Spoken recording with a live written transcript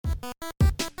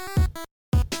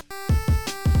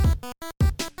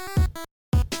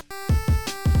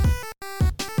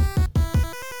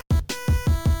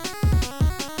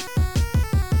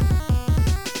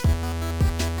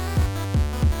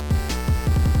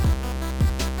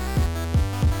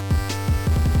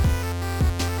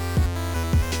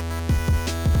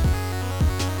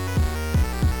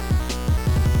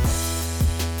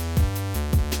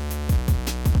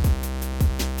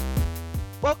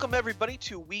everybody,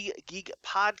 to We Geek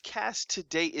Podcast.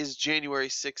 Today is January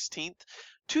 16th,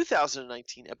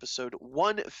 2019, episode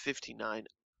 159.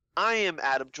 I am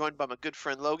Adam, joined by my good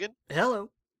friend Logan. Hello.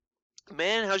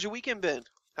 Man, how's your weekend been?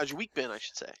 How's your week been, I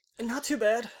should say? Not too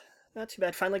bad. Not too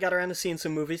bad. Finally got around to seeing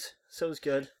some movies, so it was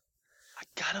good. I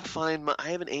gotta find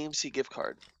I have an AMC gift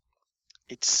card.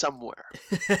 It's somewhere.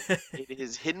 It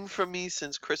is hidden from me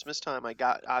since Christmas time. I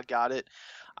got it.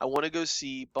 I want to go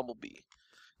see Bumblebee.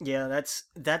 Yeah,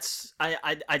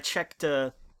 I checked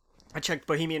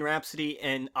Bohemian Rhapsody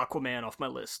and Aquaman off my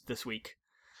list this week.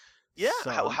 Yeah,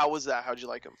 So, how was that? How'd you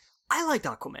like him? I liked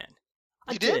Aquaman.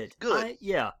 I You did? Good.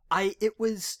 It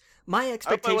was my I hope I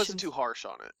expectations. wasn't too harsh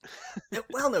on it.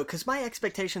 Well, no, because my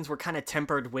expectations were kind of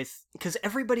tempered with because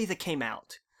everybody that came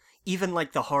out, even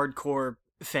like the hardcore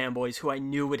fanboys who I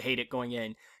knew would hate it going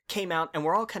in, came out and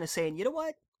we're all kind of saying, you know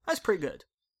what, that's pretty good.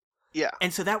 Yeah.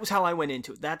 And so that was how I went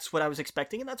into it. That's what I was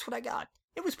expecting, and that's what I got.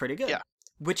 It was pretty good. Yeah.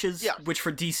 Which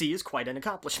for DC is quite an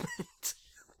accomplishment.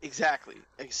 Exactly.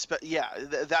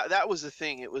 That was the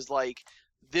thing. It was like,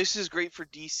 this is great for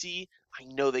DC. I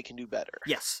know they can do better.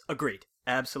 Yes, agreed.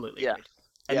 Absolutely Yeah. agreed.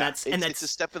 And It's a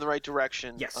step in the right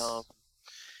direction. Yes.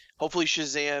 Hopefully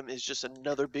Shazam is just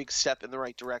another big step in the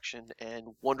right direction, and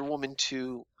Wonder Woman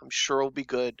 2, I'm sure will be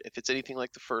good if it's anything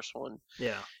like the first one.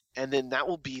 Yeah. And then that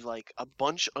will be like a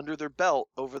bunch under their belt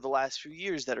over the last few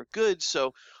years that are good.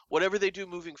 So whatever they do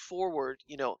moving forward,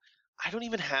 I don't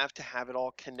even have to have it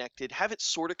all connected. Have it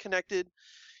sort of connected,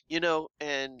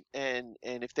 and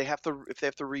if they have to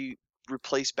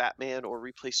replace Batman or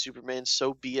replace Superman,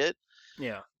 so be it.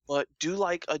 Yeah. But do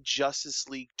like a Justice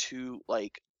League 2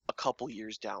 like a couple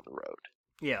years down the road.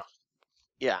 Yeah.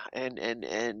 Yeah,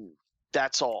 and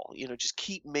that's all. Just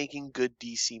keep making good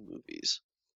DC movies.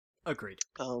 Agreed.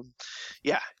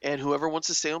 Yeah, and whoever wants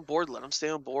to stay on board, let them stay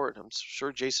on board. I'm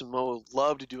sure Jason Momoa would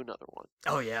love to do another one.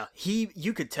 Oh yeah.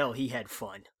 You could tell he had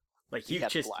fun. Like He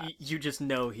had a blast. you just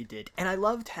know he did. And I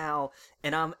loved how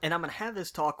and I'm going to have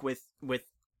this talk with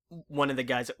one of the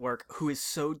guys at work who is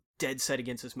so dead set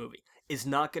against this movie. Is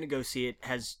not going to go see it.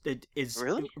 Is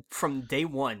Really? from day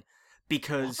one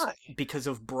because Why? because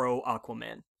of Bro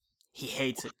Aquaman. He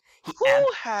hates it. Who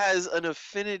has an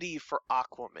affinity for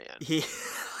Aquaman? He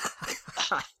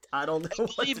I don't know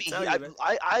what Believe to me, tell you, man.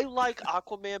 I like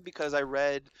Aquaman because I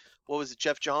read, what was it,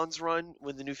 Jeff Johns' run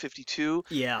with the New 52,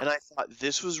 Yeah. and I thought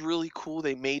this was really cool.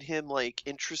 They made him like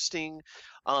interesting.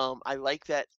 I like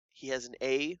that he has an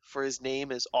A for his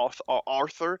name as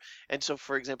Arthur, and so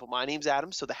for example, my name's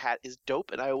Adam, so the hat is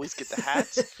dope, and I always get the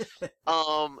hats.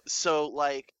 So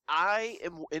like I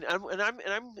am, and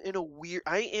I'm in a weird.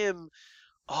 I am.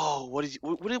 Oh, what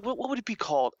would it be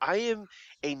called? I am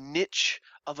a niche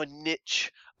of a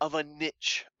niche of a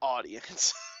niche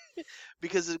audience,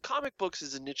 because the comic books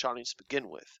is a niche audience to begin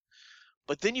with,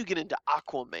 but then you get into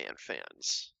Aquaman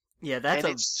fans, Yeah, and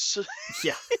it's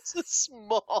yeah. it's a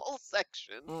small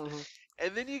section, Mhm.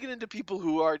 and then you get into people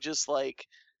who are just like,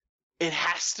 it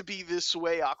has to be this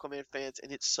way, Aquaman fans,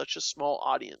 and it's such a small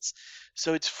audience.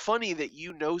 So it's funny that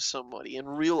you know somebody in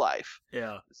real life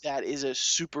Yeah. that is a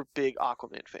super big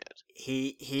Aquaman fan.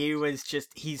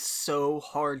 He's so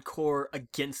hardcore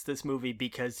against this movie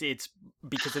because it's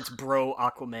Bro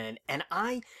Aquaman, and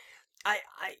I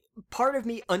part of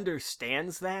me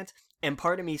understands that, and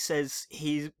part of me says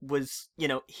he's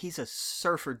a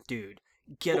surfer dude.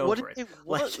 Get What over did it. they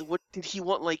want? Like, What did he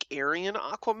want? Like Aryan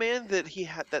Aquaman that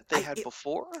they I- had it-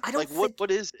 before? I don't Like think-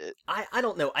 what is it? I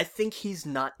don't know. I think he's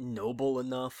not noble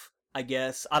enough. I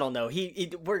guess I don't know.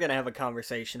 We're gonna have a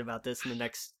conversation about this in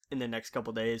the next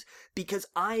couple days because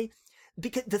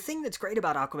the thing that's great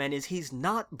about Aquaman is he's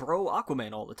not Bro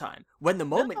Aquaman all the time. When the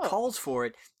moment No. calls for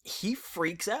it, he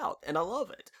freaks out, and I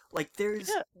love it. Like there's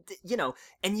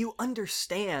and you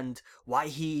understand why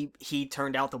he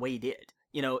turned out the way he did.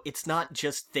 It's not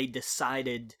just they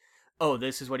decided, oh,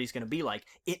 this is what he's gonna be like.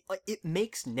 It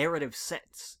makes narrative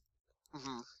sense.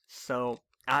 Mhm. So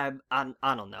I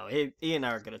don't know. He and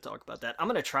I are going to talk about that. I'm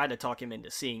going to try to talk him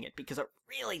into seeing it because I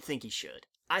really think he should.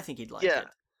 I think he'd like Yeah.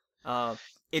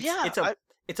 it.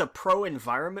 It's a pro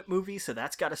environment movie, so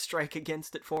that's got to strike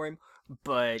against it for him.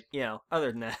 But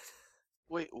other than that,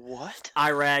 Wait, what?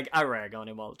 I rag on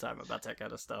him all the time about that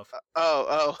kind of stuff.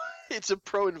 Oh, it's a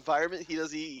pro environment.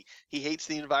 He hates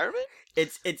the environment.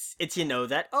 It's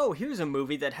that. Oh, here's a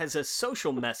movie that has a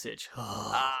social message.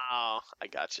 Oh, I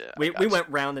gotcha. We went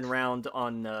round and round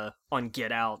on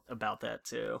Get Out about that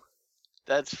too.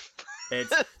 That's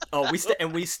It's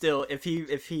we still if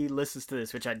he listens to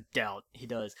this, which I doubt he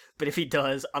does, but if he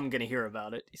does, I'm gonna hear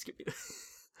about it. He's gonna be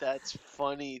That's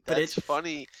funny. But That's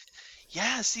funny.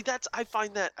 Yeah, see, I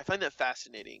find that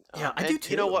fascinating. Yeah, I do And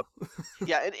you know too. what?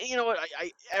 Yeah, and you know what?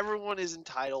 I everyone is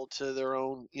entitled to their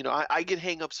own. I get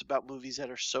hangups about movies that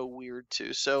are so weird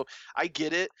too. So I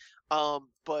get it.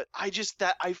 But I just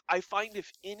that I find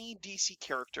if any DC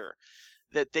character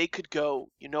that they could go,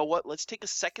 you know what? Let's take a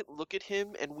second look at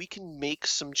him, and we can make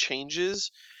some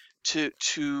changes to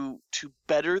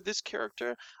better this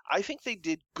character. I think they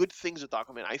did good things with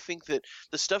Aquaman. I think that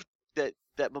the stuff that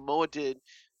Momoa did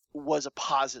was a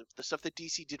positive. The stuff that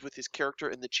DC did with his character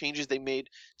and the changes they made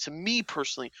to me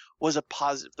personally was a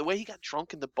positive. The way he got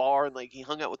drunk in the bar and like he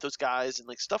hung out with those guys and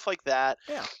like stuff like that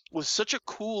Yeah. was such a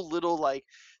cool little like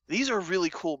these are really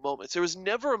cool moments. There was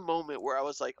never a moment where I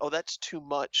was like, "Oh, that's too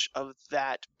much of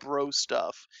that bro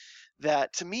stuff."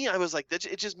 That to me I was like that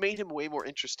it just made him way more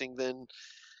interesting than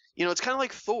it's kind of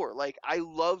like Thor. Like I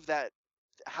love that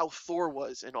how Thor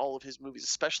was in all of his movies,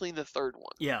 especially in the third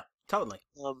one. Yeah, totally.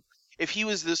 If he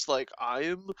was this like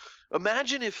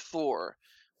imagine if Thor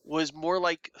was more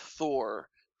like Thor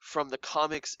from the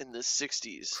comics in the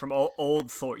 60s. From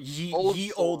old Thor, Old ye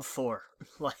Thor. old Thor.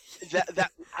 Like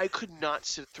That I could not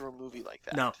sit through a movie like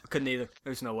no, that. couldn't either.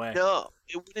 There's no way. No,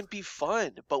 it wouldn't be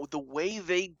fun. But the way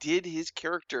they did his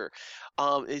character,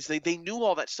 is they knew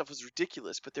all that stuff was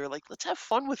ridiculous, but they're like, let's have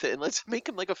fun with it and let's make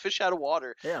him like a fish out of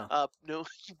water. Yeah. No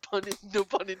no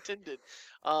pun intended.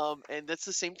 And that's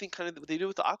the same thing kind of what they do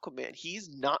with the Aquaman. He's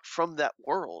not from that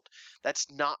world. That's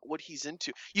not what he's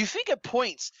into. You think at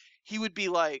points he would be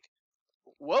like,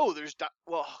 whoa,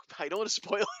 well, I don't want to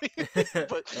spoil anything,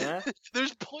 but Yeah.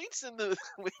 there's points in the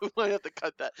we might have to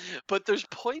cut that. But there's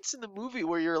points in the movie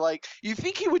where you're like, you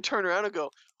think he would turn around and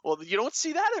go, well, you don't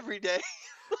see that every day,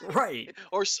 Right.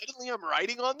 or suddenly I'm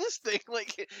riding on this thing.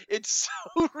 Like it's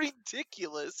so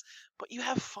ridiculous, but you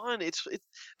have fun. It's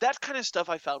that kind of stuff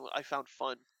I found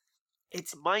fun.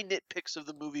 It's My nitpicks of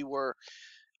the movie were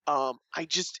I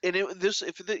just and it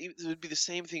would be the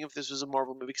same thing if this was a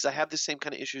Marvel movie because I have the same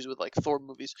kind of issues with like Thor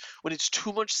movies when it's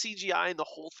too much CGI and the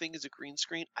whole thing is a green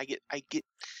screen.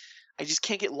 I just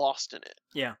can't get lost in it.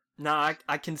 yeah. No,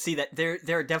 I can see that. There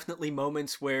are definitely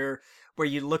moments where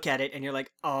you look at it and you're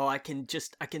like, oh, I can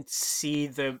see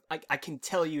I can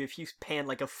tell you if you pan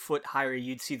like a foot higher,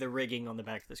 you'd see the rigging on the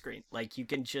back of the screen. Like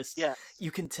Yeah,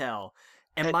 you can tell.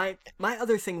 And and my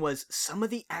other thing was some of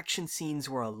the action scenes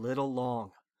were a little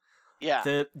long. yeah.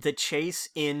 The chase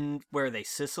in where are they,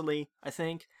 Sicily, I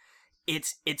think.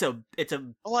 It's a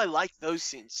Oh, I like those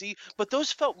scenes. See, but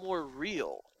those felt more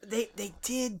real. they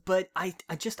did, but I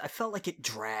felt like it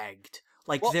dragged.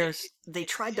 Like Well, they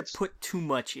tried to it's put too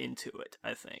much into it,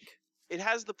 I think. it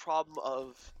has the problem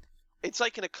of it's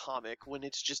like in a comic when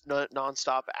it's just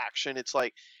nonstop action. It's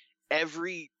like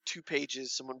every 2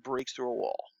 pages someone breaks through a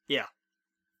wall. Yeah.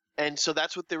 And so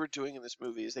that's what they were doing in this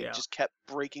movie is they Yeah. just kept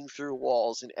breaking through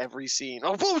walls in every scene.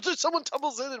 Oh, whoa, someone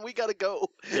tumbles in and we gotta go.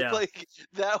 Yeah. Like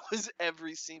that was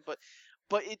every scene. But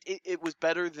it was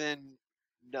better than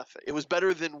nothing. It was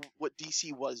better than what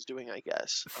DC was doing, I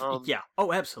guess. Yeah.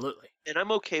 Oh, absolutely. And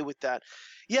I'm okay with that.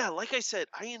 Yeah, like I said,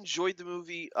 I enjoyed the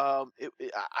movie. I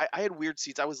had weird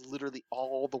seats. I was literally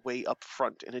all the way up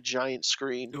front in a giant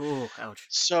screen. Ooh, ouch.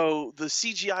 So the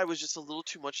CGI was just a little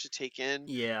too much to take in.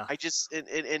 Yeah. I just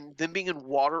and them being in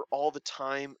water all the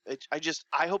time.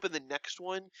 I hope in the next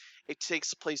one it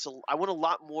takes place. I want a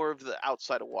lot more of the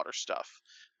outside of water stuff.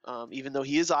 Even though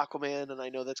he is Aquaman, and I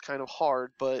know that's kind of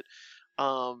hard, but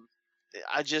um,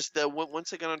 I just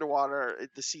once I got underwater,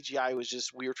 the CGI was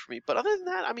just weird for me. But other than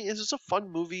that, I mean, it's just a fun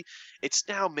movie. It's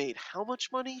now made how much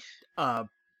money? Uh,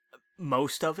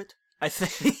 most of it, I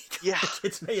think. Yeah, Like,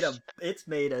 it's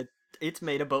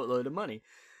made a boatload of money.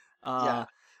 yeah. Uh,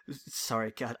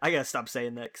 Sorry, God, I gotta stop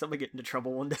saying that because I'm gonna get into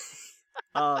trouble one day.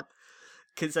 uh,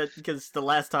 because the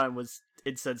last time was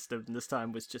insensitive and this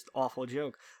time was just awful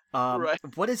joke. Right.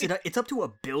 What is it? It's up to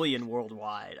 1 billion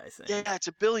worldwide, I think. Yeah, it's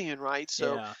 1 billion, right?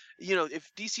 So, Yeah.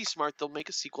 if DC smart, they'll make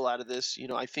a sequel out of this.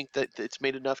 I think that it's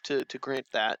made enough to grant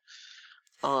that.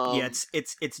 Yeah, Um,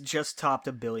 it's just topped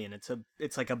 1 billion.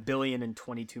 It's like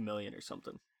 1,022,000,000 or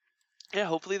something. yeah,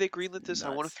 hopefully they greenlit this. I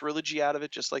want a Nuts. trilogy out of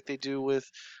it, just like they do with.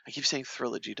 I keep saying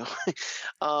trilogy, don't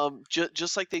I?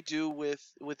 Just like they do with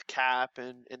Cap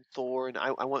and Thor, and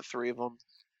I want three of them.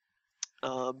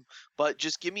 But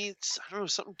just give me, I don't know,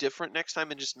 something different next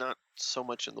time, and just not so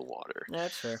much in the water. Yeah,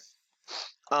 that's fair.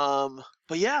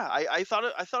 But yeah, I thought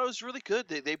it was really good.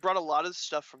 They brought a lot of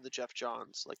stuff from the Jeff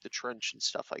Johns, like the trench and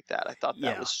stuff like that. I thought that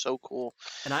Yeah, was so cool.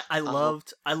 and Um,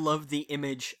 I loved the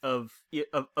image of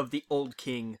the old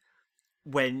king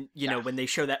when yeah, when they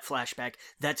show that flashback.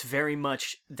 That's very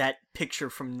much that picture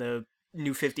from the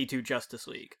New 52 Justice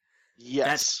League.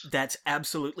 Yes. That's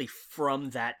absolutely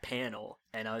from that panel,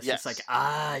 and I was just like, Yes.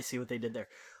 I see what they did there.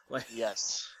 Like,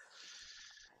 Yes.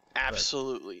 but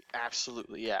Absolutely.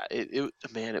 Absolutely. Yeah. It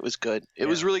man, it was good. It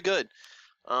was yeah, really good.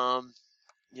 Um,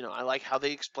 I like how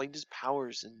they explained his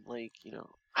powers and like,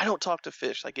 I don't talk to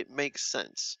fish. Like it makes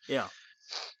sense. yeah.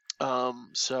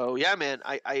 So yeah, man,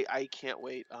 I can't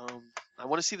wait. I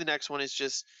want to see the next one. It's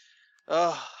just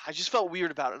I just felt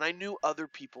weird about it. And I knew other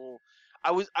people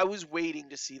I was waiting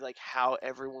to see like how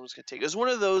everyone was gonna take it. It was one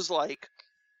of those like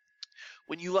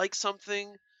when you like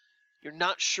something, you're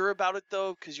not sure about it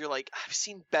though, because you're like, I've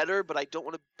seen better, but I don't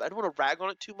want to rag on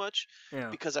it too much Yeah.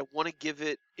 because I want to give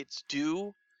it its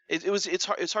due. It's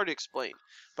hard to explain.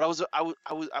 But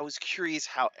I was curious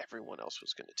how everyone else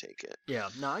was gonna take it. Yeah.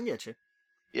 No, I get you.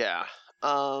 Yeah.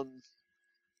 But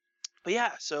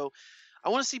yeah, so I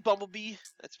want to see Bumblebee.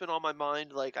 That's been on my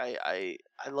mind. Like I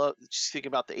love just thinking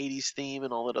about the '80s theme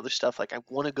and all that other stuff. Like I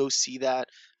want to go see that.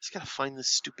 Just gotta find this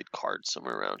stupid card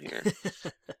somewhere around here.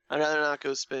 I'd rather not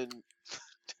go spend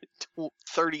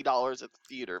 $30 at the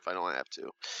theater if I don't have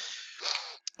to.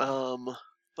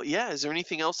 But yeah, is there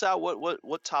anything else out?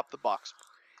 What topped the box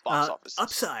office?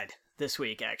 Upside this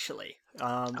week, actually.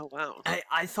 Oh wow.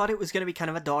 I thought it was going to be kind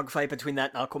of a dogfight between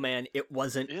that and Aquaman. It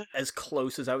wasn't Yeah. as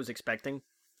close as I was expecting.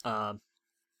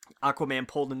 Aquaman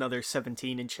pulled another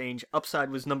 17 and change. Upside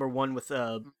was number one with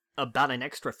about an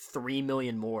extra 3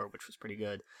 million more, which was pretty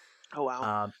good. Oh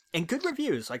wow. And good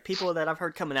reviews. Like people that I've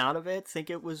heard coming out of it think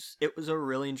it was a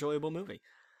really enjoyable movie.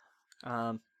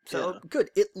 So Yeah. good.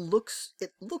 It looks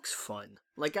fun.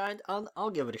 Like I'll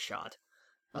give it a shot.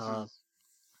 Mhm.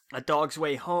 A Dog's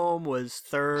Way Home was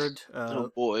third. Oh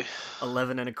boy.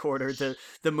 11 and a quarter.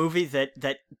 The movie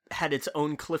that had its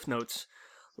own cliff notes.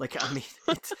 Like I mean,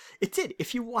 it did.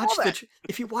 If you watch All that.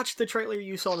 if you watch the trailer,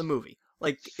 you saw the movie.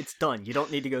 Like it's done. You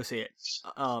don't need to go see it.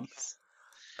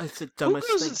 It's the Who dumbest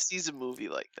goes thing. and sees a movie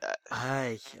like that?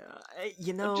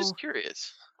 You I'm know, just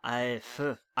curious. I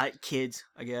kids,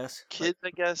 I guess. Like Kids, I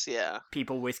guess. Yeah.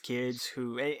 people with kids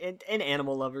who and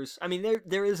animal lovers. I mean,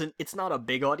 there isn't. It's not a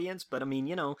big audience, but I mean,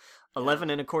 Yeah. 11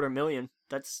 and a quarter million.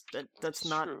 That's It's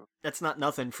not true.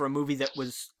 nothing for a movie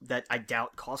that I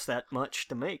doubt cost that much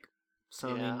to make. So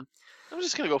I Yeah. mean, I'm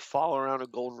just gonna go follow around a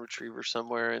golden retriever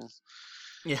somewhere and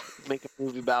yeah, make a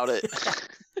movie about it.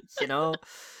 you know,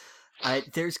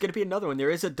 there's gonna be another one. There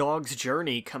is a Dog's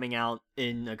Journey coming out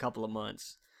in a couple of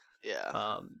months.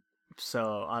 Yeah.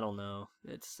 So I don't know.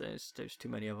 There's too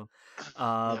many of them.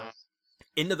 Uh, Yeah.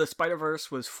 Into the Spider-Verse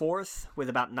was fourth with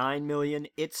about 9 million.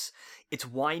 It's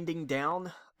winding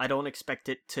down. I don't expect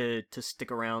it to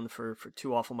stick around for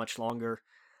too awful much longer.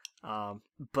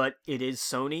 But it is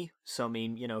Sony, so I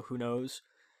mean, who knows?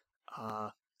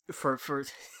 For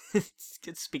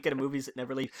speaking of movies that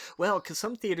never leave, well, because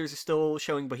some theaters are still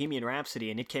showing Bohemian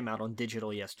Rhapsody, and it came out on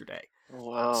digital yesterday.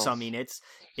 Wow. So I mean, it's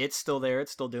still there.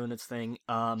 It's still doing its thing.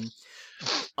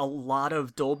 A lot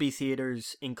of Dolby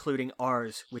theaters, including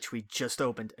ours, which we just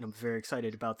opened, and I'm very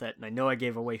excited about that. And I know I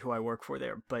gave away who I work for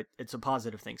there, but it's a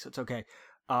positive thing, so it's okay.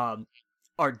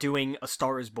 Are doing A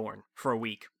Star Is Born for a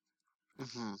week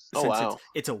Oh since wow.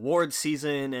 it's award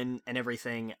season and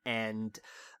everything. And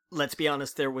let's be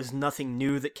honest, there was nothing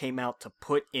new that came out to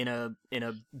put in a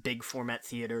big format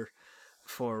theater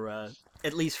for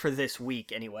at least for this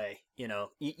week anyway.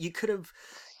 You could have,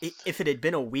 if it had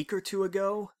been a week or two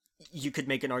ago, you could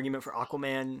make an argument for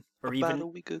Aquaman or About even a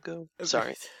week ago.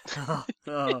 Sorry. oh,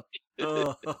 oh,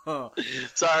 oh, oh,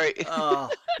 Sorry. oh,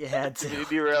 you had Didn't to.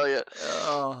 derail you.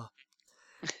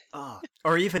 Oh,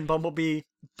 or even Bumblebee,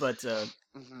 but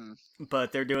hmm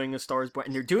they're doing A Star Is Born,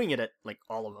 and they're doing it at like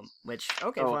all of them. Which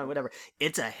okay, Oh. fine, whatever.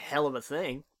 It's a hell of a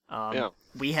thing. Yeah.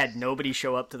 We had nobody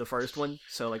show up to the first one,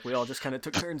 so like we all just kind of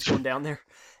took turns going down there,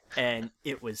 and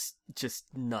it was just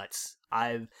nuts.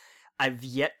 I've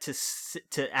yet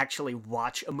to actually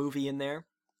watch a movie in there.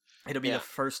 It'll be Yeah. the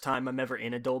first time I'm ever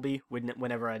in a Dolby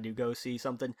whenever I do go see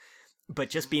something. But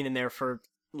just Mm-hmm. being in there for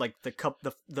like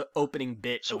the opening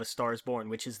bit So- of A Star Is Born,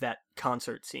 which is that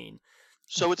concert scene.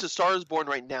 So it's A Star Is Born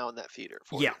right now in that theater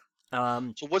for Yeah.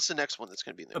 you. So what's the next one that's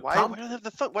going to be in there? A Why prob- don't they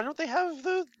have why don't they have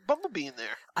the Bumblebee in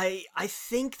there? I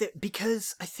think that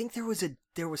because I think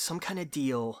there was some kind of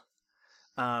deal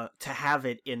to have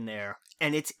it in there,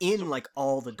 and it's in like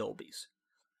all the Dolbys.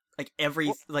 Like every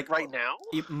Well, like Right now?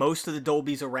 most of the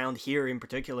Dolbys around here in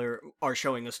particular are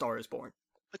showing A Star Is Born.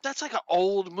 But that's like an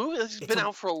old movie. That's It's been a-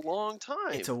 out for a long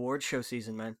time. It's award show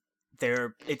season, man.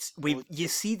 You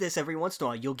see this every once in a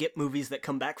while. You'll get movies that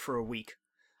come back for a week,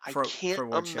 I can't for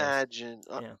award shows. imagine.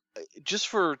 Yeah, Just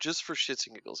for shits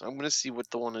and giggles, I'm gonna see what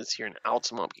the one is here in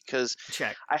Altamont because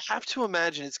check. I have to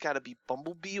imagine it's got to be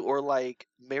Bumblebee or like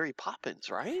Mary Poppins,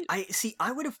 right? I see.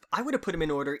 I would have put them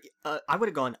in order. I would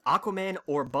have gone Aquaman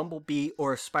or Bumblebee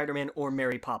or Spider-Man or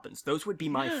Mary Poppins. Those would be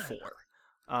my Yeah. four.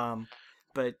 Um,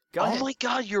 but go Oh ahead. my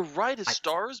God, you're right. A I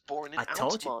Star is Born in I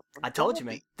told you. Altamont from I told you,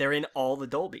 man. Dolby. They're in all the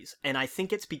Dolbys, and I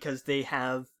think it's because they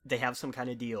have some kind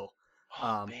of deal. Oh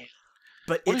Um, man,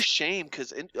 but what a it's shame.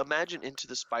 Because imagine Into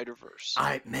the Spider-Verse.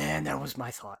 man, that was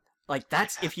my thought. Like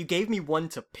that's if you gave me one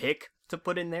to pick to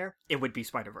put in there, it would be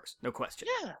Spider-Verse, no question.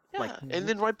 Yeah, yeah. Like And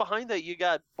then right behind that, you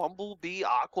got Bumblebee,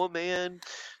 Aquaman,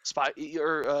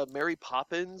 Mary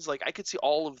Poppins. Like I could see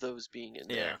all of those being in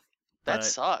yeah, there. That but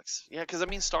sucks. Yeah, because I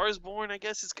mean, Star is Born. I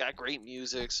guess it's got great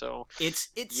music. So it's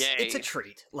a yay.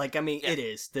 treat. Like I mean, Yeah, it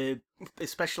is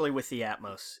especially with the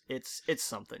Atmos. It's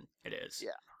something. It is.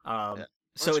 yeah, yeah.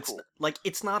 So That's it's cool. like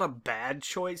it's not a bad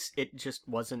choice. It just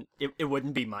wasn't. It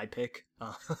wouldn't be my pick.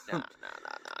 Nah, nah, nah,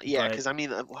 nah. Yeah, But because I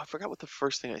mean, I forgot what the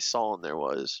first thing I saw in there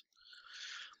was.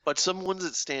 But some ones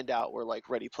that stand out were like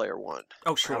Ready Player One.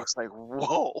 oh I sure. was like,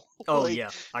 whoa, Oh like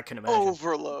yeah, I can imagine.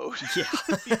 overload.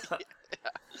 Yeah.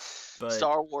 But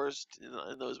Star Wars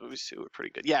and those movies too are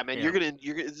pretty good. Yeah, man, yeah. you're gonna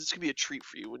this could be a treat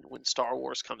for you when Star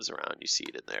Wars comes around. You see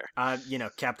it in there.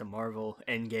 Captain Marvel,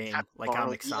 Endgame. Captain Like I'm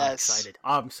Marvel, yes. excited.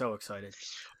 I'm so excited.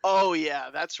 Oh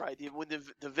yeah, that's right. When the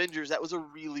Avengers, that was a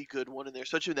really good one in there,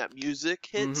 especially when that music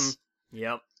Mm-hmm. hits.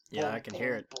 Yep. Yeah, I Boom, can hear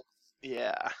boom, it. boom.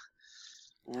 Yeah.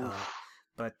 Uh, Oof.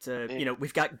 but Man,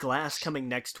 we've got Glass coming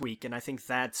next week, and I think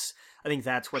that's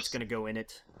what's gonna go in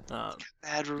it. bad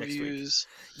Next week. reviews.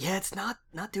 Yeah, it's not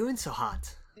doing so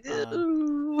hot.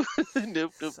 Ew.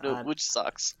 Nope, nope, So nope. Which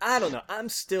sucks. I don't know. I'm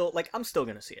still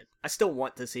gonna see it. I still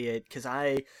want to see it because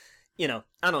I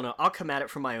don't know. I'll come at it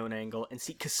from my own angle and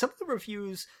see because some of the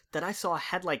reviews that I saw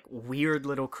had like weird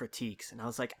little critiques, and I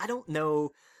was like, I don't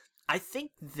know. I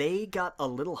think they got a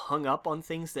little hung up on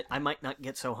things that I might not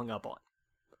get so hung up on.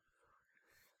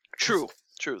 True,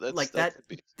 true. Like That that could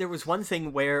be. there was one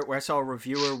thing where I saw a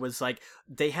reviewer was like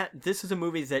this is a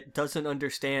movie that doesn't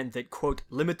understand that quote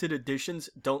limited editions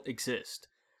don't exist.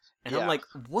 And I'm Yeah. like,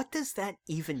 what does that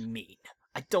even mean?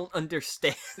 I don't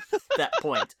understand that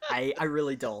point. I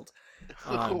really don't.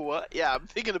 What? Yeah, I'm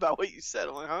thinking about what you said.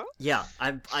 I'm like, huh? Yeah,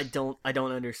 I don't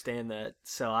understand that.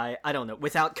 So I don't know.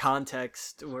 Without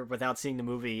context or without seeing the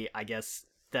movie, I guess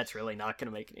that's really not going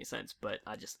to make any sense, but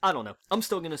I don't know. I'm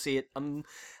still going to see it.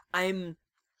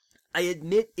 I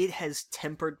admit it has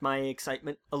tempered my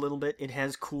excitement a little bit. It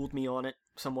has cooled me on it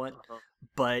somewhat. Uh-huh.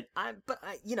 But I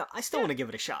still want to give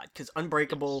it a shot cuz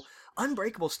Unbreakable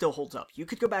still holds up. You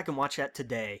could go back and watch that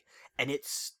today and it's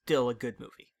still a good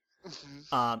movie.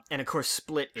 And of course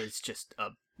Split is just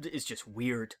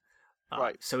weird.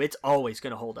 Right. So it's always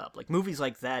going to hold up. Like movies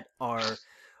like that are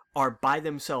by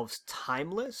themselves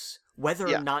timeless. Whether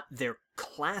Yeah. or not they're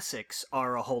classics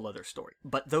are a whole other story.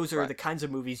 But those are Right. the kinds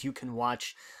of movies you can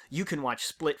watch. You can watch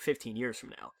Split 15 years from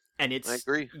now, and I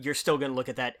agree. you're still going to look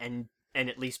at that and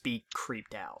at least be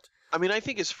creeped out. I mean, I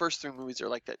think his first three movies are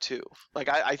like that too. Like,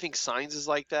 I think Signs is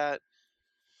like that.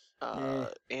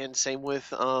 And same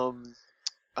with my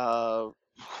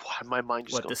mind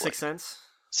just What, going The blank. Sixth Sense?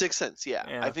 Sixth Sense, yeah.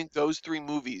 Yeah. I think those three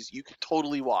movies you could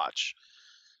totally watch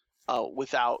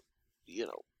without,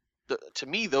 to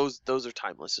me those are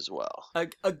timeless as well.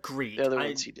 Agreed. The other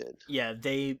ones he did. Yeah,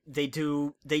 they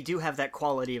do have that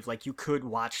quality of like you could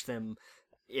watch them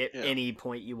at Yeah. any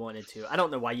point you wanted to. I don't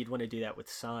know why you'd want to do that with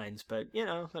Signs, but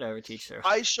whatever, teach their.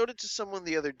 I showed it to someone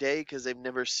the other day because they've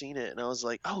never seen it, and I was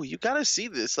like, "Oh, you gotta see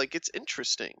this! Like, it's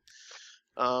interesting."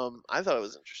 I thought it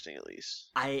was interesting at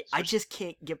least. I just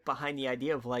can't get behind the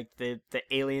idea of like the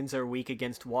aliens are weak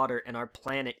against water and our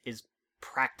planet is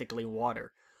practically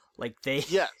water. Like they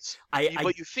Yes, I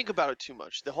but you think about it too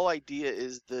much. The whole idea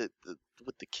is the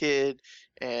with the kid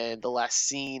and the last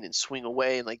scene and swing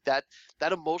away and like that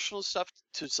emotional stuff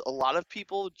to a lot of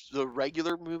people, the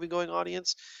regular movie going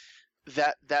audience,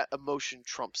 that emotion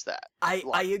trumps that.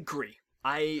 I agree.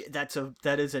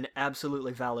 That is an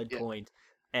absolutely valid Yeah. point.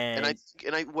 And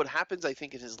I what happens I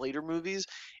think in his later movies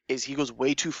is he goes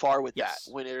way too far with Yes.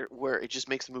 that where it just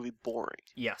makes the movie boring.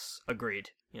 Yes,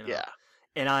 agreed. Yeah.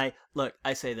 And I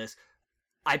say this,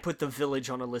 I put The Village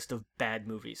on a list of bad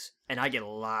movies, and I get a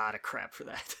lot of crap for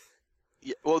that.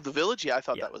 Yeah. Well, The Village, yeah, I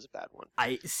thought Yeah. that was a bad one.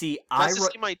 I see. That's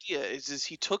the same idea. Is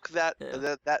he took that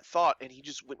Yeah. that thought and he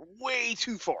just went way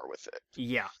too far with it.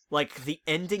 Yeah, like the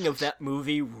ending of that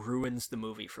movie ruins the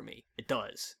movie for me. It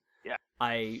does. Yeah.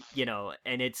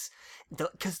 And it's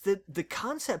because the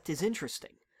concept is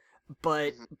interesting,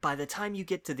 but Mhm. by the time you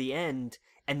get to the end,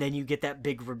 and then you get that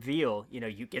big reveal. You know,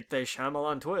 you get the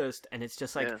Shyamalan twist, and it's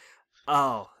just like, Yeah.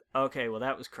 oh, okay, well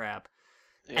that was crap.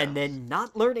 Yeah. And then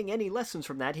not learning any lessons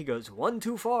from that, he goes one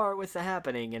too far with the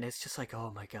happening, and it's just like,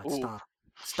 oh my god, Ooh.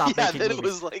 stop Yeah, making then it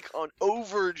movies. was like on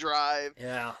overdrive,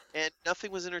 Yeah, and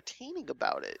nothing was entertaining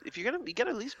about it. If you're gonna, you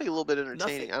gotta at least make it a little bit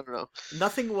entertaining. nothing, I don't know.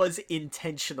 nothing was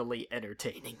intentionally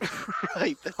entertaining.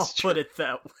 Right, I'll that's true. put it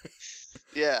that way.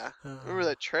 Yeah. Remember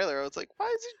that trailer? I was like, why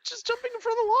is he just jumping in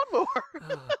front of the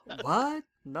lawnmower? What?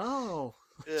 No.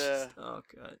 Yeah. Oh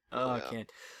god. Oh, I Yeah. can't.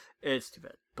 It's too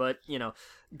bad. But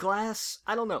Glass.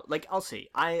 I don't know. Like, I'll see.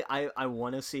 I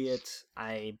want to see it.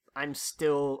 I'm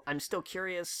still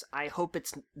curious. I hope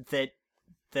it's that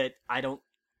I don't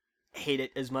hate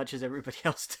it as much as everybody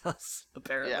else does.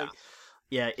 Apparently. Yeah.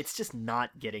 Yeah. It's just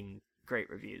not getting great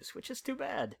reviews, which is too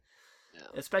bad. Yeah.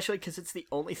 Especially because it's the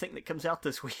only thing that comes out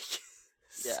this week.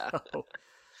 Yeah. So,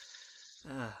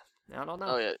 I don't know.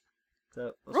 Oh yeah.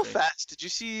 So, we'll Real see. fast. Did you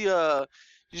see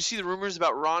the rumors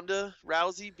about Ronda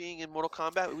Rousey being in Mortal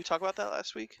Kombat? Did we talk about that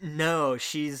last week? No,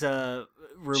 she's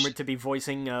rumored to be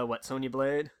voicing Sonya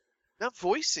Blade. Not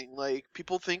voicing. Like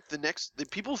people think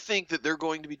people think that they're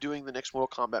going to be doing the next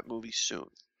Mortal Kombat movie soon,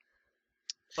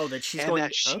 Oh, that she's and going.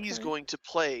 that she's Okay. going to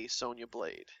play Sonya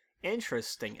Blade.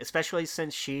 Interesting, especially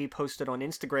since she posted on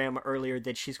Instagram earlier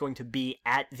that she's going to be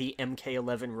at the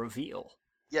MK11 reveal.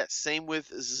 Yes, same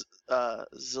with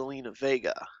Zelina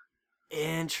Vega,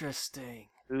 Interesting.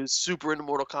 who's super into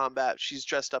Mortal Kombat. She's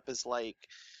dressed up as like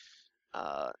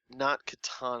not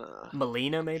Katana,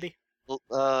 Melina, maybe?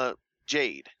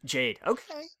 Jade. Jade.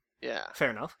 Okay. Yeah.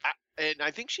 Fair enough. And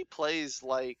I think she plays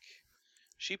AJ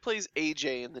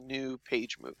in the new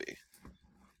Page movie.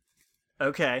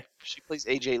 Okay. She plays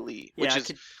AJ Lee, which Yeah,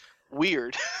 is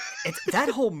weird. that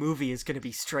whole movie is going to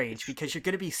be strange because you're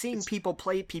going to be seeing people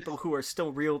play people who are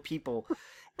still real people,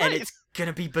 and Right. it's going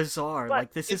to be bizarre. But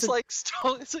Like, this it's isn't like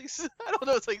Stone. It's like I don't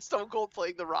know. It's like Stone Cold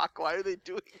playing The Rock. Why are they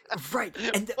doing that? right.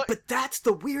 And What? but that's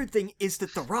the weird thing is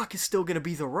that The Rock is still going to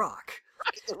be The Rock.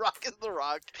 Right, The Rock is The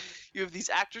Rock. You have these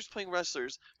actors playing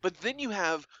wrestlers, but then you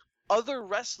have other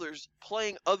wrestlers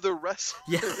playing other wrestlers.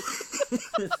 Yeah.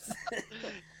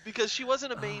 Because she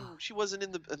wasn't she wasn't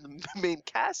in the main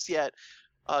cast yet.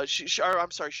 I'm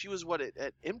sorry, she was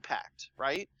at Impact,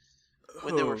 right?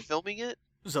 When they were Who? filming it.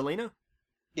 Zelina?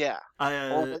 Yeah.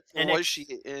 Or NXT. was she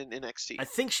in NXT? I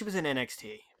think she was in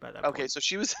NXT by that Okay, point. so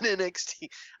she was in NXT.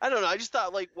 I don't know. I just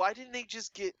thought, like, why didn't they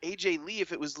just get AJ Lee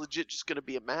if it was legit just going to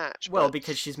be a match? Well, But-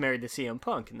 because she's married to CM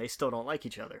Punk, and they still don't like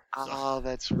each other. So, oh,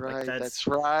 that's right. that's- That's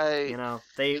right. you know,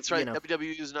 they. That's right. You know,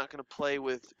 WWE is not going to play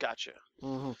with. Gotcha.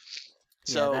 mhm.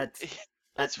 So yeah,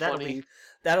 that's funny.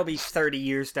 That'll be 30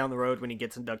 years down the road when he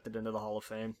gets inducted into the Hall of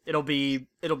Fame. It'll be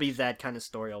that kind of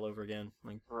story all over again.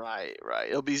 Like, Right.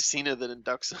 It'll be Cena that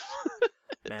inducts him,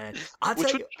 man,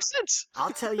 which would make sense.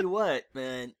 I'll tell you what,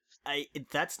 man.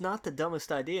 That's not the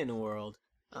dumbest idea in the world.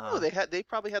 Oh, they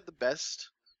probably had the best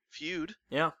feud.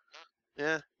 Yeah.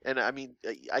 Yeah, and I mean,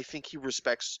 I think he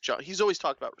respects John. He's always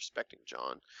talked about respecting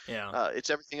John. Yeah. It's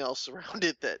everything else around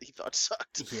it that he thought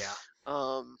sucked. Yeah.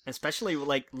 Um, Especially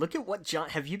like, look at what John.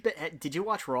 Have you been? Did you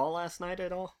watch Raw last night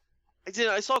at all? I did.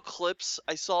 I saw clips.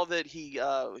 I saw that he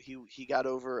got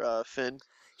over Finn.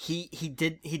 He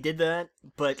did that,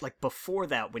 but like before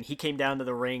that, when he came down to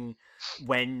the ring,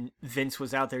 when Vince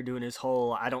was out there doing his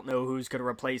whole "I don't know who's gonna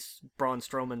replace Braun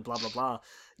Strowman," blah blah blah,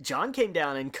 John came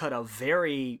down and cut a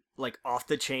very like off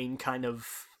the chain kind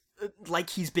of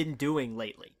like he's been doing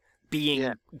lately, being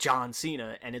Yeah. John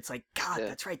Cena, and it's like, God, Yeah.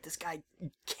 that's right, this guy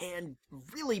can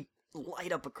really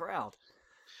light up a crowd.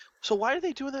 So why are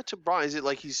they doing that to Braun? Is it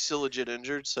like he's still legit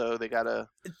injured? So they gotta.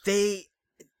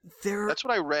 They're That's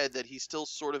what I read, that he's still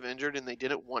sort of injured, and they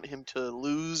didn't want him to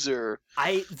lose, or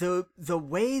the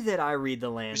way that I read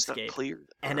the it's not landscape. cleared.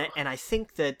 And I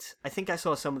think I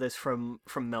saw some of this from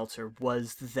Meltzer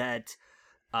was that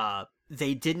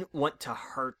they didn't want to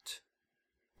hurt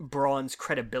Braun's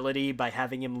credibility by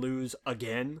having him lose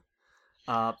again,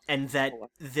 and that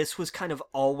this was kind of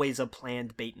always a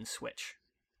planned bait and switch.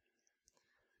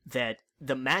 That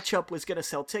the matchup was going to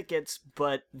sell tickets,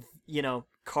 but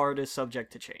card is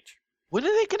subject to change. When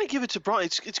are they gonna give it to Braun?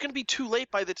 It's gonna be too late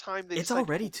by the time they. It's decide to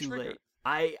already pull the too trigger.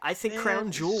 late. I think Man, Crown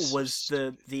this Jewel is so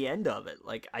was the end of it.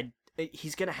 Like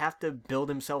he's gonna have to build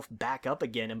himself back up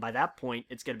again, and by that point,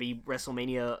 it's gonna be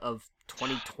WrestleMania of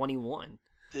 2021.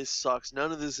 This sucks.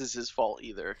 None of this is his fault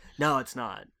either. No, it's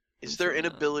not. It's It's their not.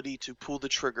 inability to pull the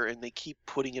trigger, and they keep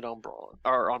putting it on Braun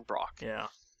or on Brock. Yeah,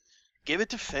 Give it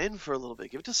to Finn for a little bit.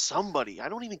 Give it to somebody. I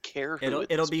don't even care who. it'll at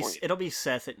this point. be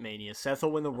Seth at Mania. Seth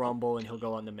will win the Rumble, and he'll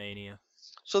go on to Mania.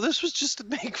 So this was just to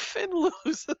make Finn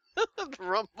lose the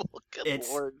Rumble. Good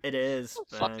lord. It is, So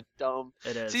man. fucking dumb.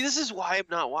 It is. See, this is why I'm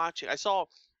not watching. I saw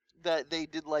that they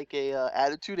did like a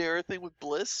Attitude Era thing with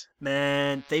Bliss.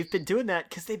 Man, they've been doing that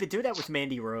because they've been doing that with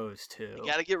Mandy Rose too. You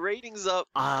gotta get ratings up.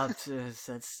 That's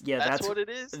that's what it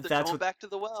is. They're going back to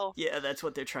the well. Yeah, that's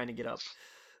what they're trying to get up.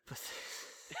 But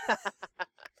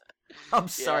I'm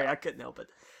sorry, I couldn't help it.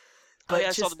 But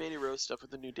I saw the Mandy Rose stuff with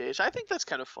the New Day-ish. I think that's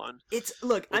kind of fun.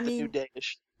 Look, I mean, mean, New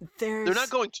Day-ish. They're not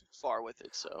going too far with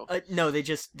it, so. No, they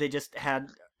just had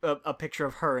a picture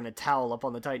of her in a towel up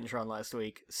on the Titantron last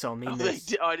week. So I mean,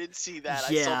 I didn't see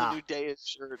that. Yeah. I saw the New Day-ish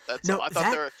shirt. That's no, all. I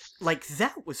thought they were like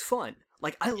that was fun.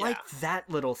 Like I liked that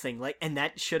little thing. Like, and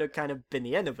that should have kind of been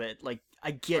the end of it. Like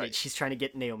I get it. She's trying to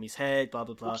get Naomi's head. Blah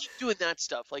blah blah. We'll keep doing that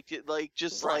stuff. Like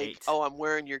just Right. like, oh, I'm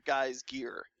wearing your guy's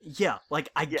gear. Yeah, like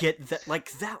I get that.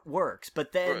 Like that works.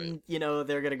 But then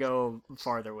they're gonna go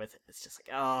farther with it. It's just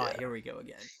like, oh, here we go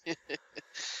again.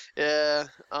 Yeah.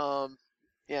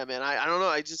 Yeah, man. I don't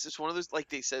know. It's one of those, like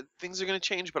they said, things are gonna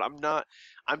change, but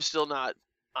I'm still not.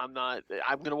 I'm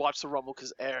gonna watch the Rumble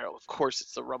because of course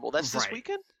it's the Rumble. That's this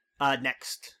weekend.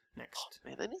 Next. Oh,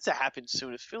 man, that needs to happen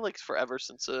soon. It feels like it's forever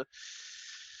since a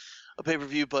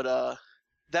pay-per-view, but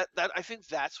that I think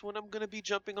that's when I'm gonna be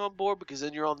jumping on board, because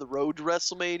then you're on the road to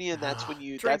WrestleMania, and that's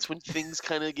when things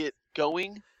kind of get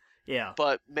going. Yeah.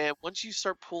 But man, once you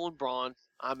start pulling Braun,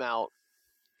 I'm out.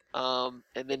 And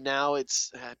then now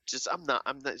it's just I'm not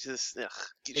just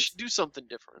you should do something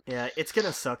different. Yeah, it's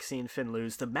gonna suck seeing Finn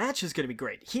lose. The match is gonna be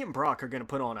great. He and Brock are gonna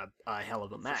put on a hell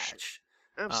of a match.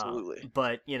 Absolutely.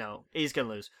 But he's gonna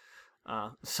lose.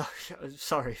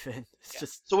 Sorry, Finn. It's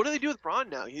just. So what do they do with Braun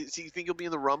now? You think he'll be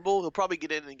in the Rumble? He'll probably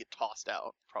get in and get tossed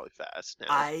out probably fast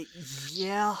now.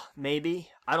 Yeah, maybe.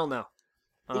 I don't know.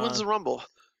 Who wins the Rumble?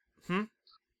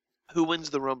 Who wins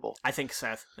the Rumble? I think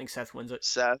Seth. Wins it.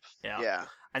 Seth? Yeah.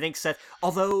 I think Seth.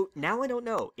 Although now I don't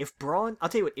know if Braun. I'll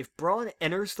tell you what. If Braun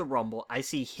enters the Rumble, I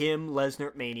see him, Lesnar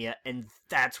at Mania, and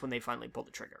that's when they finally pull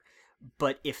the trigger.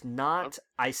 But if not,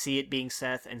 I see it being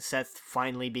Seth, and Seth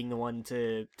finally being the one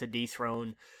to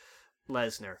dethrone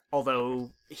Lesnar.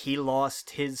 Although he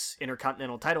lost his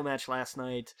Intercontinental title match last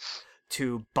night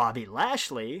to Bobby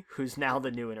Lashley, who's now the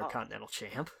new Intercontinental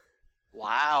champ.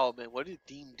 Wow, man, what did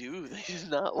Dean do? They did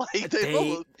not like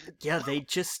they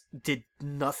just did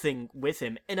nothing with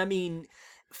him. And I mean,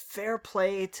 fair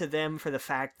play to them for the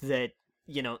fact that,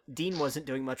 Dean wasn't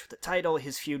doing much with the title.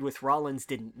 His feud with Rollins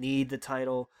didn't need the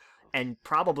title, and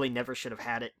probably never should have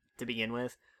had it to begin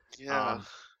with. Yeah.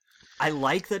 I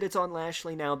like that it's on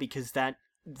Lashley now, because that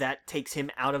takes him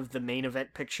out of the main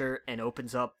event picture and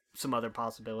opens up some other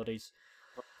possibilities.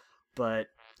 But,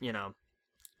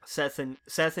 Seth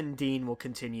and Dean will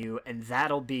continue, and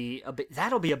that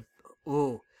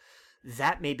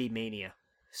may be Mania.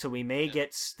 So we may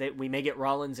get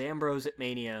Rollins Ambrose at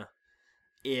Mania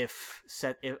if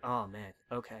Seth. Oh man,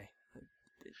 okay.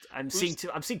 I'm seeing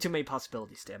too many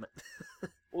possibilities. Damn it.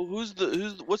 Well,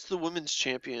 what's the women's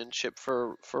championship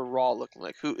for Raw looking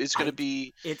like? Who is going to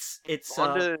be? It's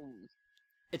Ronda.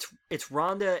 It's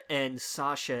Ronda and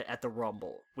Sasha at the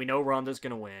Rumble. We know Ronda's going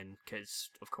to win because,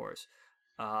 of course.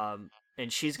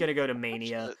 And she's gonna go to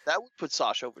Mania. That would put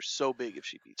Sasha over so big if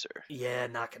she beats her. Yeah,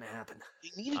 not gonna happen.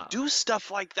 They need to do stuff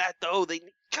like that, though. They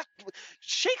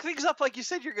shake things up like you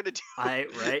said you're gonna do. I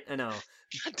know.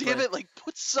 God damn it! Like,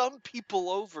 put some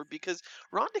people over, because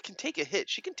Ronda can take a hit.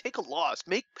 She can take a loss.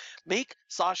 Make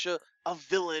Sasha a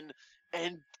villain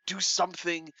and do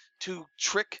something to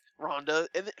trick Ronda.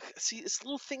 And see, it's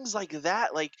little things like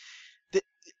that. Like that.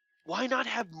 Why not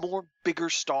have more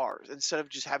bigger stars instead of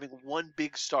just having one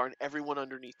big star and everyone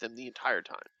underneath them the entire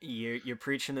time? You're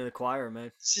preaching to the choir,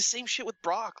 man. It's the same shit with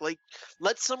Brock. Like,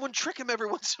 let someone trick him every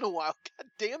once in a while. God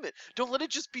damn it. Don't let it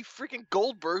just be freaking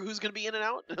Goldberg, who's going to be in and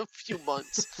out in a few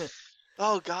months.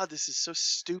 Oh, God, this is so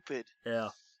stupid. Yeah.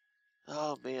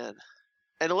 Oh, man.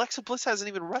 And Alexa Bliss hasn't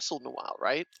even wrestled in a while,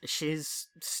 right? She's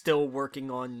still working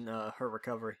on her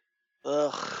recovery.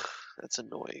 Ugh, that's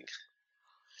annoying.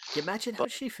 Can you imagine how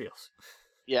she feels?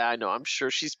 Yeah, I know. I'm sure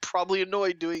she's probably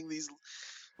annoyed doing these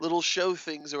little show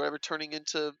things or whatever, turning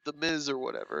into the Miz or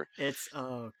whatever. It's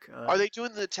God. Are they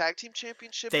doing the tag team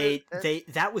championship?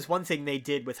 That was one thing they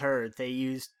did with her. They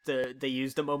used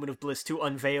the moment of bliss to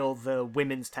unveil the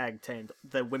women's tag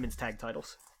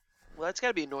titles. Well, that's got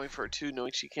to be annoying for her too,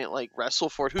 knowing she can't like wrestle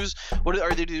for it. What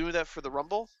are they doing that for the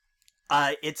Rumble?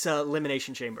 It's a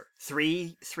elimination chamber.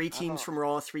 Three teams from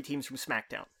Raw, 3 teams from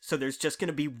SmackDown. So there's just going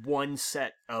to be one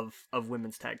set of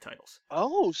women's tag titles.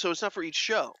 Oh, so it's not for each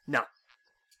show? No.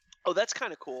 Oh, that's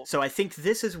kind of cool. So I think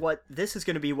this is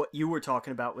going to be what you were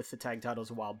talking about with the tag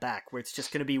titles a while back, where it's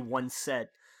just going to be one set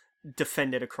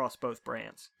defend it across both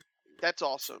brands. That's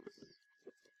awesome.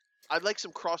 I'd like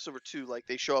some crossover too, like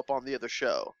they show up on the other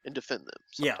show and defend them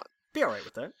sometime. Yeah, be all right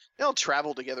with that. They'll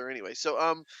travel together anyway.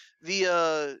 So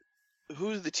the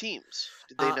who's the teams?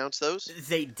 Did they announce those?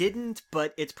 They didn't,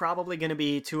 but it's probably going to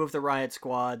be two of the Riot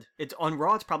Squad. It's on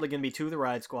Raw. It's probably going to be two of the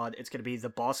Riot Squad. It's going to be the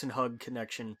Boss and Hug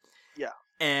connection. Yeah.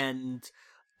 And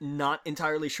not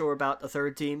entirely sure about a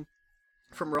third team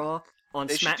from Raw. On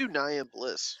They should do Nia and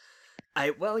Bliss.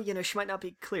 Well, she might not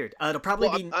be cleared. It'll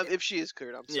probably be if she is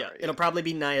cleared. I'm sorry. Yeah, it'll probably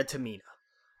be Nia Tamina.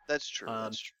 That's true.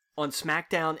 That's true. On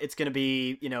SmackDown, it's going to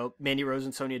be Mandy Rose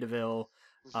and Sonya Deville,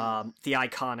 the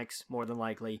Iconics more than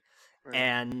likely, right.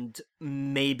 And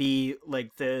maybe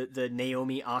like the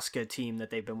Naomi Asuka team that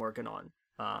they've been working on.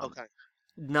 Okay.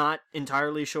 Not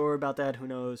entirely sure about that. Who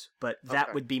knows? But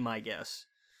that would be my guess.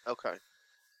 Okay.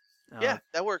 Yeah,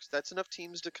 that works. That's enough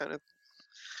teams to kind of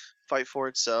fight for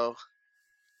it. So.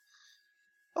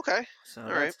 Okay. So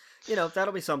all right.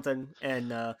 That'll be something,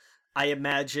 and I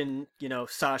imagine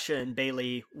Sasha and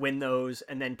Bayley win those,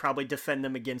 and then probably defend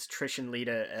them against Trish and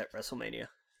Lita at WrestleMania.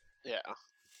 Yeah.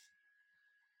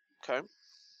 Okay.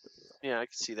 Yeah, I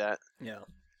can see that. Yeah.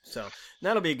 So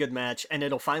that'll be a good match, and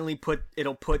it'll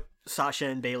put Sasha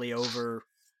and Bayley over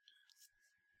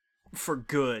for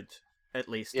good, at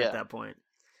least at that point.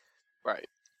 Right.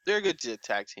 They're a good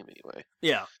tag team anyway.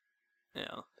 Yeah.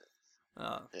 Yeah.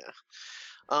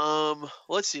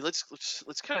 Let's see. Let's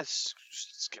kind of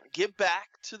get back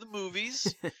to the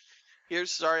movies.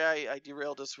 Sorry, I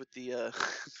derailed us with the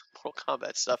Mortal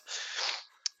Kombat stuff.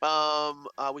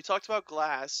 We talked about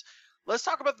Glass. Let's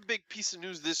talk about the big piece of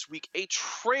news this week. A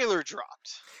trailer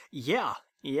dropped. Yeah,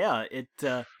 it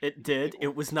did.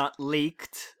 It was not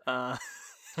leaked. As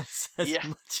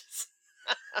much as.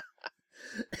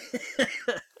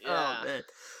 Oh man.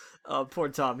 Poor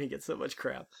Tom. He gets so much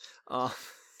crap. I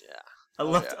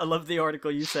loved the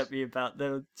article you sent me about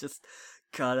that.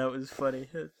 God, that was funny.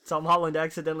 Tom Holland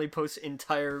accidentally posts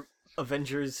entire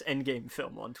Avengers Endgame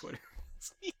film on Twitter.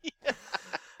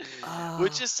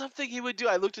 Which is something he would do.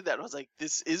 I looked at that and I was like,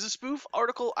 this is a spoof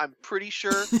article, I'm pretty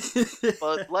sure.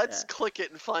 But let's click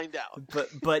it and find out.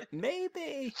 But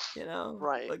maybe,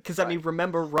 Right. Because, I mean,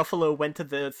 remember Ruffalo went to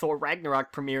the Thor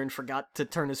Ragnarok premiere and forgot to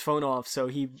turn his phone off, so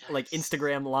he,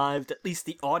 Instagram lived at least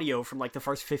the audio from, the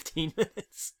first 15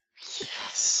 minutes.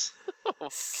 Yes.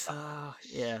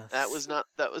 Yeah. That was not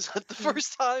the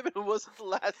first time, and it wasn't the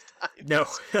last time. No.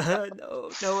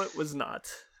 No, it was not.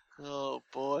 Oh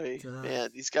boy,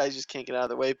 man, these guys just can't get out of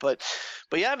the way. But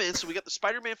yeah, man. So we got the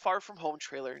Spider-Man Far From Home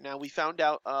trailer. Now we found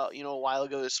out, a while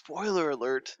ago. Spoiler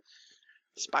alert: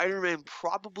 Spider-Man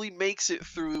probably makes it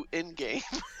through Endgame.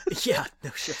 Yeah,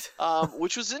 no shit.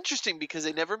 Which was interesting because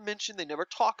they never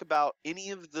talk about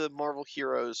any of the Marvel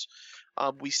heroes.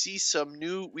 We see some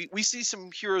we see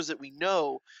some heroes that we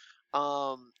know.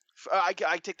 I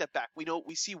take that back.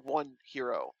 We see one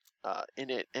hero in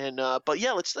it, and but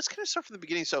yeah, let's kind of start from the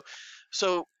beginning.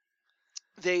 So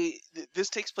this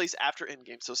takes place after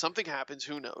Endgame, so something happens.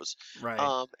 Who knows?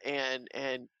 Right.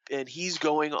 And he's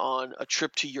going on a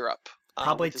trip to Europe.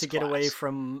 Probably to get away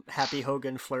from Happy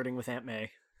Hogan flirting with Aunt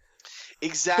May.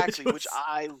 Exactly, which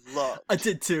I loved. I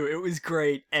did too. It was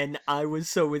great, and I was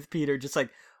so with Peter, just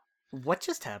like, what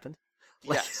just happened?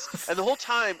 Yes, and the whole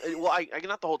time, well, I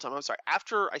not the whole time. I'm sorry.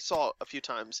 After I saw it a few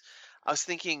times, I was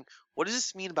thinking, what does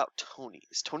this mean about Tony?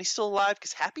 Is Tony still alive?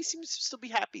 Because Happy seems to still be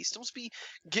happy. He still must be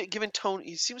giving Tony.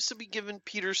 He seems to be giving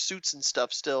Peter suits and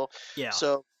stuff still. Yeah.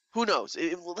 So who knows?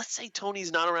 Let's say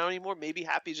Tony's not around anymore. Maybe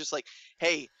Happy's just like,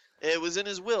 hey, it was in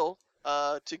his will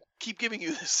to keep giving you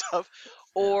this stuff,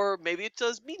 or maybe it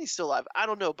does mean he's still alive. I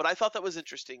don't know, but I thought that was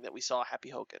interesting that we saw Happy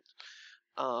Hogan.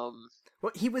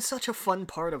 Well, he was such a fun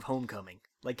part of Homecoming.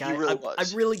 He really was.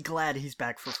 I'm really glad he's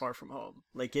back for Far From Home.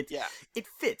 It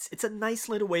fits. It's a nice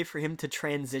little way for him to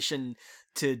transition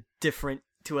to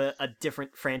a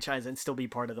different franchise and still be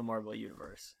part of the Marvel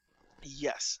universe.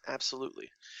 Yes, absolutely.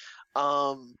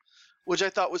 Which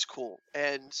I thought was cool.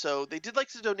 And so they did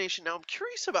the donation. Now I'm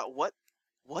curious about what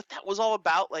that was all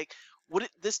about. Would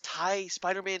this tie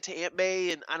Spider-Man to Aunt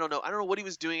May? And I don't know what he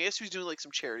was doing. I guess he was doing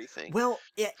some charity thing. Well,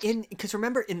 yeah, because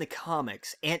remember in the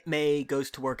comics, Aunt May goes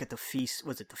to work at the Feast.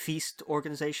 Was it the Feast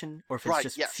organization, or if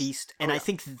it's just Feast? And I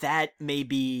think that may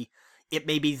be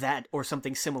that or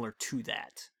something similar to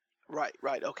that. Right.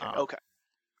 Okay. Okay.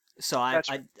 So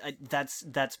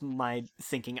that's my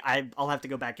thinking. I'll have to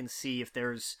go back and see if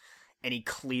there's any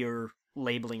clear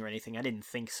labeling or anything. I didn't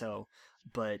think so,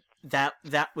 but that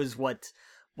was what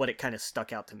it kind of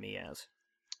stuck out to me as.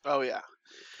 Oh yeah,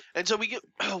 and so we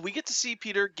get to see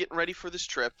Peter getting ready for this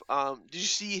trip. Did you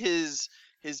see his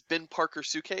his Ben Parker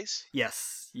suitcase,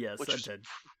 Yes, which I was did.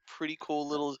 pretty cool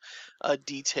little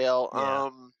detail. Yeah.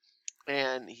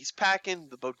 And he's packing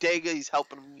the bodega. He's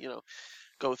helping him,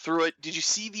 go through it. Did you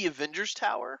see the Avengers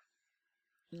Tower?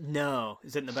 No,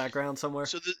 is it in the background somewhere?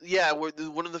 So yeah,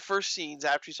 one of the first scenes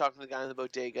after he's talking to the guy in the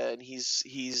bodega, and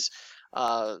he's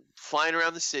flying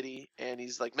around the city, and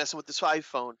he's like messing with this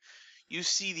iPhone. You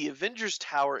see the Avengers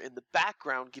Tower in the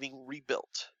background getting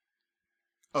rebuilt,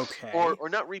 Okay. or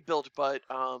not rebuilt, but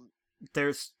There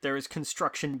is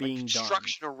construction like being done.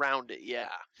 construction around it. Yeah,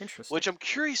 Interesting. which I'm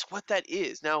curious what that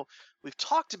is. Now we've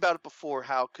talked about it before.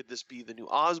 How could this be the new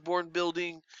Osborn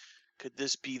building? Could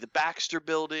this be the Baxter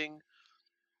building?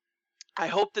 I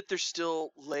hope that they're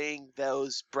still laying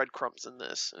those breadcrumbs in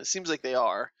this. And it seems like they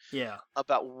are. Yeah.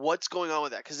 About what's going on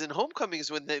with that. Because in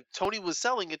Homecomings, when Tony was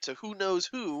selling it to who knows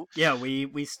who, Yeah,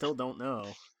 we still don't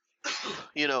know.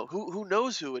 who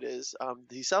knows who it is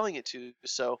he's selling it to.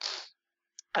 So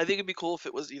I think it'd be cool if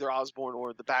it was either Osborn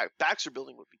or the Baxter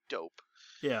building would be dope.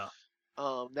 Yeah.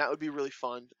 That would be really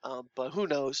fun. But who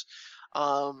knows?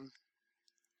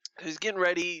 He's getting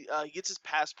ready. He gets his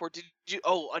passport. Did you?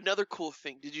 Oh, another cool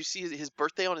thing. Did you see his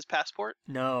birthday on his passport?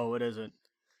 No, it isn't.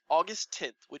 August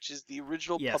 10th, which is the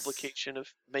original Yes. publication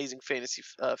of Amazing Fantasy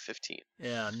 15.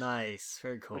 Yeah, nice.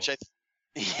 Very cool. Which I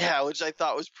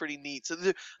thought was pretty neat. So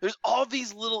there's all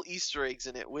these little Easter eggs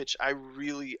in it, which I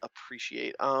really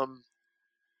appreciate.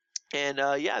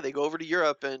 Yeah, they go over to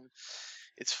Europe, and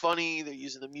it's funny. They're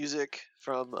using the music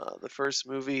from the first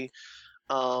movie.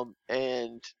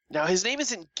 And now his name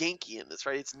isn't Genki in this,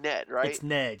 right? It's Ned, right? It's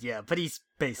Ned, yeah, but he's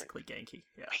basically Genki.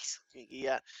 Yeah. Basically,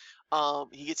 yeah.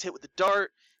 He gets hit with the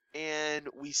dart, and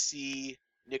we see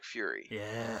Nick Fury.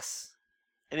 Yes.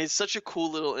 And it's such a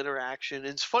cool little interaction. And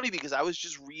it's funny because I was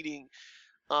just reading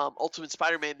Ultimate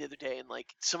Spider-Man the other day, and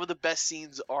like some of the best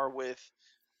scenes are with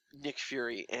Nick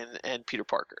Fury and Peter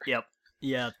Parker. Yep.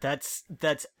 Yeah, that's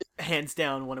hands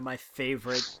down one of my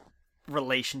favorite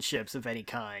relationships of any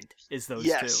kind is those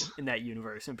Yes. two in that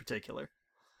universe in particular.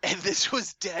 And this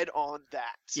was dead on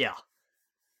that. Yeah.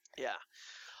 Yeah.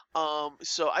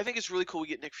 So I think it's really cool we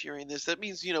get Nick Fury in this. That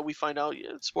means, we find out,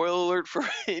 spoiler alert for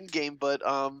Endgame,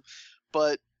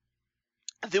 but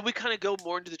then we kind of go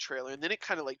more into the trailer, and then it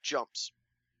kind of like jumps.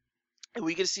 And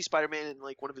we get to see Spider-Man in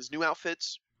like one of his new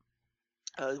outfits,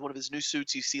 one of his new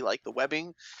suits. You see like the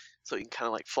webbing, so he can kind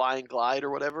of like fly and glide or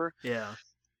whatever. Yeah.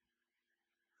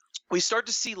 We start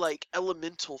to see like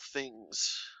elemental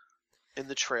things in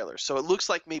the trailer. So it looks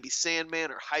like maybe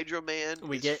Sandman or Hydro Man.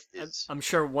 I'm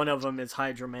sure one of them is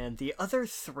Hydro Man. The other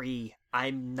three,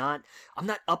 I'm not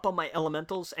up on my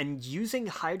elementals, and using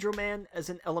Hydro Man as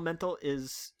an elemental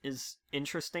is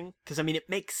interesting because I mean it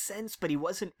makes sense, but he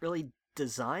wasn't really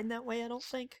designed that way, I don't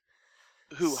think.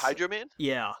 Who, Hydro Man?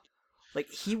 Yeah. Like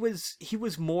he was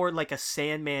more like a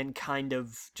Sandman kind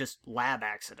of just lab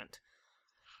accident.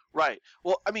 Right.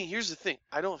 Well, I mean, here's the thing.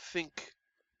 I don't think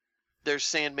there's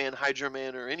Sandman, Hydro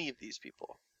Man, or any of these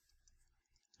people.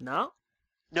 No?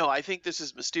 No, I think this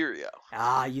is Mysterio.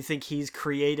 Ah, you think he's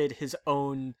created his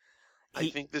own... I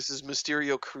think this is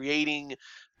Mysterio creating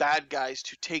bad guys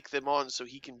to take them on so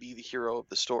he can be the hero of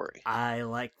the story. I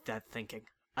like that thinking.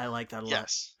 I like that a lot.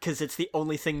 Yes. Because it's the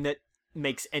only thing that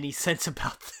makes any sense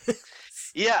about this.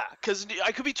 Yeah, because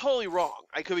I could be totally wrong.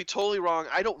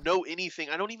 I don't know anything.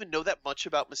 I don't even know that much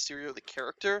about Mysterio the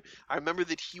character. I remember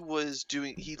that he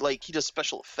does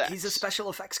special effects. He's a special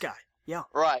effects guy. Yeah.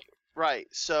 Right.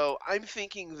 So I'm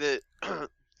thinking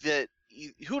that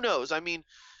who knows? I mean,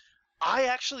 I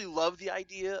actually love the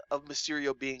idea of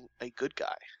Mysterio being a good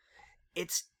guy.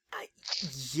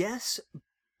 Yes,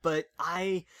 but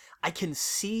I can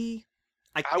see...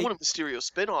 I want a Mysterio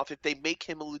spinoff if they make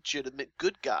him a legitimate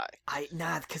good guy.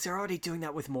 Because they're already doing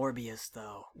that with Morbius,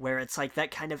 though, where it's like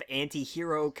that kind of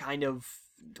anti-hero kind of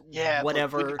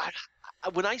whatever.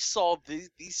 When I saw these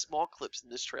small clips in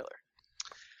this trailer,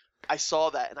 I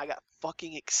saw that and I got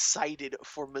fucking excited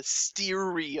for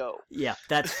Mysterio. Yeah,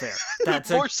 that's fair. That's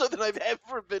more so than I've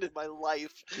ever been in my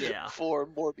life. Yeah. For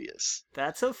Morbius.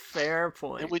 That's a fair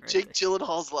point. And when Jake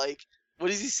Gyllenhaal's like, what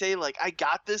does he say? Like, I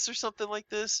got this or something like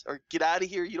this? Or get out of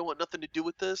here. You don't want nothing to do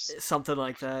with this? Something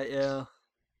like that, yeah.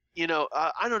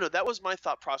 I don't know. That was my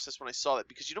thought process when I saw that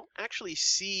because you don't actually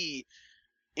see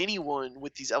anyone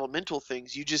with these elemental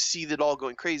things. You just see that all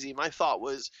going crazy. And my thought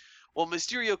was, well,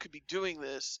 Mysterio could be doing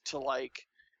this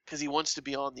because he wants to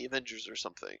be on the Avengers or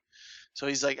something. So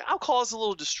he's like, I'll cause a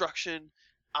little destruction.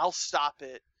 I'll stop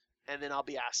it. And then I'll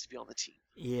be asked to be on the team.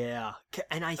 Yeah,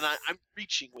 and I'm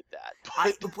reaching with that.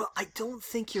 I don't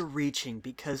think you're reaching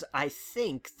because I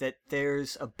think that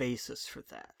there's a basis for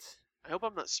that. I hope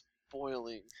I'm not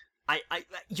spoiling.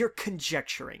 you're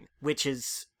conjecturing, which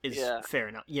is Yeah, fair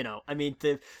enough. You know, I mean,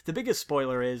 the biggest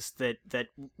spoiler is that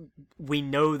we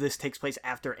know this takes place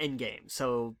after Endgame,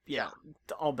 so you yeah,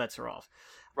 know, all bets are off.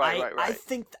 right, right, right.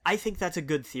 I think that's a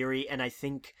good theory, and I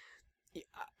think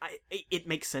it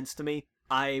makes sense to me.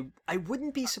 I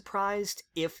wouldn't be surprised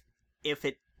if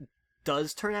it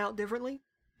does turn out differently,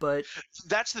 but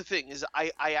That's the thing is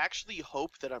I actually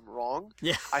hope that I'm wrong.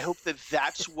 yeah. I hope that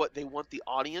that's what they want the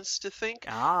audience to think,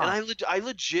 and Ah, I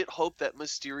legit hope that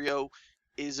Mysterio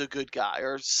is a good guy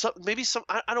or maybe some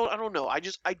I don't know.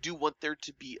 I do want there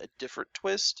to be a different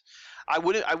twist. I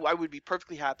would be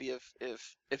perfectly happy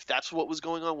if that's what was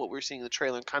going on, what we are seeing in the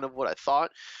trailer and kind of what I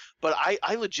thought. But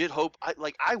I legit hope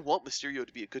I want Mysterio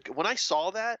to be a good guy. When I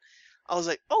saw that, I was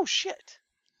like, "Oh shit."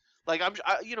 Like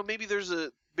you know, maybe there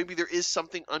is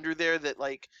something under there that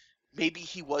like maybe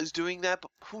he was doing that,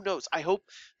 but who knows? I hope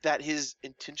that his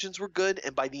intentions were good,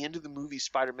 and by the end of the movie,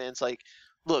 Spider-Man's like,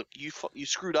 "Look, you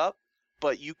screwed up,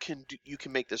 but you can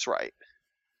make this right."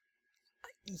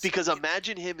 Because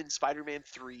imagine him in Spider-Man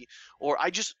 3, or I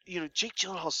just you know Jake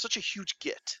Gyllenhaal is such a huge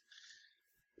get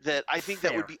that I think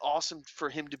that would fair. be awesome for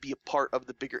him to be a part of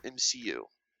the bigger MCU.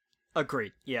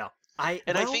 Agreed. Yeah. I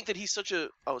And I well, think that he's such a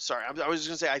oh sorry I was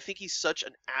going to say I think he's such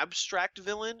an abstract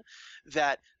villain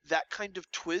that that kind of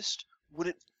twist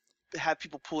wouldn't have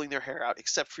people pulling their hair out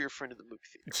except for your friend in the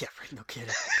movie yeah, right, no kidding.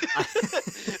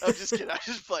 theater. I'm just kidding. I'm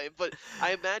just playing. But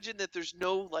I imagine that there's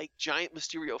no like giant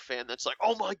Mysterio fan that's like,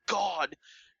 oh my god,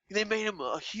 they made him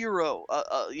a hero.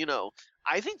 You know,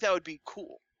 I think that would be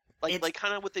cool. It's Like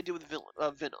kind of what they did with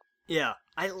Venom. yeah.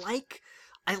 I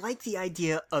like the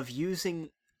idea of using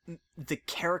the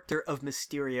character of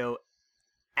Mysterio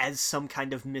as some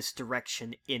kind of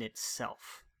misdirection in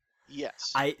itself.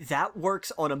 Yes. I that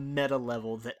works on a meta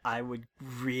level that I would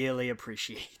really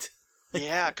appreciate.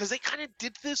 Yeah, because they kind of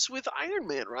did this with Iron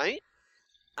Man, right?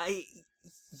 I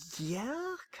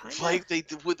yeah, kind of. Like they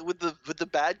did with the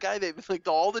bad guy, they like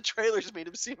all the trailers made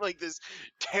him seem like this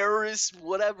terrorist,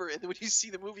 whatever. And then when you see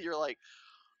the movie, you're like,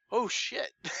 oh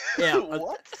shit, Yeah,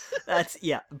 what? that's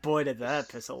yeah. Boy, did that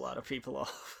piss a lot of people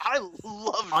off. I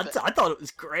loved that. I thought it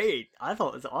was great. I thought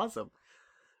it was awesome.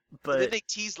 And then But they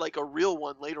teased like a real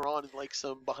one later on in like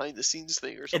some behind the scenes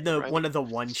thing or in something, the right? one of the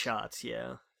one shots,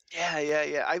 yeah, Yeah, yeah,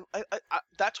 yeah.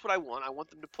 That's what I want. I want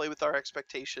them to play with our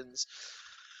expectations.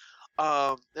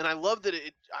 And I love that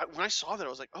when I saw that, I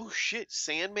was like, oh shit,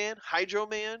 Sandman, Hydro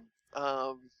Man,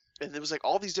 and there was like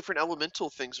all these different elemental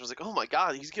things. I was like, oh my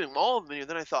god, he's getting all of them. And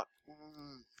then I thought,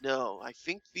 no, I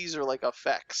think these are like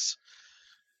effects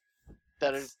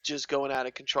that are just going out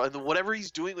of control. And whatever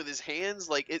he's doing with his hands,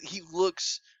 like he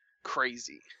looks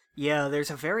crazy. yeah.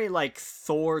 There's a very like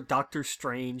Thor Doctor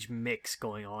Strange mix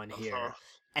going on Uh-huh. here,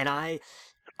 and I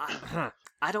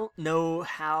don't know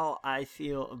how I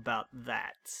feel about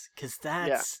that because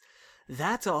Yeah,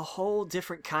 that's a whole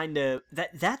different kind of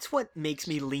that's what makes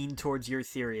me lean towards your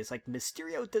theory. Is like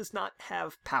Mysterio does not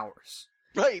have powers.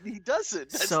 right. He doesn't.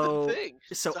 That's the So thing.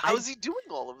 so So how I is he doing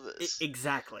all of this?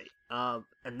 exactly.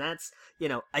 And that's you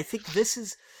know I think this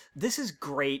is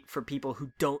great for people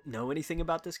who don't know anything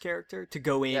about this character to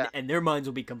go in Yeah, and their minds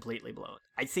will be completely blown.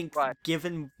 I think right,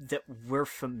 given that we're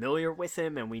familiar with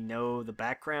him and we know the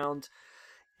background,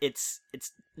 it's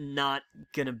not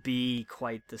gonna be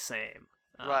quite the same.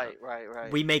 right, right,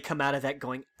 right. We may come out of that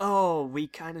going, oh, we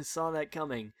kind of saw that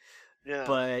coming. Yeah,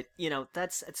 But you know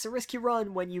that's it's a risky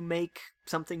run when you make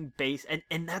something base,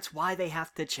 and that's why they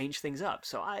have to change things up.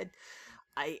 So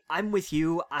I'm with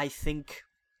you. I think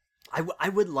I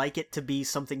would like it to be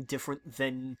something different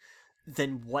than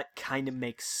what kind of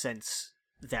makes sense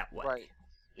that way. right.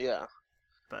 Yeah.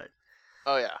 But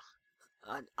Oh yeah.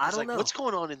 I It's don't like, know. what's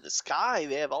going on in the sky?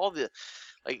 They have all the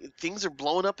like things are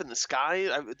blowing up in the sky.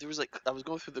 There was like I was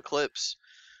going through the clips.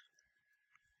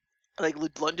 Like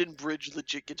London Bridge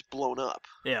legit gets blown up.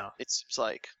 Yeah. It seems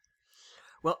like.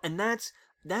 Well, and that's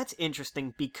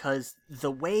interesting because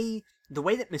the way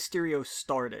that Mysterio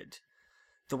started,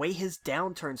 the way his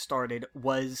downturn started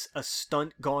was a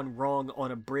stunt gone wrong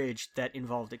on a bridge that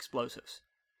involved explosives.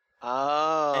 And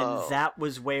Oh. that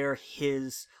was where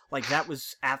his like that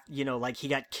was after you know like he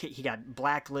got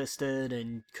blacklisted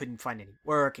and couldn't find any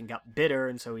work and got bitter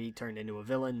and so he turned into a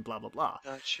villain blah blah blah.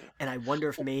 Gotcha. And I wonder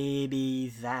if maybe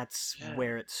that's Yeah.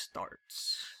 where it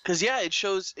starts. Because yeah, it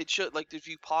showed like if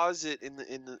you pause it in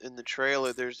the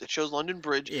trailer, it shows London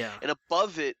Bridge, Yeah. and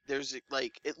above it there's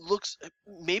like it looks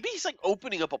maybe he's like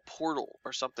opening up a portal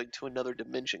or something to another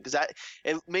dimension. Because that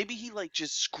and maybe he like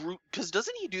just screw because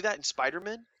doesn't he do that in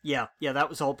Spider-Man? Yeah, that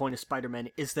was the whole point of Spider-Man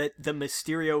is that the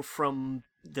Mysterio from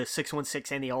the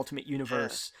 616 and the Ultimate Yeah.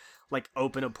 Universe like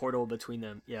open a portal between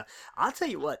them. Yeah, I'll tell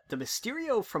you what, the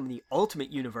Mysterio from the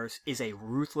Ultimate Universe is a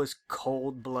ruthless,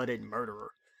 cold-blooded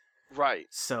murderer. Right.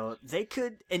 So they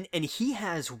could, and he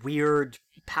has weird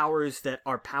powers that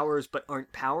are powers but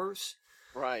aren't powers.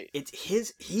 Right. It's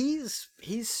he's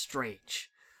strange.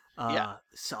 Yeah.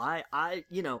 So I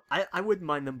wouldn't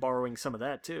mind them borrowing some of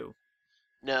that too.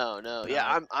 No. But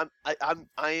Yeah.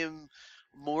 I am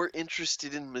more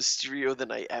interested in Mysterio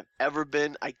than I have ever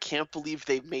been. I can't believe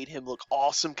they've made him look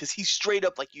awesome because he's straight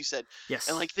up, like you said, yes,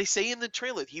 and like they say in the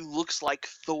trailer, he looks like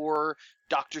Thor,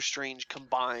 Doctor Strange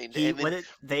combined. he And then when it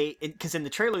they because in the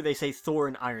trailer they say Thor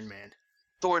and Iron Man.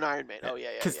 Thor and Iron Man. Oh yeah.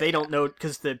 Because they don't know,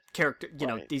 because the character,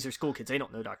 Right. these are school kids, they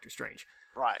don't know Doctor Strange.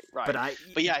 Right.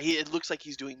 But yeah, it looks like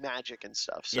he's doing magic and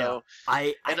stuff. So yeah,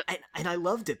 I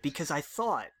loved it because I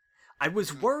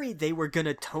was worried they were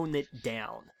gonna tone it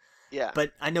down. yeah.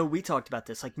 But I know we talked about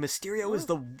this. Like, Mysterio is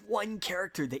the one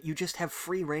character that you just have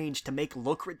free range to make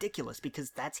look ridiculous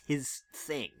because that's his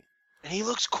thing. And he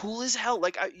looks cool as hell.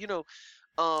 Like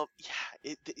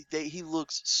he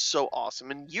looks so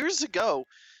awesome. And years ago,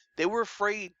 they were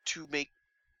afraid to make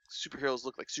superheroes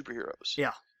look like superheroes.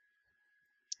 Yeah.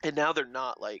 And now they're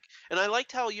not. Like, and I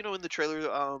liked how in the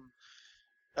trailer,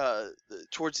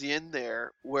 towards the end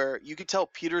there, where you could tell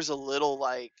Peter's a little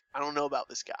like, I don't know about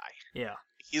this guy. Yeah.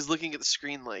 He's looking at the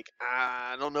screen like,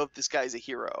 I don't know if this guy's a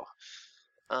hero.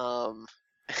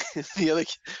 The other,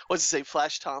 what's to say,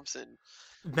 Flash Thompson.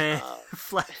 Man,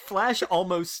 Flash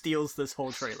almost steals this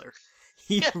whole trailer.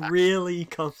 He Yeah. really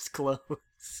comes close.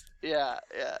 Yeah.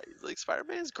 He's like,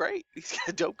 Spider-Man's great. He's got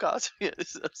a dope costume. Yeah,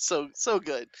 it's so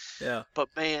good. Yeah. But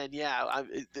man, yeah,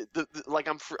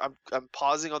 I'm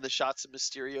pausing on the shots of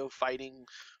Mysterio fighting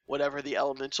whatever the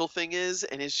elemental thing is,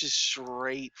 and it's just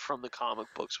straight from the comic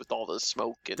books with all the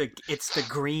smoke and It's the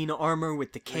green armor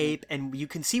with the cape, and you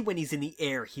can see when he's in the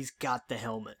air, he's got the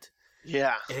helmet.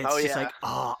 yeah. It's just like,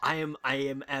 I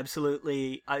am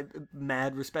absolutely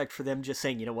mad respect for them just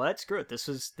saying, you know what, screw it, this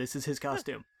is his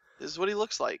costume. This is what he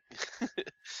looks like.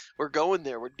 We're going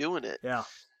there. We're doing it. Yeah.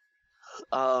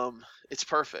 It's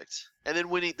perfect. And then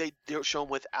when they show him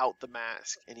without the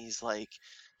mask, and he's like,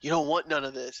 "You don't want none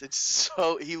of this."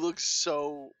 He looks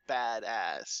so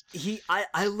badass.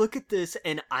 I look at this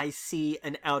and I see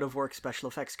an out of work special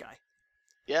effects guy.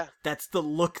 Yeah. That's the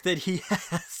look that he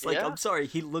has. Like, Yeah. I'm sorry,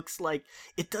 he looks like,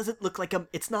 it doesn't look like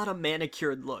it's not a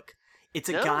manicured look. It's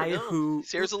a No, guy no. who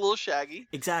His hair's a little shaggy.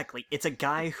 exactly. It's a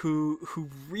guy who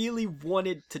really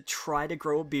wanted to try to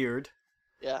grow a beard,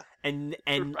 Yeah. and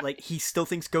Right. like he still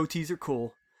thinks goatees are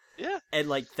cool, Yeah. and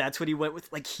like that's what he went with.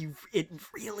 Like it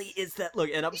really is that look.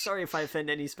 And I'm sorry if I offend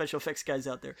any special effects guys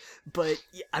out there, but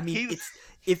I mean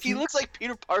He looks like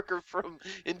Peter Parker from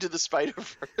Into the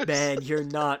Spider-Verse. man, you're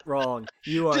not wrong.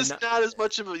 You are Just not as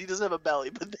much of a. He doesn't have a belly,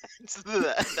 but that's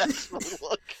the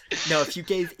look. No, if you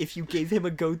gave him a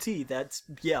goatee, that's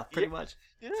pretty much.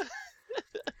 Yeah.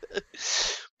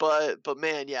 But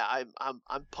man, yeah,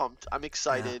 I'm pumped. I'm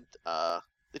excited.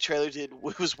 The trailer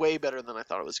was way better than I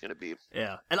thought it was going to be.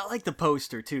 Yeah, and I like the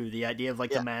poster too. The idea of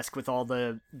like Yeah. the mask with all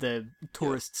the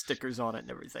tourist stickers on it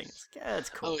and everything. It's like, yeah, it's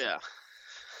cool. Oh yeah,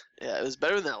 yeah, it was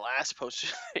better than that last poster.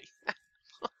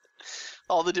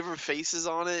 All the different faces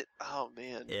on it. Oh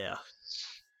man, Yeah.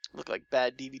 look like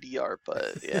bad DVD art,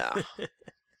 but yeah.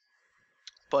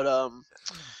 But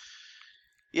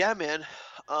yeah, man.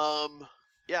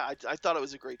 Yeah, I thought it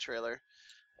was a great trailer.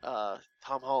 Tom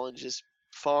Holland just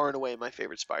far and away my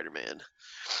favorite Spider-Man.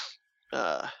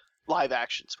 Live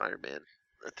action Spider-Man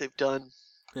that they've done.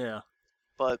 Yeah.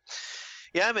 But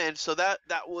yeah, man. So that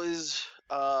was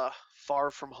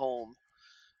Far From Home,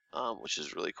 which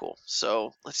is really cool.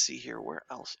 So let's see here. Where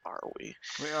else are we?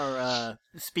 We are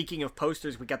speaking of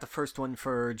posters, we got the first one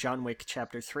for John Wick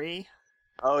Chapter 3,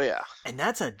 Oh yeah. and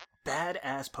that's a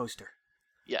badass poster.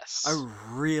 Yes. I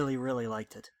really really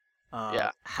liked it.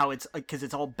 Yeah. How it's because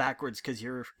it's all backwards because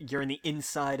you're in the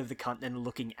inside of the continent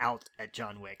looking out at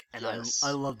John Wick, and Yes.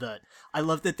 I love that. I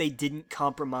love that they didn't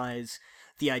compromise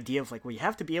the idea of like, well, you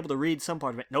have to be able to read some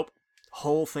part of it. Nope,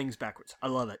 whole thing's backwards. I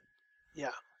love it.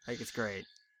 Yeah. Like, it's great.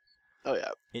 Oh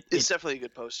yeah. It's definitely a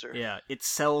good poster. Yeah, it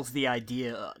sells the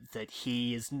idea that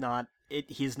he is not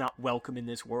welcome in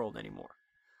this world anymore.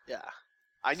 Yeah.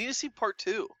 I need to see part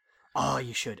 2. Oh,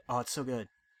 you should. Oh, it's so good.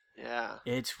 Yeah.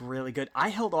 It's really good. I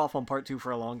held off on part 2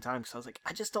 for a long time because I was like,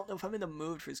 I just don't know if I'm in the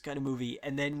mood for this kind of movie.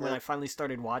 And then when Yeah. I finally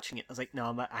started watching it, I was like,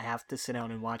 no, I have to sit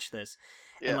down and watch this.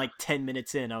 Yeah. And like 10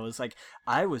 minutes in, I was like,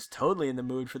 I was totally in the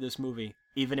mood for this movie,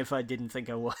 even if I didn't think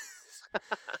I was.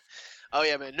 Oh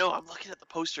yeah, man. No, I'm looking at the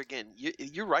poster again.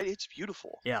 You're right. It's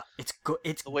beautiful. Yeah, it's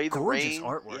it's The way the gorgeous rain-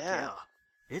 artwork. yeah.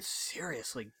 It's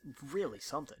seriously really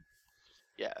something.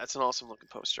 Yeah, that's an awesome looking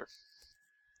poster.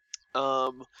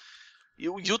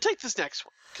 You'll take this next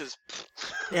one because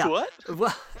Yeah. what?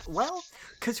 Well,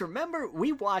 because remember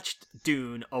we watched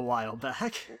Dune a while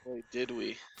back. Boy, did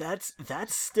we? That's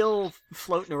still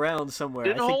floating around somewhere.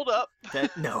 Didn't I think hold up.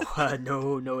 that no,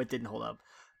 it didn't hold up.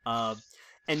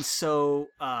 And so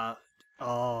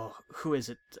oh, who is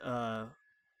it?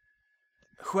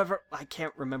 Whoever, I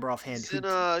can't remember offhand.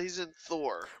 He's in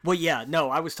Thor. Well, yeah, no,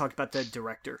 I was talking about the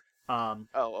director. Oh,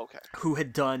 okay. Who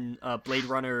had done Blade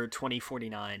Runner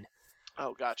 2049.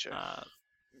 Oh, gotcha.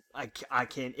 I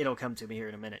can't. It'll come to me here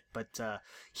in a minute. But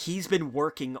he's been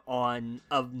working on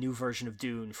a new version of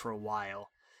Dune for a while,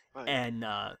 Right. and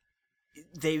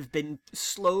they've been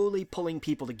slowly pulling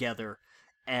people together,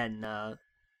 and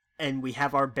we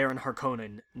have our Baron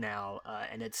Harkonnen now,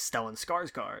 and it's Stellan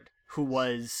Skarsgård, who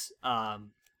was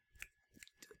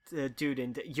the dude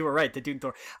in. You were right, the dude in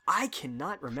Thor. I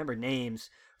cannot remember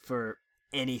names for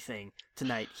anything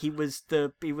tonight. He was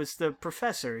the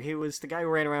professor. He was the guy who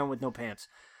ran around with no pants.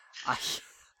 I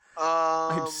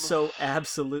so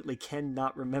absolutely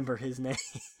cannot remember his name.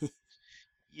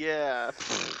 Yeah,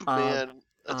 man,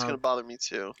 that's gonna bother me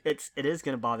too. It is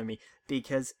gonna bother me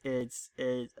because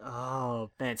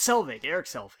oh man, Selvig, Eric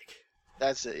Selvig.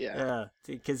 That's it, yeah. Yeah,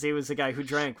 because he was the guy who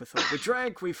drank with Thor. We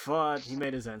drank, we fought. He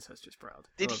made his ancestors proud.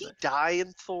 Did he die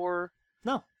in Thor?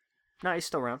 No, he's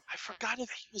still around. I forgot if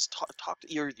he was talked.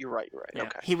 You're right. You're right. Yeah.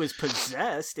 Okay. He was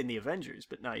possessed in the Avengers,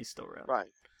 but no, he's still around. Right.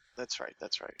 That's right.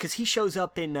 Because he shows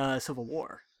up in Civil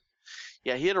War.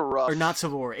 Yeah, he had a rough. Or not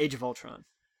Civil War, Age of Ultron.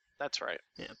 That's right.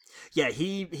 Yeah.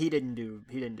 He didn't do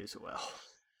so well.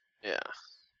 Yeah.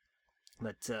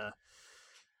 But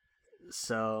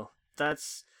so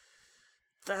that's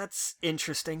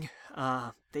interesting.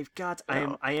 They've got.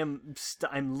 Yeah.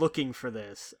 I'm looking for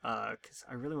this because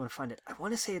I really want to find it. I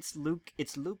want to say it's Luke.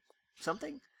 It's Luke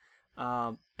something.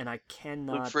 And I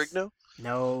cannot. Luke Frigno?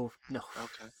 No.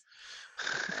 Okay.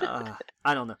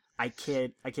 I don't know. I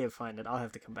can't find it. I'll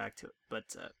have to come back to it.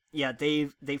 But yeah,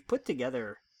 they've put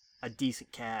together a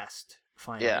decent cast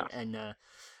finally. Yeah. And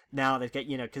now they've got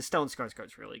because Stellan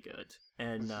Skarsgård's really good,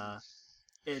 and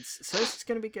it's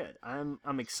gonna be good.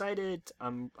 I'm excited.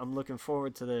 I'm looking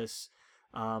forward to this,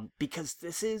 because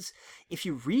this is, if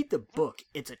you read the book,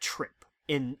 it's a trip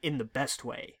in the best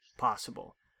way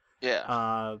possible.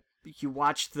 Yeah. You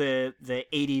watch the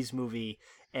 80s movie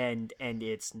and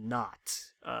it's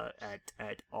not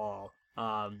at all.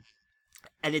 And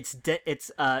it's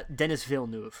Denis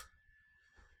Villeneuve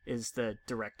is the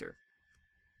director.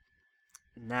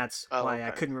 And that's why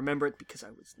I couldn't remember it, because I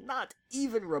was not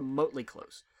even remotely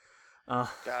close.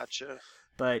 Gotcha.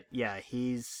 But yeah,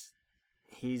 he's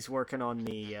working on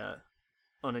this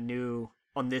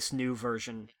new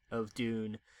version of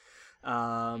Dune.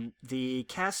 The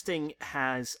casting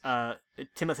has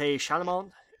Timothée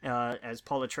Chalamet as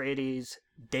Paul Atreides,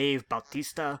 Dave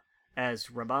Bautista as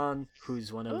Raban,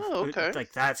 who's one of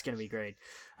like that's gonna be great.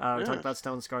 We're talking about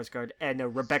Stellan Skarsgård,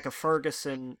 and Rebecca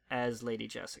Ferguson as Lady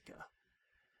Jessica.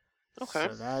 Okay,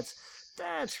 so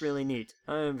that's really neat.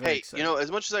 I'm very excited. As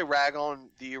much as I rag on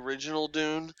the original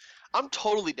Dune, I'm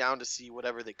totally down to see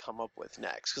whatever they come up with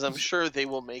next, because I'm sure they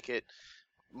will make it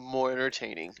more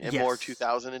entertaining and more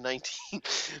 2019.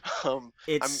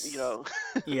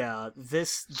 Yeah,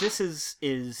 this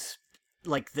is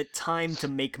like the time to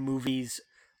make movies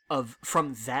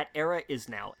from that era is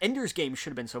now. Ender's Game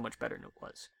should have been so much better than it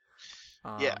was.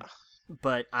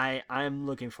 But I'm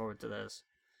looking forward to this.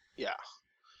 Yeah.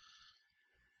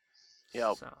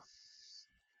 Yeah. So.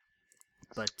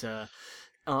 But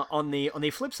on the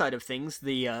flip side of things,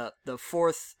 the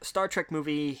fourth Star Trek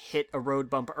movie hit a road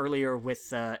bump earlier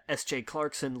with S.J.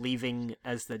 Clarkson leaving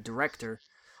as the director,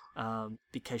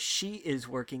 because she is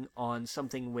working on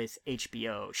something with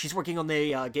HBO. She's working on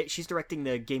she's directing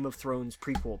the Game of Thrones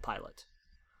prequel pilot.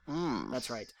 That's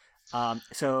right.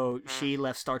 So she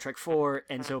left Star Trek 4,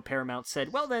 and so Paramount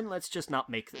said, well then, let's just not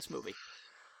make this movie.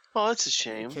 Oh, that's a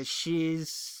shame. Because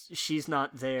she's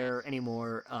not there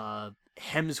anymore.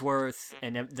 Hemsworth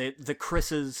and the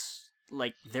Chris's,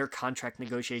 like, their contract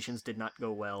negotiations did not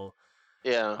go well.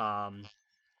 Yeah.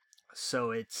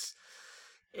 So it's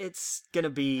gonna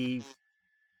be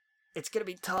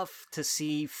tough to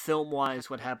see film-wise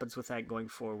what happens with that going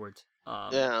forward.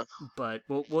 Yeah. But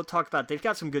we'll talk about. They've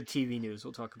got some good TV news.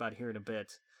 We'll talk about here in a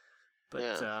bit.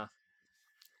 But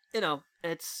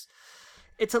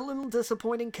it's a little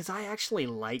disappointing because I actually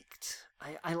liked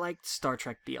Star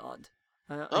Trek Beyond.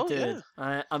 I did.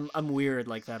 Yeah. I'm weird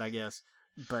like that, I guess.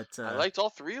 But I liked all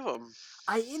three of them.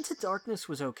 Into Darkness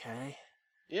was okay.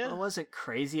 Yeah. I wasn't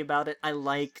crazy about it. I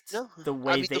liked the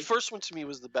way the first one to me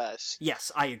was the best.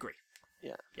 Yes, I agree.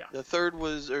 Yeah. Yeah. The third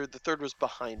was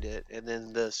behind it, and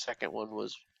then the second one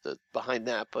was behind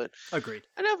that. But Agreed.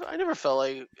 I never felt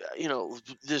like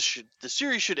the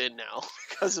series should end now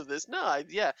because of this. No,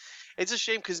 yeah, it's a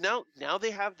shame because now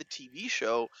they have the TV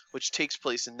show which takes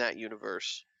place in that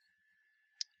universe,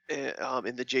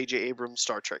 in the J.J. Abrams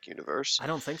Star Trek universe. I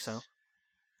don't think so.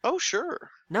 Oh sure.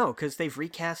 No, because they've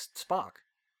recast Spock.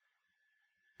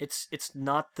 It's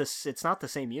not the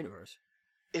same universe.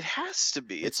 It has to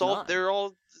be. It's not. They're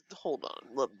all. Hold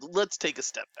on. Let's take a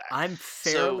step back. I'm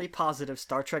fairly positive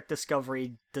Star Trek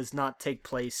Discovery does not take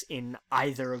place in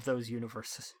either of those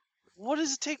universes. What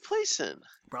does it take place in?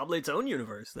 Probably its own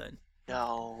universe then.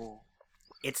 No.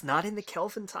 It's not in the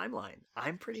Kelvin timeline.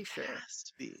 I'm pretty sure. It has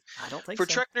to be. I don't think For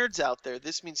so. Trek nerds out there,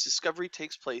 this means Discovery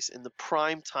takes place in the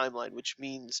Prime timeline, which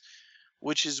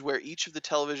is where each of the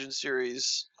television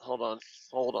series. Hold on.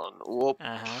 Whoop.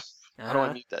 How do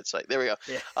I mute that site? There we go.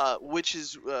 Yeah. Which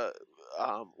is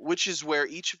where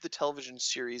each of the television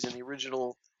series and the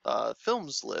original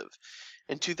films live.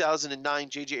 In 2009,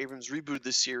 J.J. Abrams rebooted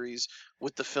the series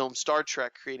with the film Star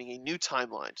Trek, creating a new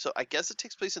timeline. So I guess it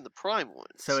takes place in the Prime one.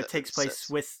 So it takes place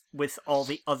with all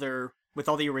the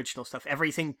original stuff,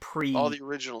 everything pre all the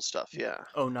original stuff. Yeah.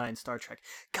 09 Star Trek.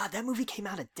 God, that movie came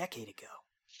out a decade ago.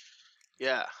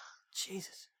 Yeah.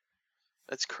 Jesus.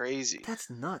 That's crazy. That's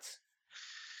nuts.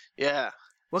 Yeah.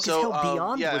 Well, because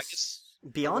Beyond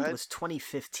Beyond was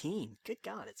 2015. Good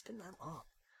God, it's been that long.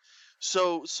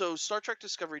 So Star Trek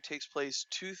Discovery takes place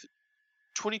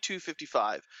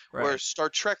 2255, right. Where Star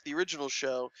Trek, the original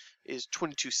show, is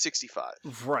 2265.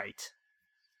 Right.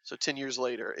 So 10 years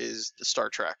later is the Star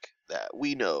Trek that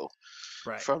we know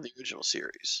from the original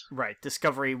series. Right.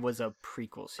 Discovery was a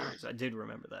prequel series. I did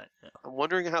remember that. Yeah. I'm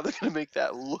wondering how they're going to make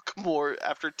that look more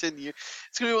after 10 years.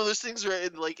 It's going to be one of those things where,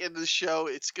 in the show,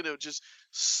 it's going to just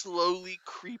slowly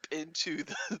creep into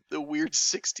the weird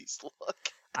 60s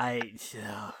look.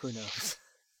 Who knows?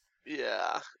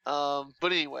 Yeah.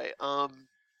 But anyway,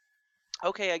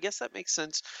 okay, I guess that makes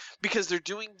sense because they're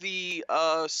doing the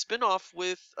spin-off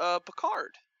with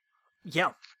Picard.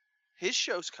 Yeah. His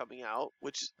show's coming out,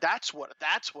 which that's what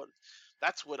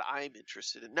I'm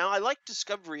interested in. Now I like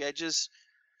Discovery. I just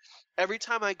every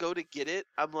time I go to get it,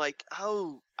 I'm like,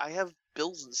 oh, I have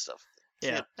bills and stuff.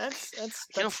 Yeah, I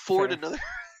can't afford another.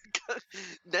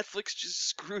 Netflix just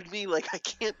screwed me. Like I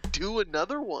can't do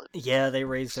another one. Yeah, they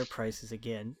raised their prices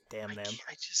again. Damn them.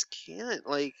 I just can't.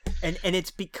 Like, and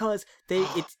it's because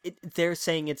they're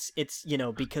saying it's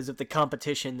because of the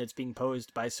competition that's being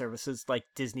posed by services like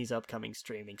Disney's upcoming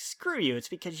streaming. Screw you. It's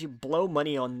because you blow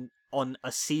money on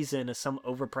a season of some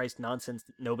overpriced nonsense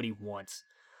that nobody wants.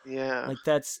 Yeah. Like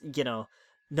that's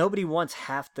nobody wants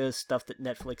half the stuff that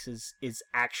Netflix is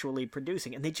actually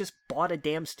producing, and they just bought a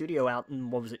damn studio out in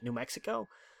New Mexico?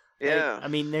 Yeah. Like, I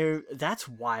mean, that's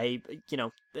why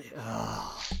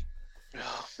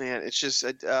Oh man, it's just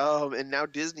and now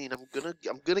Disney, and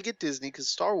I'm gonna get Disney because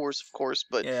Star Wars, of course,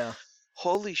 but yeah,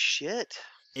 holy shit,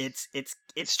 it's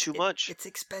too much. It's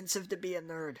expensive to be a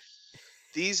nerd.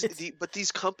 But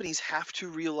these companies have to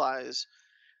realize.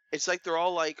 It's like they're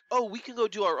all like, oh, we can go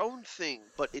do our own thing,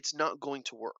 but it's not going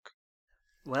to work.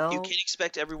 Well, you can't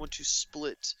expect everyone to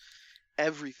split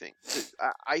everything.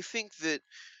 I think that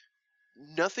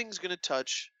nothing's going to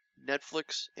touch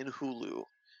Netflix and Hulu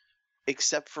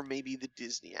except for maybe the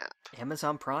Disney app.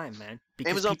 Amazon Prime, man.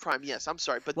 Amazon Prime, yes. I'm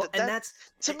sorry, but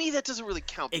to me that doesn't really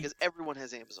count because everyone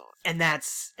has Amazon. And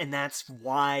that's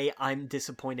why I'm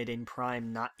disappointed in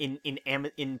Prime not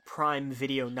in Prime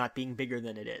Video not being bigger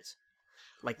than it is.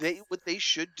 Like what they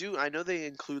should do, I know they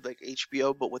include like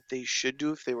HBO, but what they should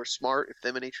do if they were smart, if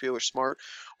them and HBO were smart,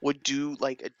 would do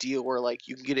like a deal where like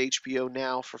you can get HBO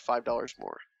now for $5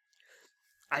 more.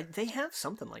 They have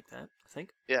something like that, I think.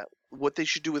 Yeah, what they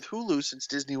should do with Hulu, since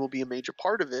Disney will be a major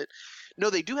part of it. No,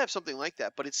 they do have something like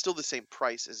that, but it's still the same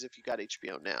price as if you got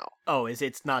HBO now. Oh,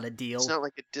 it's not a deal? It's not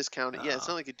like a discount. Yeah, it's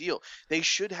not like a deal. They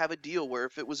should have a deal where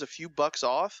if it was a few bucks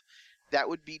off, that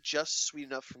would be just sweet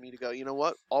enough for me to go, you know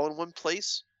what, all in one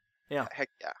place? Yeah. Heck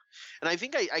yeah. And I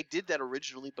think I did that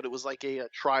originally, but it was like a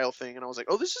trial thing, and I was like,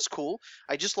 oh, this is cool.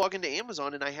 I just log into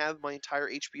Amazon, and I have my entire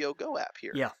HBO Go app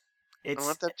here. Yeah. I don't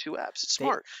have to have two apps. It's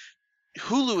smart.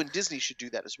 Hulu and Disney should do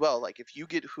that as well. Like, if you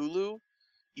get Hulu,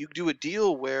 you do a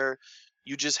deal where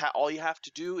you just all you have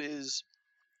to do is,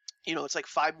 it's like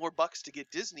 $5 more to get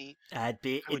Disney. I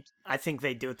think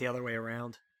they do it the other way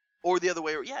around. Or the other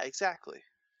way. Yeah, exactly.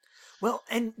 Well,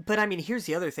 but I mean, here's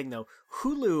the other thing though.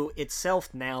 Hulu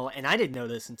itself now, and I didn't know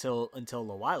this until a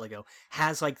while ago,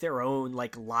 has like their own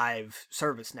like live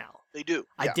service now. They do.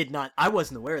 I Yeah. did not. I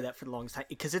wasn't aware of that for the longest time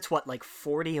because it's what like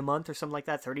 40 a month or something like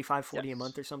that, 35, 40 a Yes.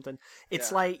 month or something. It's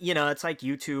Yeah. like it's like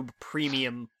YouTube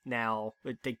Premium now.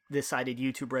 But they decided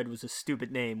YouTube Red was a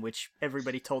stupid name, which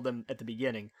everybody told them at the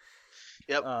beginning.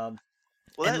 Yep. Um,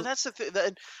 Well, and that's the thing.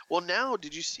 That, well, now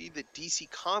did you see that DC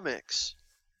Comics,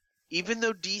 even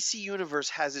though DC Universe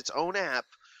has its own app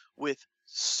with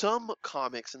some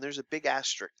comics, and there's a big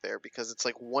asterisk there because it's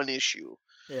like one issue.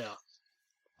 yeah,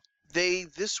 They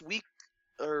this week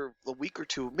or a week or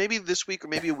two, maybe this week or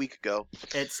maybe a week ago,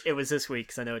 it was this week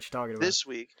because I know what you're talking about. this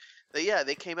week,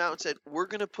 they came out and said we're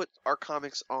gonna put our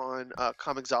comics on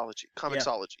Comixology.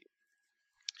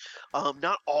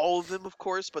 Not all of them, of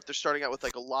course, but they're starting out with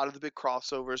like a lot of the big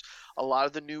crossovers, a lot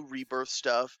of the new Rebirth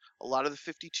stuff, a lot of the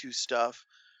 52 stuff.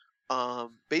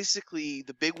 Basically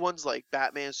the big ones like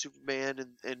Batman,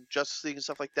 Superman, and Justice League and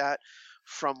stuff like that,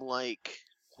 from like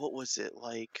what was it,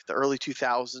 like the early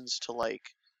 2000s to like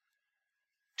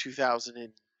 2000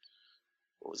 and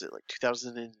what was it, like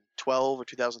 2012 or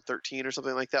 2013 or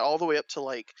something like that, all the way up to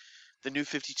like the new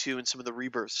 52 and some of the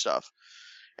Rebirth stuff.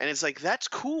 And it's like, that's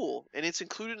cool, and it's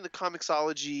included in the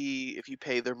Comixology if you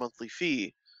pay their monthly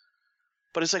fee.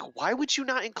 But it's like, why would you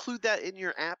not include that in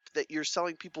your app that you're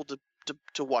selling people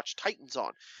to watch Titans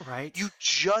on? Right. You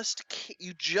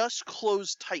just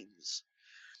closed Titans,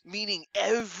 meaning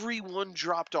everyone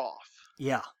dropped off.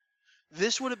 Yeah.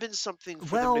 This would have been something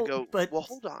for them to go, well,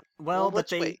 hold on. Well, but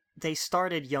let's wait. they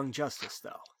started Young Justice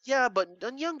though. Yeah, but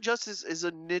Young Justice is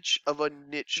a niche of a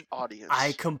niche audience.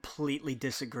 I completely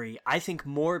disagree. I think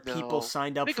more people No.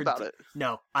 signed up Think for about it.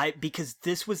 No, because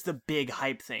this was the big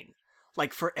hype thing.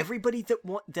 Like for everybody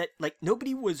that like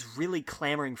nobody was really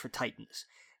clamoring for Titans.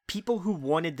 People who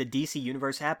wanted the DC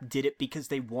Universe app did it because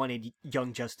they wanted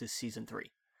Young Justice season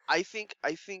 3. I think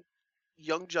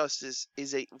Young Justice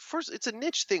is it's a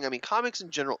niche thing. I mean, comics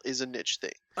in general is a niche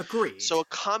thing. Agreed. So a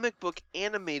comic book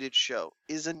animated show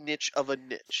is a niche of a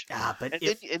niche. But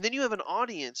and then you have an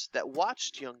audience that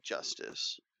watched Young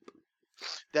Justice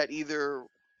that either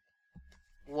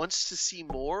wants to see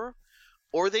more,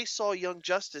 or they saw Young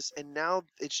Justice and now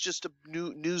it's just a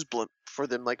new news blimp for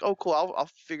them. Like, oh, cool, I'll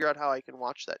figure out how I can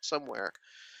watch that somewhere.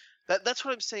 That's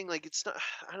what I'm saying. Like, it's not.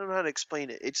 I don't know how to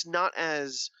explain it. It's not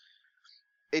as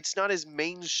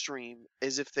mainstream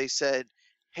as if they said,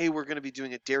 hey, we're going to be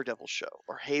doing a Daredevil show,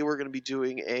 or hey, we're going to be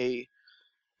doing a,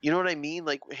 you know what I mean?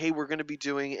 Like, hey, we're going to be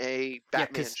doing a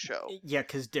Batman show. Yeah,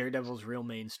 because Daredevil's real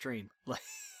mainstream. Like,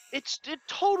 it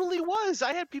totally was.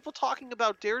 I had people talking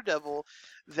about Daredevil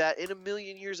that in a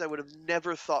million years I would have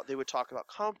never thought they would talk about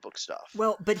comic book stuff.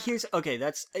 Well, but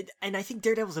and I think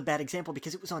Daredevil's a bad example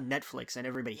because it was on Netflix and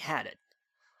everybody had it.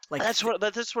 Like that's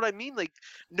what I mean. Like,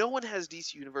 no one has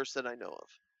DC Universe that I know of.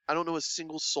 I don't know a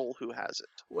single soul who has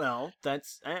it. Well,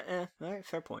 that's all right.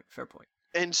 Fair point.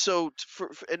 And so,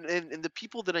 and the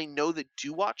people that I know that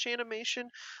do watch animation,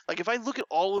 like if I look at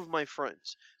all of my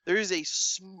friends, there is a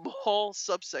small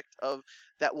subsect of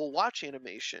that will watch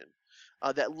animation,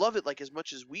 that love it like as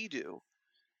much as we do,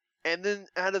 and then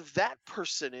out of that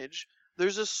percentage,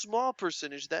 there's a small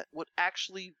percentage that would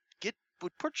actually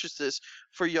would purchase this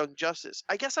for Young Justice.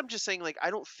 I guess I'm just saying, like,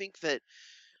 I don't think that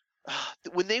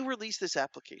when they released this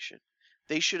application,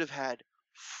 they should have had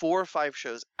 4 or 5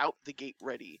 shows out the gate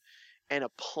ready and a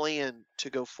plan to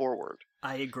go forward.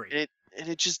 I agree. And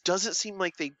it just doesn't seem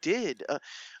like they did.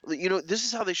 This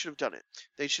is how they should have done it.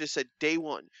 They should have said, day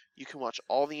one, you can watch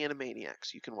all the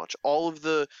Animaniacs, you can watch all of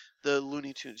the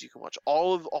Looney Tunes, you can watch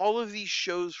all of these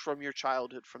shows from your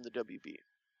childhood from the WB.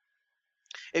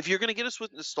 If you're going to get us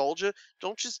with nostalgia,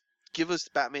 don't just give us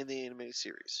Batman the Animated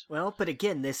Series. Well, but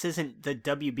again, this isn't the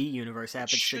WB universe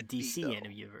app; it's the DC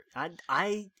universe.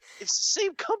 It's the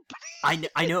same company.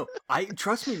 I know.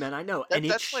 Trust me, man. I know.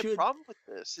 That's my problem with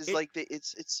this. That's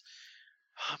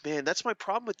my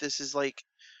problem with this. Is like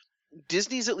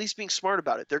Disney's at least being smart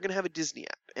about it. They're going to have a Disney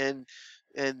app, and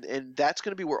that's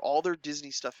going to be where all their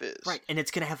Disney stuff is. Right, and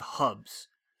it's going to have hubs.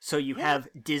 So you have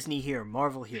Disney here,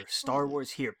 Marvel here, Star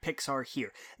Wars here, Pixar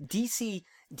here. DC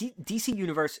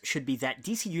Universe should be that.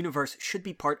 DC Universe should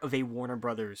be part of a Warner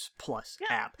Brothers Plus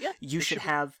app. Yeah, you should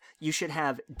have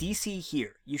DC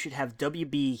here. You should have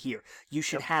WB here. You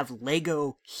should have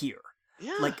Lego here.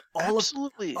 Yeah, like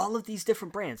absolutely. all of these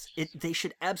different brands. They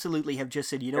should absolutely have just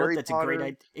said, you know Harry what, that's Potter. a great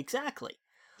idea. Exactly.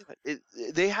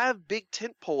 They have big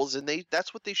tent poles, and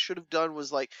that's what they should have done.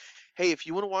 Was like, hey, if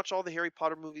you want to watch all the Harry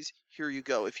Potter movies, here you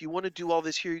go. If you want to do all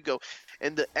this, here you go.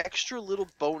 And the extra little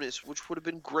bonus, which would have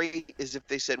been great, is if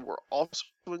they said we're also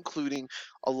including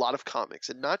a lot of comics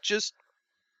and not just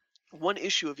one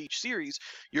issue of each series.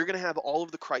 You're going to have all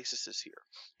of the crises here.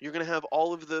 You're going to have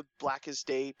all of the Blackest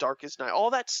Day, Darkest Night.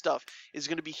 All that stuff is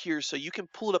going to be here, so you can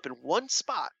pull it up in one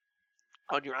spot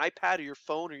on your iPad or your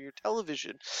phone or your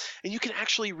television, and you can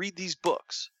actually read these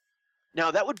books.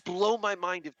 Now, that would blow my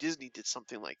mind if Disney did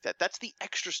something like that. That's the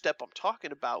extra step I'm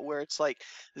talking about, where it's like,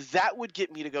 that would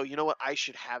get me to go, you know what, I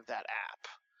should have that app.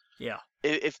 Yeah.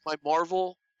 If my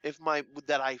Marvel,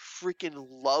 that I freaking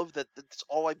love, that's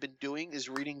all I've been doing is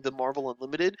reading the Marvel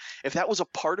Unlimited, if that was a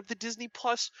part of the Disney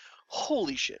Plus,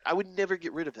 holy shit, I would never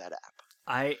get rid of that app.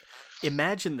 I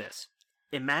imagine this.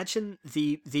 Imagine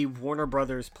the Warner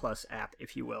Brothers Plus app,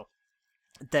 if you will,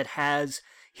 that has,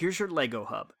 here's your Lego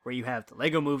hub, where you have the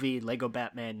Lego Movie, Lego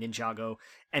Batman, Ninjago,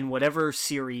 and whatever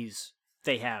series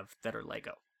they have that are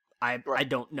Lego. I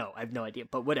don't know. I have no idea,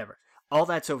 but whatever. All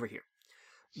that's over here.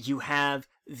 You have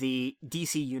the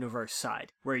DC Universe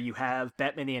side, where you have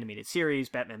Batman the Animated Series,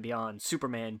 Batman Beyond,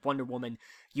 Superman, Wonder Woman.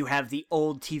 You have the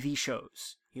old TV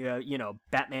shows. You know,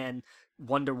 Batman,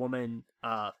 Wonder Woman.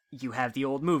 You have the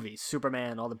old movies,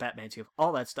 Superman, all the Batmans. You have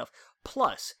all that stuff.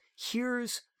 Plus,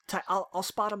 here's... I'll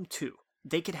spot them too.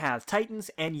 They could have Titans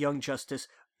and Young Justice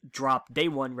drop day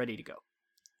one ready to go,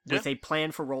 with a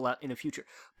plan for rollout in the future.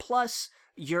 Plus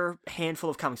your handful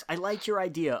of comics. I like your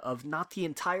idea of not the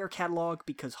entire catalog,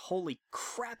 because holy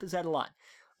crap, is that a lot.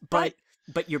 But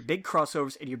your big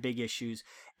crossovers and your big issues.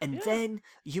 And then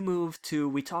you move to,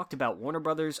 we talked about Warner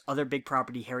Brothers' other big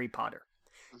property, Harry Potter.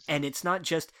 And it's not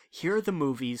just, here are the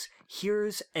movies,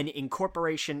 here's an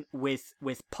incorporation with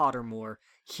Pottermore,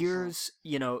 here's,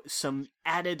 you know, some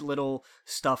added little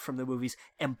stuff from the movies,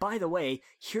 and by the way,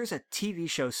 here's a TV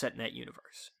show set in that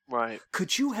universe. Right.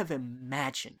 Could you have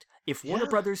imagined if Warner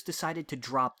Brothers decided to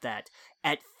drop that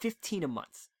at $15 a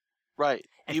month? Right.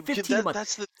 At $15 a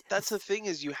month. That's the thing,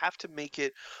 is you have to make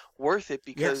it worth it,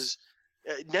 because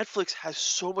Netflix has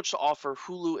so much to offer.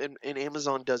 Hulu and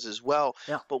Amazon does as well.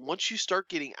 Yeah. But once you start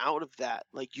getting out of that,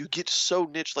 like, you get so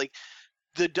niche. Like,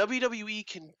 the WWE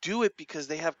can do it because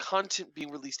they have content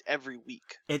being released every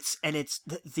week. It's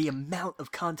the amount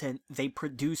of content they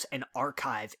produce and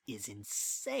archive is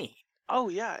insane. Oh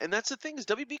yeah, and that's the thing, is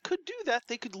WB could do that.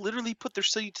 They could literally put their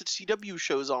CW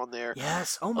shows on there.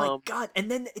 Yes. Oh my god. And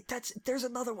then there's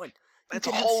another one. That's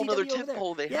a whole other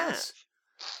tentpole they have.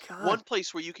 God. One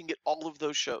place where you can get all of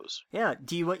those shows. Yeah.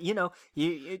 Do you know,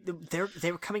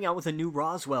 they were coming out with a new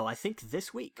Roswell, I think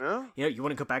this week. Yeah. You know, you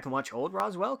want to go back and watch old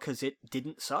Roswell because it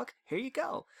didn't suck? Here you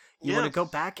go. You want to go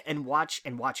back and watch,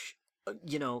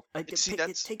 you know,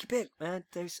 take your pick, man.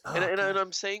 There's and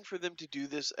I'm saying for them to do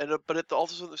this, but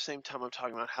also at the same time, I'm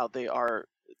talking about how they're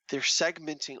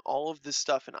segmenting all of this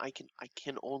stuff, and I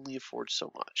can only afford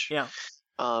so much. Yeah.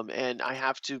 And I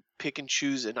have to pick and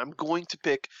choose, and I'm going to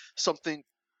pick something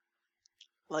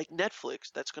like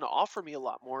Netflix that's going to offer me a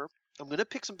lot more. I'm going to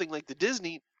pick something like the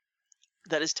Disney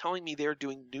that is telling me they're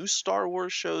doing new Star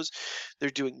Wars shows, they're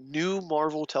doing new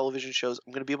Marvel television shows.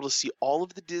 I'm going to be able to see all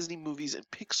of the Disney movies and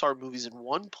Pixar movies in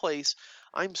one place.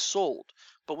 I'm sold.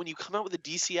 But when you come out with a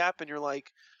DC app and you're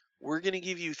like, we're going to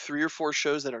give you 3 or 4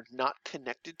 shows that are not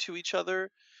connected to each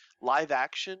other, live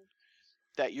action,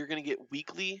 that you're going to get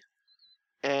weekly,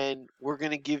 and we're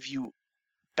going to give you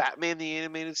Batman the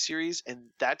Animated Series, and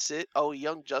that's it. Oh, a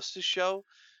Young Justice show.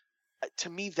 To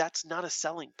me, that's not a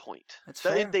selling point. That's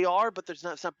fair. They are, but it's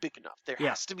not big enough. There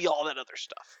has to be all that other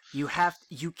stuff.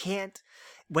 You can't,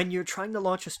 when you're trying to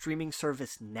launch a streaming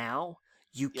service now,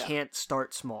 you can't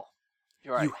start small.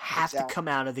 You're right. You have to come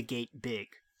out of the gate big.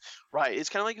 Right. It's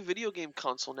kind of like a video game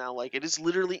console now. Like, it is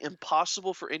literally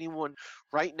impossible for anyone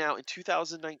right now in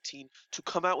 2019 to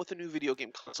come out with a new video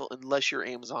game console unless you're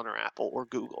Amazon or Apple or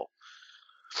Google.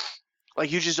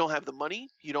 Like, you just don't have the money.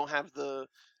 You don't have the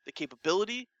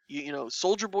capability. You know,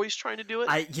 Soldier Boy's trying to do it.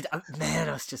 I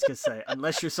was just gonna say,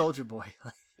 unless you're Soldier Boy.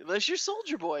 Unless you're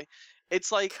Soldier Boy,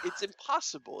 it's like, it's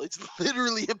impossible. It's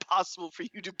literally impossible for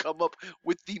you to come up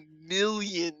with the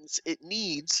millions it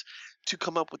needs to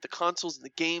come up with the consoles and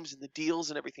the games and the deals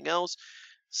and everything else.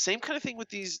 Same kind of thing with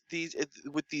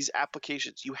these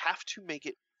applications. You have to make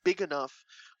it big enough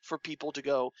for people to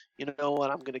go, you know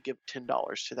what, I'm going to give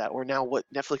 $10 to that. Or now what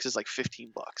Netflix is like $15.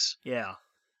 Yeah.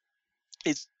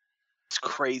 It's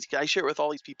crazy. I share it with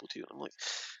all these people too. I'm like,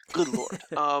 good lord.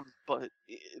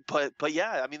 But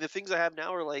yeah, I mean, the things I have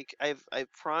now are like, I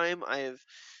have Prime, I have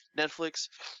Netflix.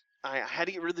 I had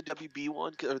to get rid of the WB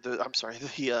one, or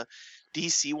the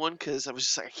DC one, because I was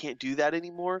just like, I can't do that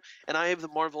anymore. And I have the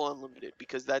Marvel Unlimited,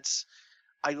 because that's,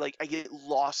 I get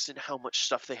lost in how much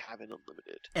stuff they have in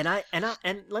Unlimited.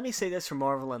 And let me say this for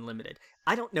Marvel Unlimited.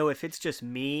 I don't know if it's just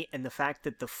me and the fact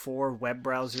that the 4 web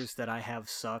browsers that I have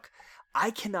suck.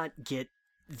 I cannot get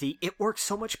it works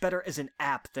so much better as an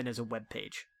app than as a web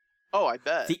page. Oh, I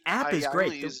bet. The app is I only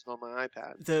great. use it on my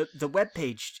iPad. The web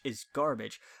page is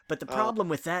garbage, but the problem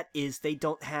with that is they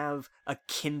don't have a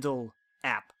Kindle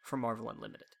app for Marvel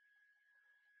Unlimited.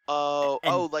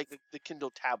 Like the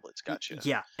Kindle tablets. Gotcha.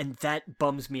 Yeah, and that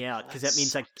bums me out because that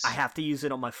means I have to use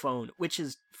it on my phone, which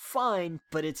is fine,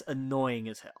 but it's annoying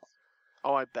as hell.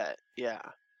 Oh, I bet. Yeah,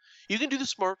 you can do the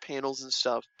smart panels and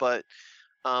stuff, but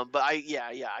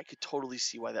I could totally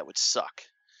see why that would suck.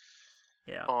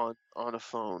 Yeah. On a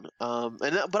phone. No,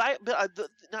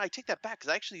 I take that back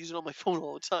because I actually use it on my phone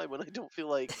all the time when I don't feel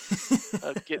like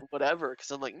getting whatever. Because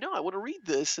I'm like, no, I want to read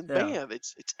this, and bam,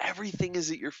 it's everything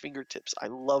is at your fingertips. I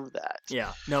love that.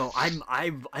 Yeah. No,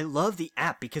 I love the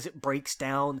app because it breaks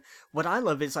down. What I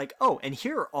love is like, oh, and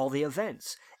here are all the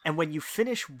events, and when you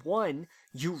finish one,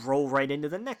 you roll right into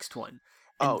the next one.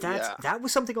 And that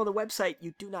was something on the website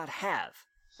you do not have.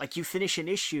 Like, you finish an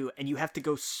issue, and you have to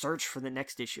go search for the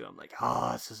next issue. I'm like,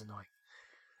 oh, this is annoying.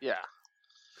 Yeah.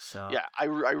 So. Yeah, I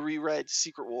reread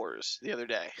Secret Wars the other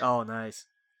day. Oh, nice.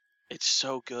 It's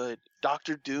so good.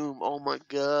 Doctor Doom, oh my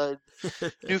god.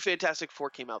 New Fantastic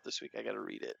Four came out this week. I gotta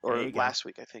read it. Or last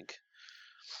week, I think.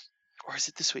 Or is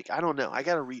it this week? I don't know. I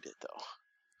gotta read it,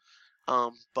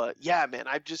 though. But yeah, man,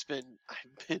 I've been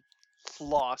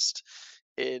lost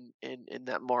in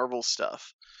that Marvel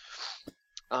stuff.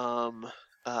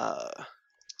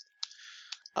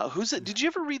 Who's it? Did you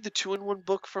ever read the 2-in-1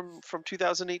 book from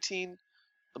 2018?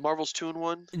 The Marvel's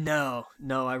 2-in-1? No,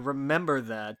 I remember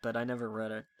that, but I never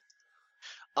read it.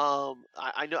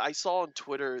 I know I saw on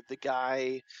Twitter the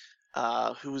guy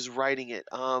who was writing it.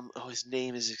 His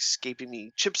name is escaping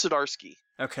me. Chip Zdarsky.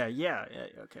 Okay, yeah,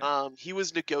 okay. He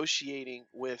was negotiating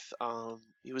with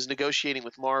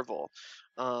Marvel.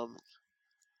 Let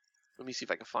me see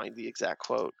if I can find the exact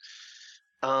quote.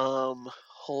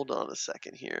 Hold on a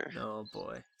second here. Oh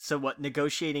boy. So what,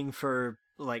 negotiating for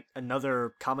like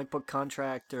another comic book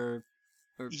contract or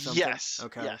something? Yes.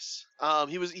 Okay. Yes.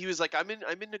 He was like, I'm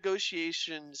in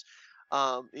negotiations.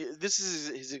 This is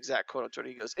his exact quote on Twitter.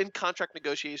 He goes, in contract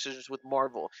negotiations with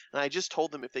Marvel, and I just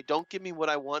told them if they don't give me what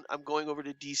I want, I'm going over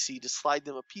to DC to slide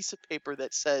them a piece of paper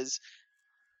that says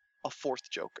a 4th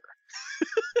Joker.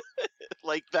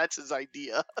 Like, that's his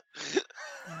idea.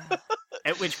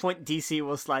 At which point DC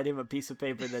will slide him a piece of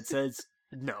paper that says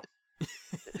no.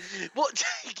 Well,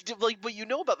 but you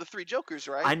know about the 3 Jokers,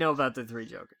 right? I know about the 3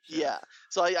 Jokers. Yeah.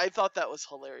 So I thought that was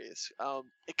hilarious.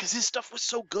 Because his stuff was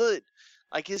so good.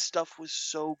 Like, his stuff was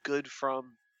so good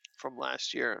from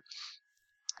last year.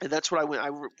 And that's what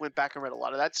I went back and read a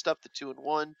lot of that stuff, the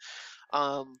 2-in-1.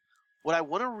 What I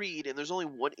want to read, and there's only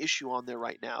one issue on there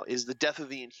right now, is The Death of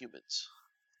the Inhumans.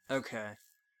 Okay.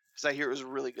 Because I hear it was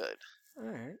really good. All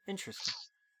right. Interesting.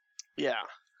 Yeah.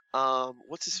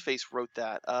 What's his face wrote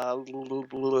that?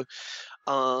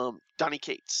 Donny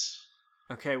Cates.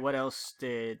 Okay, what else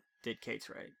did Cates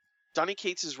write? Donny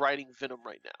Cates is writing Venom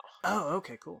right now. Oh,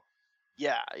 okay, cool.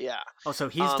 Yeah. Oh, so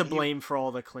he's to blame for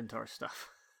all the Clintar stuff.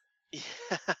 Yeah.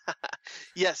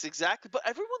 Yes, exactly. But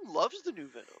everyone loves the new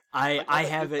Venom. I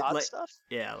have it. Stuff.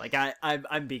 Yeah, like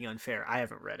I'm being unfair. I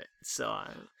haven't read it, so.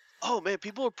 Oh man,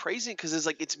 people are praising because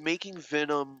it's making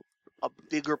Venom a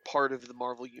bigger part of the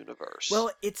Marvel universe.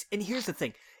 Well, and here's the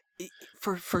thing.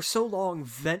 For so long,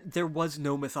 there was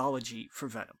no mythology for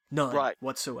Venom, none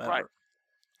whatsoever. Right.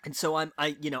 And so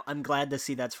I'm glad to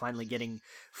see that's finally getting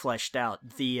fleshed out.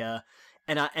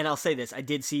 And I'll say this: I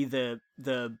did see the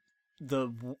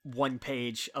one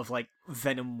page of like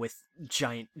Venom with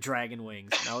giant dragon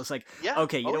wings, and I was like,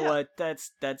 okay, you know what? That's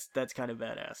kind of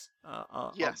badass.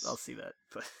 I'll see that.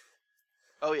 But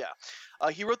oh yeah,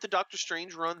 he wrote the Doctor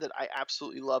Strange run that I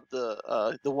absolutely love.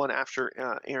 The one after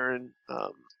Aaron.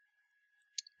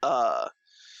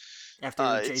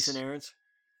 After Jason Aaron's.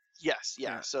 Yes,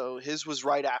 yeah. So his was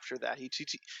right after that.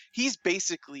 He's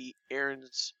basically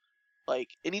Aaron's. Like,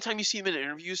 anytime you see him in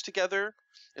interviews together,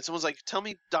 and someone's like, tell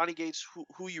me, Donny Cates,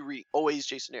 who you read? Always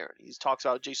Jason Aaron. He talks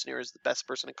about Jason Aaron is the best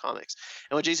person in comics.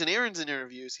 And when Jason Aaron's in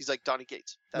interviews, he's like, Donny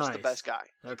Cates. That's the best guy.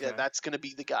 Okay. That's going to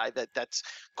be the guy that's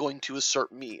going to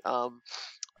assert me.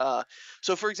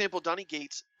 So, for example, Donny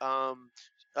Cates,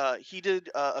 he did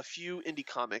a few indie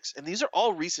comics, and these are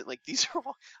all recent. Like, these are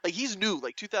all, like, he's new.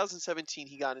 Like, 2017,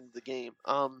 he got into the game.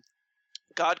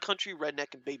 God Country,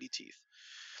 Redneck, and Baby Teeth.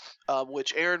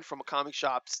 Which Aaron from a comic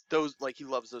shop, he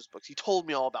loves those books. He told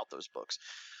me all about those books.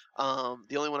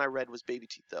 The only one I read was Baby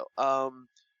Teeth, though.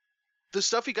 The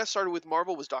stuff he got started with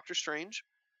Marvel was Doctor Strange.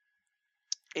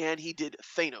 and he did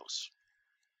Thanos,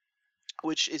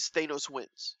 which is Thanos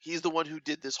Wins. He's the one who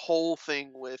did this whole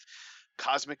thing with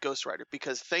Cosmic Ghost Rider,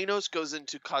 because Thanos goes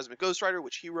into Cosmic Ghost Rider,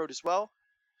 which he wrote as well,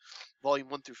 volume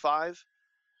 1 through 5,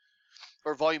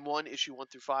 or volume 1, issue 1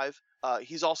 through 5.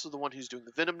 He's also the one who's doing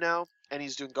the Venom now, and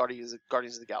he's doing Guardians of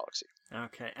the Galaxy.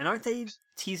 Okay, and aren't they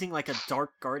teasing like a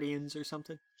Dark Guardians or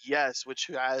something? Yes, which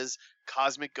has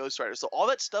Cosmic Ghost Rider. So all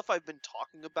that stuff I've been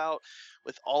talking about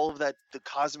with all of that, the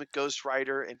Cosmic Ghost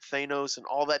Rider and Thanos and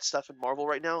all that stuff in Marvel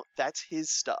right now, that's his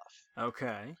stuff.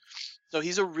 Okay. So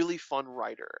he's a really fun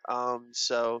writer. Yeah,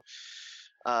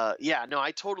 no,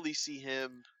 I totally see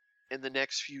him in the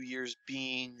next few years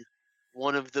being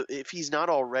one of the, if he's not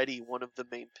already one of the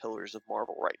main pillars of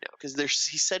Marvel right now, because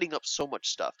he's setting up so much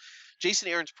stuff. Jason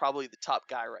Aaron's probably the top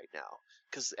guy right now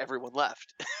because everyone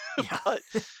left. Yeah.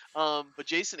 But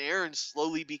Jason Aaron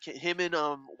slowly became him and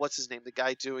what's his name, the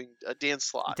guy doing Dan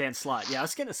Slott. Dan Slott. Yeah, I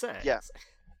was gonna say. Yeah,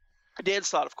 Dan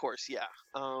Slott, of course. Yeah.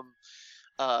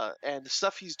 And the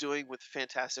stuff he's doing with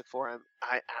Fantastic Four,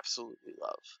 I absolutely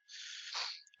love.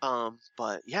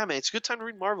 But yeah, man, it's a good time to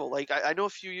read Marvel. Like I know a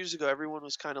few years ago, everyone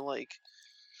was kind of like,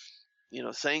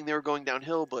 saying they were going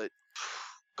downhill, but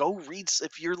go read,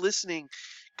 if you're listening,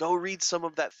 go read some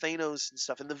of that Thanos and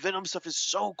stuff. And the Venom stuff is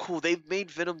so cool. They've made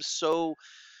Venom so,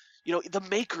 the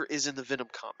Maker is in the Venom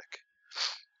comic.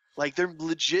 Like they're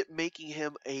legit making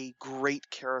him a great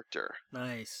character.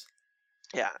 Nice.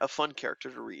 Yeah, a fun character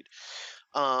to read.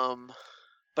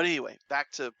 But anyway,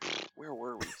 back to where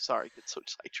were we? Sorry, get so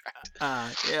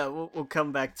sidetracked. Yeah, we'll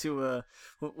come back to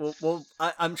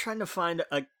I'm trying to find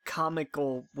a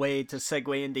comical way to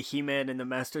segue into He-Man and the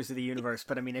Masters of the Universe,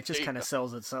 but I mean it just kind of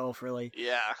sells itself, really.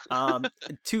 Yeah.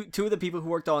 Two of the people who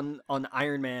worked on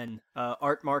Iron Man,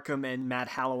 Art Markham and Matt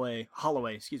Holloway,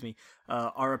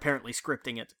 are apparently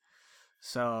scripting it.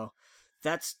 So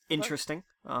that's interesting.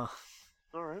 All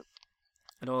right.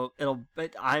 I'll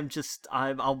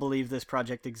believe this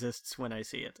project exists when I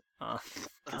see it.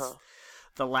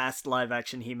 The last live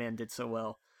action He-Man did so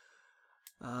well.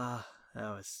 That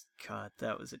was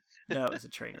a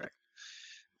train wreck.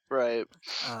 Right.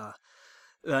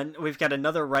 And we've got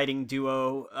another writing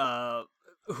duo,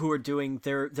 who are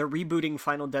they're rebooting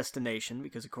Final Destination,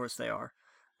 because of course they are.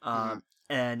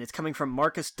 And it's coming from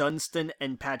Marcus Dunstan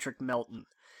and Patrick Melton.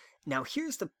 Now,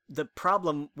 here's the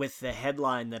problem with the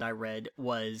headline that I read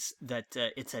was that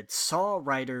it said Saw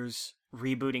writers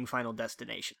rebooting Final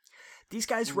Destination. These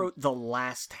guys wrote the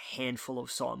last handful of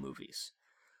Saw movies.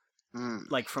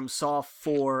 Like from Saw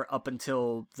 4 up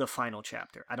until the final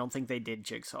chapter. I don't think they did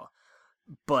Jigsaw.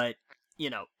 But,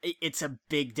 it's a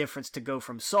big difference to go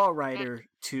from Saw writer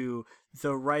to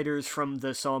the writers from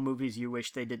the Saw movies you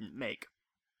wish they didn't make.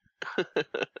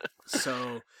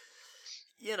 So,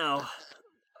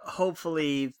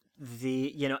 hopefully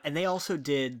and they also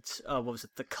did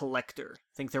The Collector.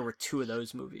 I think there were 2 of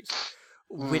those movies,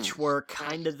 which were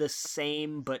kind of the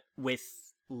same but with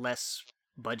less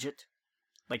budget.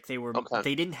 Like they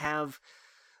didn't have,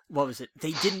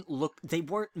 they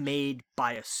weren't made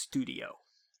by a studio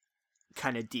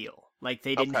kind of deal. Like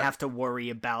they didn't have to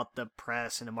worry about the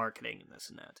press and the marketing and this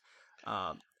and that.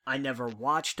 I never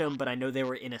watched them, but I know they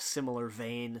were in a similar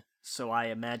vein, so I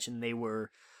imagine they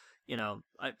were,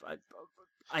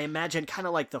 I imagine kind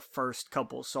of like the first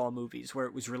couple Saw movies where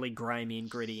it was really grimy and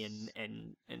gritty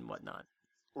and whatnot.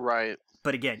 Right.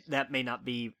 But again, that may not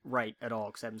be right at all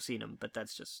because I haven't seen them, but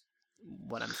that's just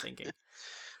what I'm thinking.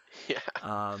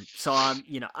 Yeah. So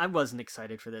I wasn't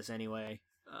excited for this anyway.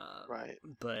 Right.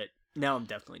 But now I'm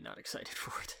definitely not excited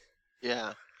for it.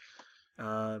 Yeah.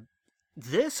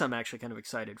 This I'm actually kind of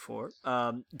excited for.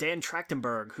 Dan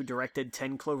Trachtenberg, who directed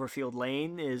 10 Cloverfield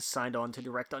Lane, is signed on to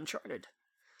direct Uncharted.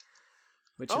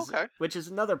 Which is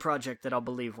another project that I'll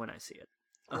believe when I see it.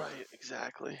 Right,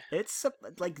 exactly. It's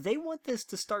they want this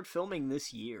to start filming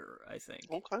this year, I think.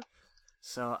 Okay.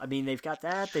 So, I mean, they've got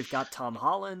that. They've got Tom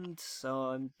Holland.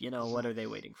 So, what are they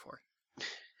waiting for?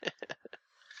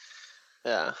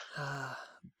 Yeah.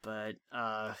 But,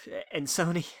 and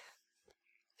Sony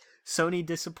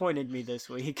disappointed me this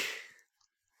week.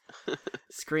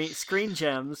 Screen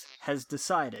Gems has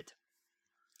decided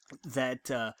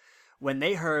that when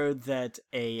they heard that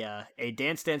a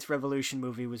Dance Dance Revolution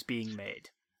movie was being made,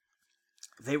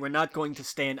 they were not going to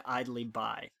stand idly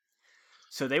by.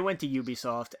 So they went to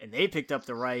Ubisoft and they picked up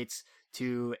the rights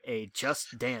to a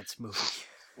Just Dance movie.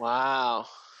 Wow.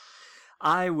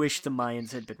 I wish the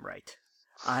Mayans had been right.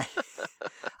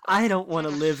 I don't want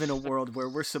to live in a world where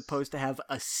we're supposed to have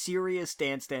a serious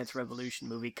Dance Dance Revolution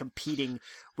movie competing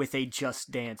with a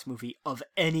Just Dance movie of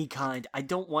any kind. I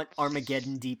don't want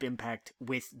Armageddon Deep Impact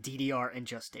with DDR and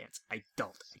Just Dance. I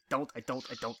don't. I don't. I don't.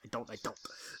 I don't. I don't. I don't.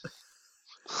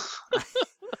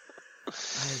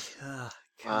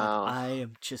 God, Wow. I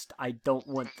am just. I don't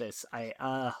want this.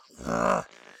 There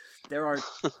are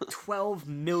 12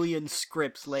 million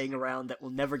scripts laying around that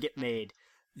will never get made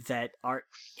that are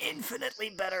infinitely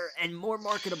better and more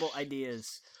marketable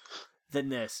ideas than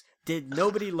this. Did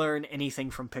nobody learn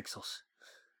anything from Pixels?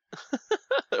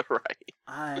 Right.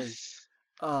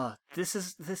 This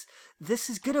is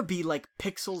gonna be like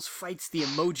Pixels fights the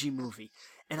Emoji Movie,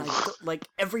 and like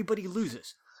everybody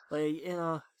loses. Like,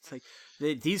 it's like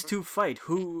these two fight.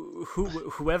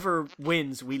 Whoever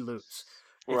wins, we lose.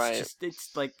 Right.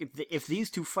 It's like if these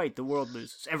two fight, the world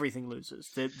loses. Everything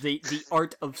loses. The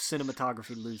art of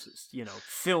cinematography loses.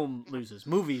 Film loses.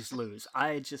 Movies lose.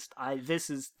 This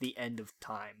is the end of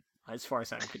time as far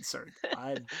as I'm concerned.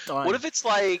 I'm done. What if it's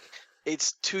like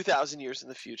it's 2,000 years in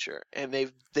the future and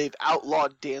they've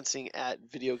outlawed dancing at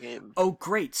video game? Oh,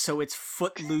 great! So it's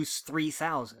Footloose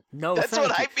 3000. No, That's thank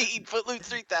what you. I mean. Footloose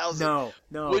 3000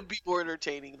 No. would be more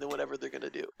entertaining than whatever they're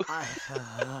gonna do.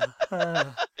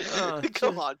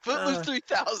 Come on, Footloose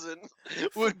 3000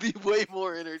 would be way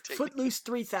more entertaining. Footloose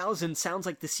 3000 sounds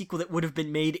like the sequel that would have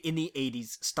been made in the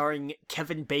 80s, starring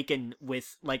Kevin Bacon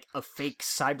with like a fake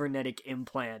cybernetic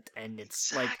implant, and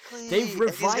it's exactly. like they've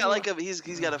revived.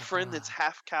 He's got a friend that's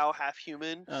half cow, half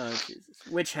human. Oh Jesus!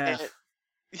 Which half?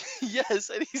 Yes,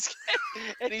 and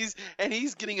he's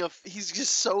getting he's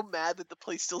just so mad that the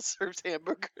place still serves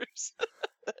hamburgers.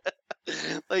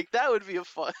 Like that would be a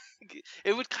fun.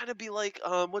 It would kind of be like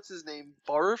what's his name,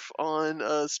 Barf on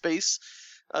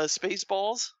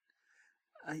Spaceballs.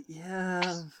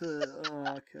 Yeah.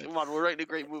 Okay. Come on, we're writing a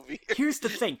great movie. Here's the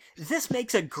thing: this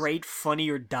makes a great Funny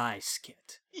or Die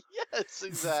skit. Yes,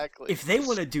 exactly. If they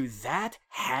want to do that,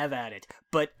 have at it.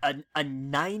 But a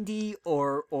 90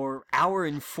 or hour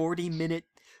and 40-minute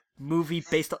movie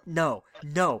based on no,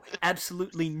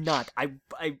 absolutely not. I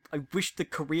wish the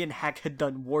Korean hack had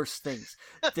done worse things.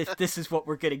 This is what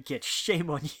we're gonna get.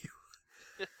 Shame on you.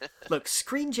 Look,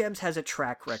 Screen Gems has a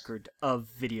track record of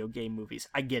video game movies.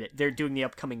 I get it. They're doing the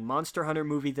upcoming Monster Hunter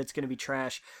movie that's going to be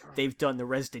trash. They've done the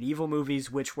Resident Evil movies,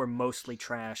 which were mostly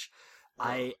trash.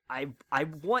 I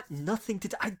want nothing to...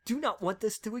 I do not want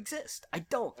this to exist. I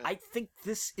don't. I think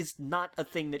this is not a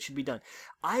thing that should be done.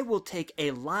 I will take a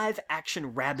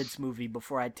live-action Rabbids movie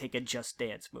before I take a Just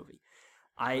Dance movie.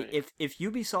 If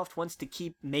Ubisoft wants to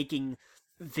keep making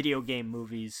video game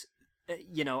movies,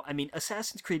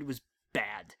 Assassin's Creed was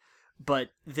bad, but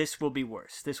this will be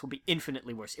worse. This will be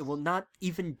infinitely worse. It will not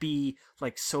even be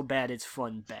like so bad it's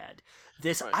fun bad.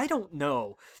 This, I don't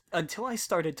know. Until I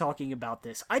started talking about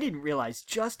this, I didn't realize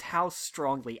just how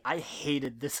strongly I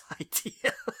hated this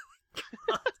idea.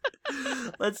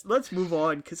 Let's move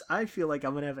on, because I feel like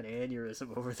I'm gonna have an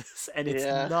aneurysm over this, and it's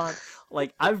not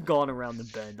like I've gone around the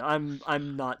bend.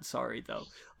 I'm not sorry though.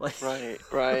 Like,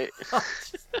 right.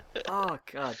 Oh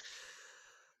God.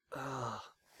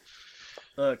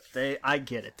 Look, I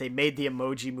get it. They made the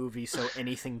Emoji Movie so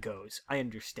anything goes. I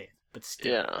understand, but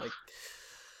still,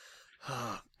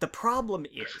 the problem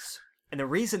is, and the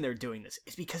reason they're doing this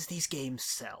is because these games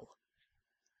sell.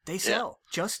 They sell.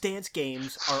 Yeah. Just Dance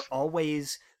games are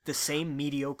always the same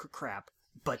mediocre crap,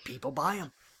 but people buy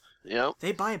them. Yep.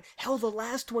 They buy them. Hell, the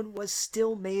last one was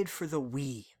still made for the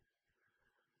Wii.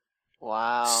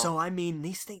 Wow. So I mean,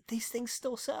 these things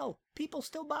still sell. People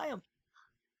still buy them.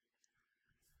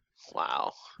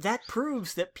 Wow. That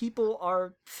proves that people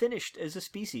are finished as a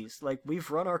species. Like, we've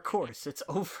run our course. It's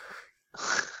over.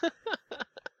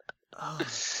 Oh, God.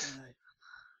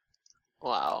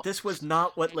 Wow. This was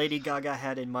not what Lady Gaga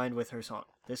had in mind with her song.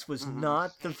 This was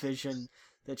not the vision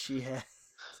that she had.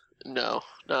 No,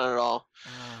 not at all.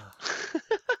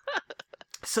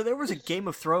 So there was a Game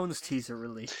of Thrones teaser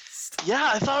released.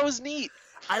 Yeah, I thought it was neat.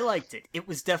 I liked it. It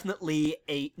was definitely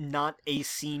not a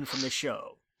scene from the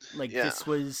show. Like, this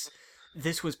was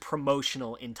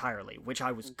promotional entirely, which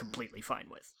I was completely fine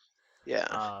with.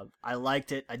 Yeah. I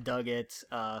liked it. I dug it.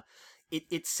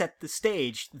 It set the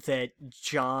stage that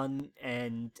Jon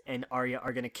and Arya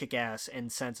are going to kick ass and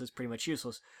Sansa's pretty much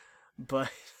useless. But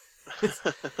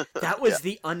that was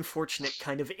the unfortunate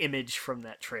kind of image from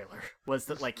that trailer, was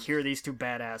that, like, here are these two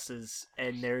badasses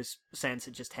and there's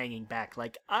Sansa just hanging back.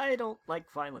 Like, I don't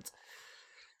like violence.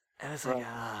 And I was like,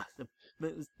 it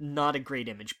was not a great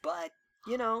image. But,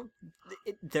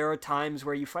 there are times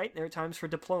where you fight and there are times for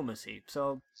diplomacy.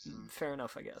 So, fair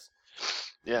enough, I guess.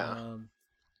 Yeah.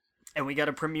 And we got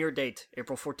a premiere date,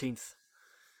 April 14th.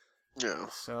 Yeah.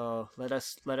 So let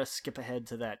us skip ahead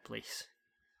to that, please.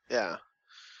 Yeah.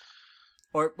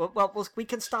 Or we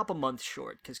can stop a month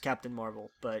short because Captain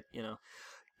Marvel. But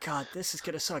God, this is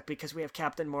gonna suck because we have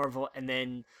Captain Marvel, and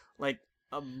then like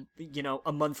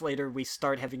a month later we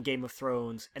start having Game of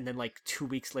Thrones, and then like 2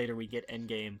 weeks later we get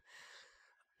Endgame.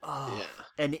 Oh, Yeah.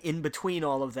 and in between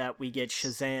all of that we get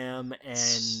Shazam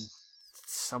and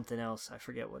something else. I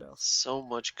forget what else. So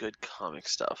much good comic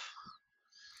stuff.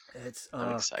 It's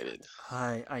I'm excited.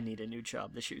 I need a new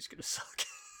job. This year's gonna suck.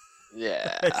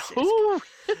 Yeah. this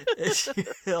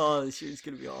year's, Woo! this year's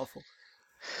gonna be awful.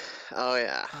 Oh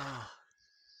yeah. Oh,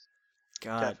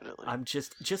 God, Definitely. I'm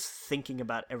just thinking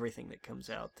about everything that comes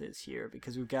out this year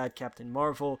because we've got Captain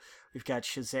Marvel, we've got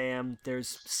Shazam.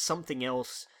 There's something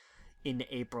else in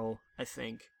April, I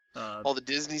think. All the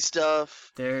Disney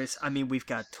stuff. We've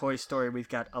got Toy Story, we've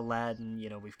got Aladdin,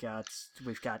 we've got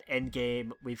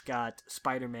Endgame, we've got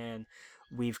Spider-Man,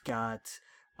 we've got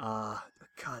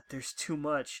God, there's too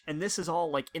much, and this is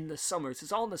all like in the summers.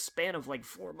 It's all in the span of like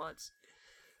 4 months.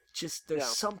 Just there's Yeah.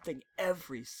 something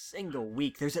every single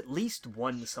week. There's at least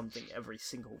one something every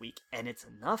single week, and it's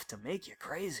enough to make you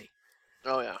crazy.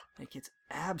 Oh yeah. Like it's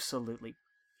absolutely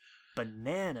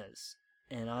bananas,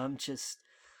 and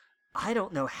I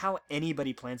don't know how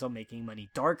anybody plans on making money.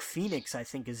 Dark Phoenix, I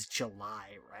think, is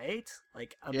July, right?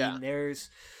 Like, I Yeah. mean,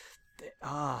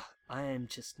 I am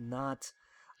just not.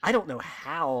 I don't know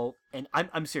how, and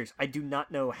I'm serious. I do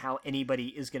not know how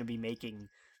anybody is going to be making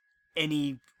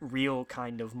any real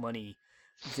kind of money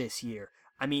this year.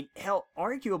 I mean, hell,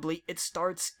 arguably, it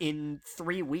starts in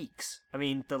 3 weeks. I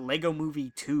mean, the Lego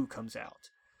Movie 2 comes out.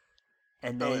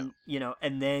 And Oh yeah. then,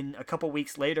 and then a couple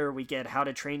weeks later, we get How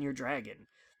to Train Your Dragon.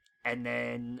 And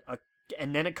then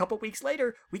a couple weeks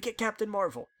later, we get Captain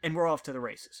Marvel, and we're off to the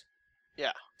races.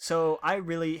 Yeah. So I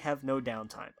really have no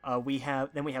downtime. We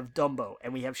have Dumbo,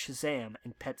 and we have Shazam,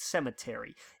 and Pet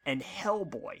Sematary, and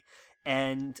Hellboy.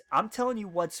 And I'm telling you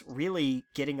what's really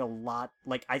getting a lot,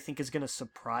 like, I think is going to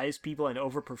surprise people and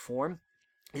overperform,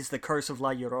 is The Curse of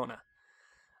La Llorona.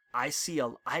 I see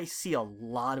a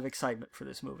lot of excitement for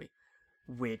this movie,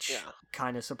 which Yeah.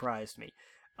 kind of surprised me.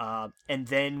 And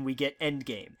then we get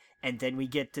Endgame, and then we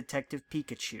get Detective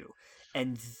Pikachu,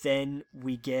 and then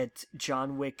we get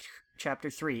John Wick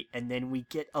Chapter 3, and then we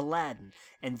get Aladdin,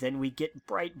 and then we get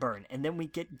Brightburn, and then we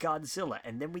get Godzilla,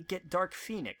 and then we get Dark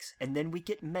Phoenix, and then we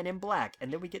get Men in Black,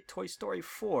 and then we get Toy Story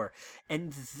 4,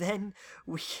 and then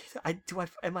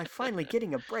am I finally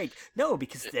getting a break? No,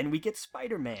 because then we get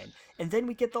Spider-Man, and then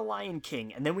we get The Lion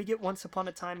King, and then we get Once Upon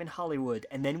a Time in Hollywood,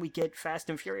 and then we get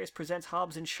Fast and Furious Presents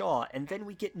Hobbs and Shaw, and then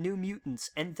we get New Mutants,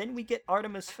 and then we get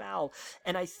Artemis Fowl,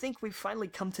 and I think we've finally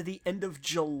come to the end of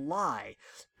July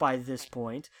by this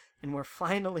point, and we're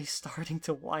finally starting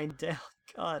to wind down.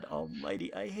 God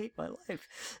almighty, I hate my life.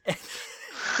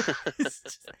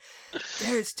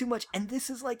 There's too much, and this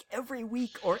is like every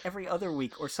week or every other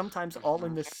week, or sometimes all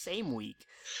in the same week.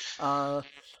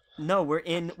 No, we're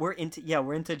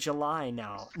into July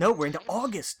now. No, we're into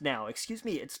August now. Excuse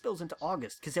me, it spills into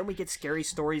August because then we get Scary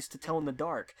Stories to Tell in the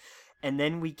Dark, and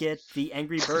then we get the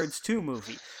Angry Birds 2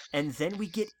 movie, and then we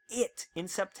get It in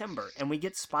September, and we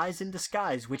get Spies in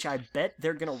Disguise, which I bet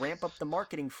they're gonna ramp up the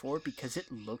marketing for because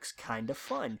it looks kind of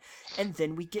fun, and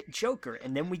then we get Joker,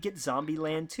 and then we get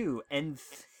Zombieland 2, and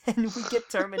then we get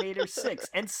Terminator 6,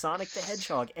 and Sonic the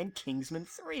Hedgehog, and Kingsman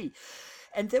 3.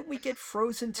 And then we get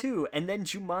Frozen 2, and then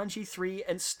Jumanji 3,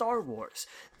 and Star Wars.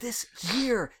 This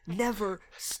year never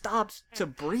stops to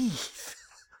breathe.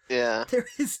 Yeah.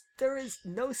 There is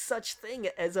no such thing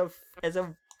as a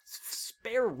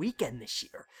spare weekend this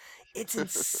year. It's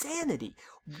insanity.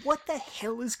 What the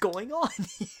hell is going on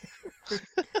here?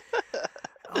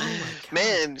 Oh my God.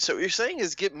 Man, so what you're saying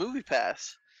is get Movie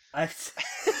Pass. I'm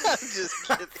just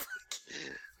kidding.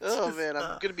 Oh man,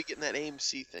 I'm gonna be getting that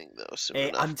AMC thing though soon Hey,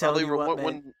 enough. I'm telling you what,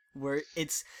 when,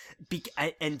 man.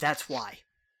 And that's why.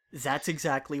 That's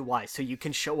exactly why. So you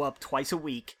can show up twice a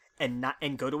week and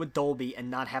go to a Dolby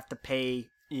and not have to pay,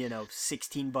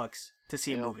 $16 to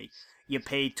see a movie. You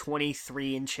pay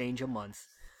 23 and change a month.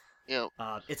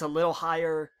 It's a little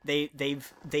higher.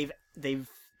 They've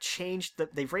changed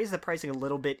they've raised the pricing a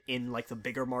little bit in like the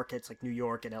bigger markets like New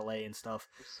York and LA and stuff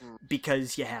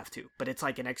because you have to. But it's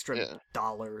like an extra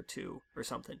dollar or two or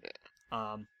something.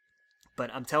 But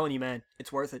I'm telling you, man,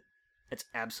 it's worth it. It's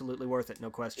absolutely worth it,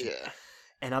 no question. Yeah.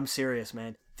 And I'm serious,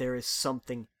 man. There is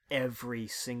something every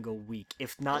single week.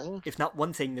 If not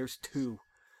one thing, there's two.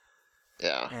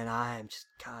 Yeah. And I'm just,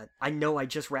 God, I know I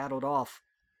just rattled off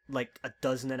like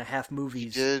 12.5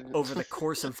 movies over the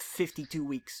course of 52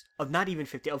 weeks. Of not even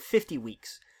 50, of 50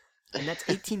 weeks. And that's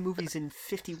 18 movies in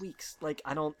 50 weeks. Like,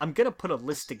 I'm gonna put a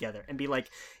list together and be like,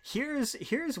 here's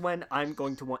when I'm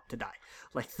going to want to die.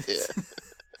 Like this. Yeah.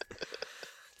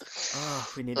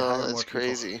 Oh, we need to Oh, hire more that's people.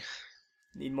 crazy.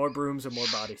 Need more brooms and more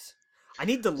bodies. I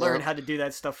need to learn how to do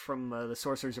that stuff from The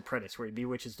Sorcerer's Apprentice, where he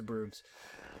bewitches the brooms.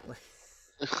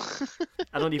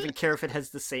 I don't even care if it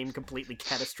has the same completely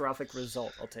catastrophic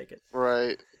result. I'll take it.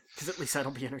 Right. Because at least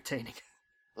that'll be entertaining.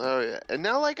 Oh yeah. And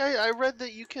now, like, I read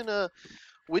that you can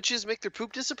witches make their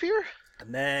poop disappear.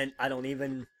 And then I don't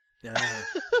even.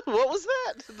 What was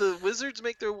that? The wizards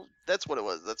make their. That's what it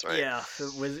was. That's right. Yeah,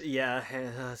 it was. Yeah,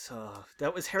 so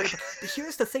that was Harry. But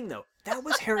here's the thing, though. That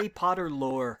was Harry Potter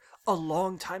lore a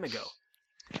long time ago.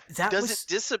 Does it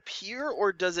disappear,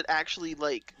 or does it actually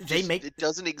it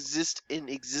doesn't exist in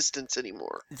existence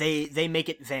anymore? They make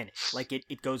it vanish, like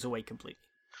it goes away completely.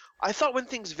 I thought when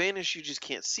things vanish, you just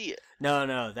can't see it.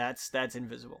 No, that's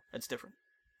invisible. That's different.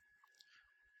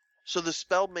 So the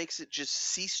spell makes it just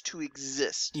cease to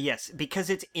exist. Yes, because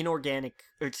it's inorganic.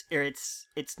 It's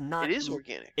not. It is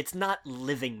organic. It's not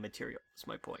living material. That's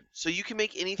my point. So you can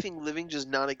make anything living just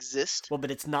not exist? Well,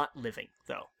 but it's not living,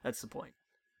 though. That's the point.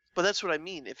 But that's what I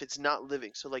mean. If it's not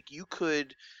living, so like you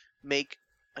could make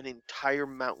an entire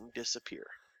mountain disappear.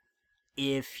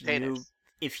 If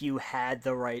you had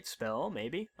the right spell,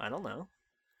 maybe. I don't know.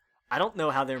 I don't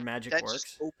know how their magic works. That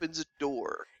just opens a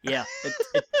door. Yeah,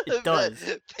 it does.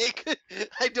 It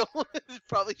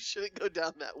probably shouldn't go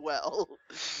down that well.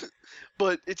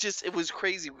 But it was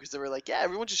crazy because they were like, yeah,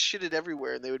 everyone just shit it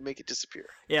everywhere and they would make it disappear.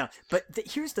 Yeah, but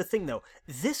here's the thing though.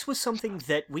 This was something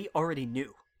that we already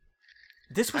knew.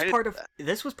 This was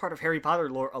part of Harry Potter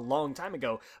lore a long time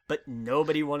ago, but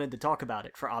nobody wanted to talk about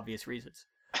it for obvious reasons.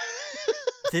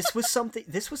 This was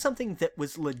something that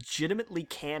was legitimately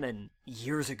canon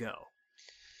years ago.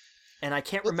 And I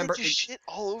can't remember. Just shit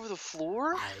all over the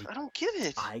floor? I don't get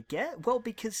it. Well,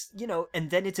 because, and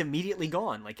then it's immediately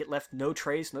gone. Like, it left no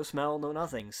trace, no smell, no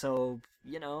nothing. So,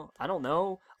 I don't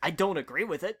know. I don't agree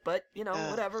with it, but,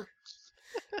 whatever.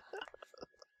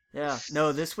 Yeah,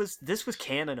 no, this was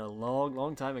canon a long,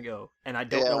 long time ago. And I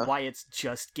don't know why it's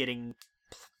just getting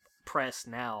pressed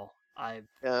now.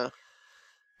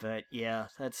 But yeah,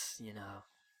 that's,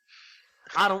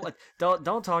 I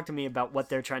don't talk to me about what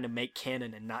they're trying to make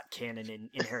canon and not canon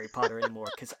in Harry Potter anymore,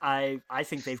 because I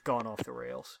think they've gone off the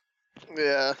rails.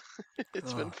 Yeah,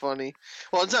 it's been funny.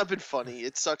 Well, it's not been funny.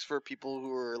 It sucks for people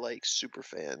who are like super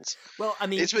fans. Well, I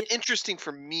mean, it's been interesting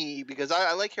for me because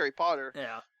I like Harry Potter.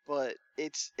 Yeah. But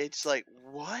it's like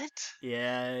what?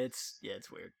 Yeah, it's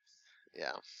weird.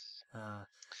 Yeah.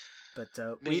 But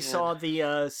we saw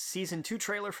the season 2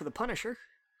 trailer for The Punisher.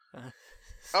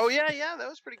 Oh yeah, that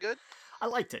was pretty good. I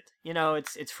liked it.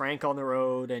 It's Frank on the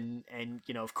road, and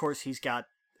of course he's got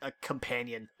a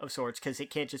companion of sorts, because it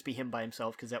can't just be him by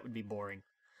himself, because that would be boring.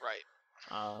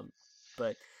 Right.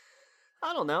 But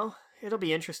I don't know. It'll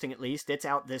be interesting at least. It's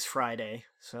out this Friday,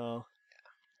 so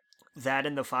that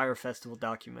and the Fire Festival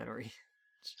documentary.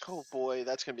 Oh boy,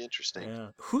 that's gonna be interesting. Yeah.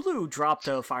 Hulu dropped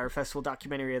a Fire Festival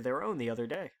documentary of their own the other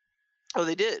day. Oh,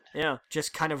 they did? Yeah,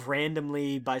 just kind of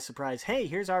randomly by surprise. Hey,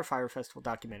 here's our Fire Festival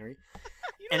documentary.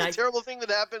 Terrible thing that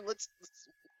happened.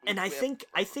 I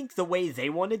think the way they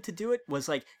wanted to do it was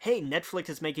like, hey, Netflix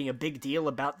is making a big deal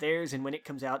about theirs, and when it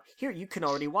comes out, here, you can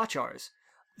already watch ours.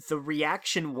 The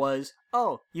reaction was,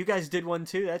 oh, you guys did one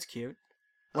too? That's cute.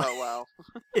 Oh, wow.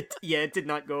 It did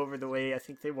not go over the way I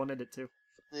think they wanted it to.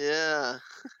 Yeah.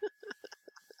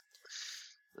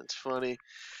 That's funny.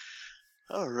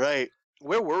 All right.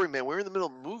 Where were we, man? We were in the middle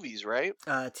of movies, right?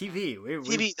 TV.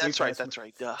 TV, that's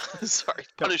right. Duh. Sorry.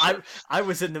 No, I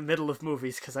was in the middle of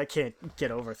movies because I can't get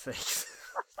over things.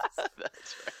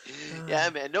 That's right. Yeah,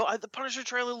 man. No, the Punisher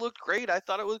trailer looked great. I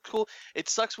thought it was cool. It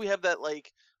sucks we have that,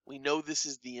 we know this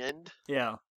is the end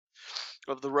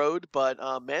of the road, but,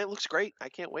 man, it looks great. I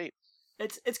can't wait.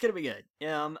 It's gonna be good.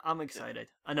 Yeah, I'm excited.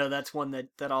 I know that's one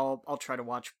that I'll try to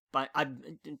watch.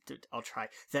 I'll try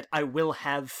that. I will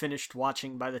have finished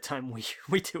watching by the time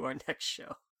we do our next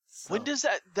show. So. When does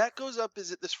that goes up?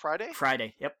 Is it this Friday?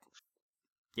 Friday. Yep.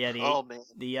 Yeah. Man.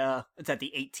 It's at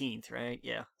the 18th, right?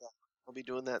 Yeah. I'll be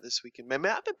doing that this weekend. Man,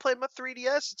 I've been playing my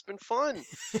 3DS. It's been fun.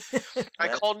 I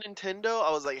called Nintendo.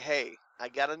 I was like, hey, I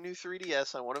got a new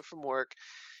 3DS. I want it from work.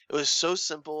 It was so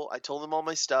simple. I told them all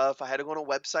my stuff. I had to go on a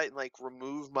website and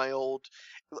remove my old.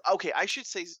 Okay, I should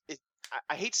say it.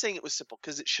 I hate saying it was simple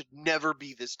because it should never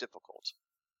be this difficult.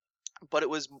 But it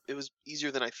was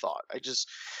easier than I thought.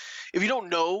 if you don't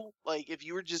know, like if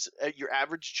you were just your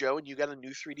average Joe and you got a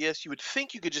new 3DS, you would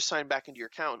think you could just sign back into your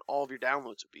account and all of your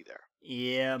downloads would be there.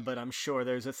 Yeah, but I'm sure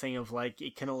there's a thing of like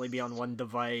it can only be on one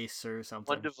device or One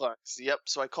something. device. Yep.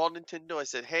 So I called Nintendo. I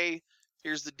said, "Hey,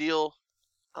 here's the deal."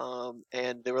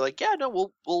 And they were like, "Yeah,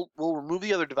 no, we'll remove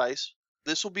the other device.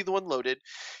 This will be the one loaded."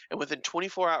 And within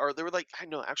 24 hours, they were like, "I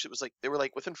know." Actually, it was like they were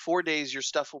like, "Within 4 days, your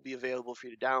stuff will be available for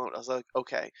you to download." I was like,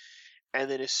 "Okay." And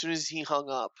then as soon as he hung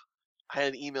up, I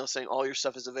had an email saying all your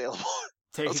stuff is available.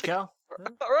 There I you was like, go.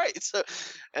 "All right." So,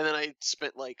 and then I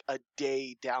spent like a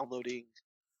day downloading.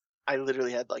 I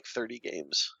literally had like 30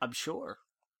 games. I'm sure.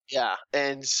 Yeah,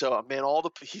 and so man, all the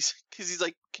he's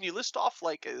like, "Can you list off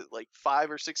like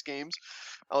 5 or 6 games?"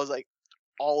 I was like,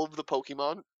 "All of the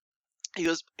Pokemon." He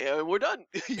goes, "And we're done.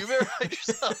 You verified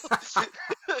yourself."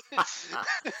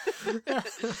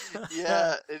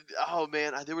 Yeah, and oh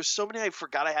man, there was so many I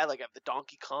forgot I had. Like I have the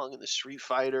Donkey Kong and the Street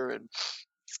Fighter and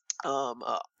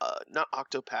not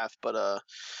Octopath, but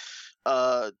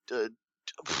uh,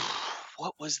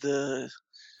 what was the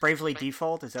Bravely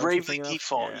Default, is that what you're Bravely thinking of?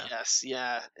 Default? Yeah. Yes,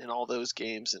 yeah, and all those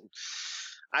games, and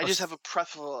I just have a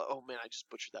plethora. Oh man, I just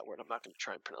butchered that word. I'm not going to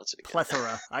try and pronounce it again.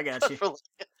 Plethora. I got you.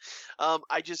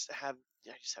 I just have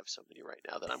so many right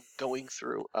now that I'm going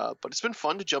through. But it's been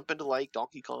fun to jump into like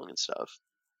Donkey Kong and stuff.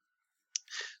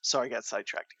 Sorry, I got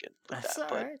sidetracked again with That's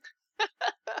that. all right.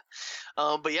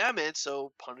 But yeah, man.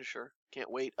 So Punisher,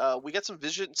 can't wait. We got some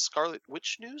Vision Scarlet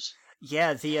Witch news.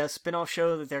 Yeah, the spin-off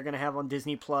show that they're going to have on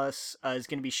Disney Plus is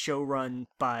going to be showrun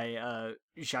by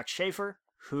Jacques Schaefer,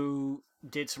 who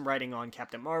did some writing on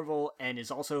Captain Marvel and is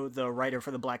also the writer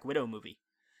for the Black Widow movie.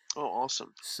 Oh,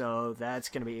 awesome. So that's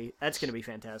going to be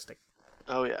fantastic.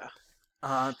 Oh yeah.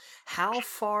 How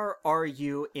far are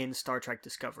you in Star Trek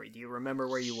Discovery? Do you remember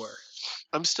where you were?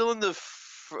 I'm still in the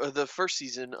first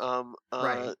season.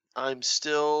 Right. I'm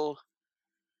still.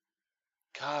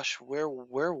 Gosh, where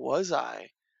was I?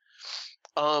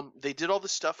 They did all the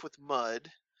stuff with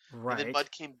Mud, and then Right. Mud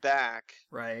came back,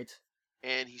 Right.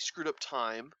 and he screwed up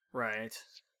time. Right.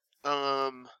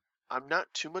 I'm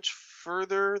not too much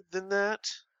further than that.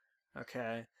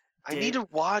 Okay. I need to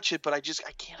watch it, but I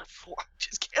can't afford. I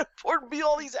just can't afford to be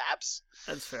all these apps.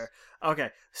 That's fair.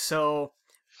 Okay, so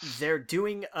they're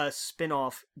doing a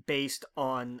spin-off based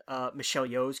on Michelle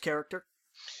Yeoh's character,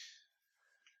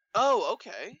 Oh,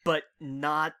 okay. but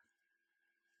not.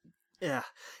 Yeah,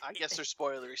 I guess there's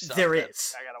spoilery stuff. there that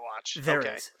is. I gotta watch. There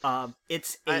okay. is.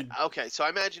 It's a. Okay, so I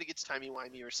imagine it gets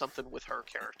timey-wimey or something with her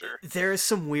character. There is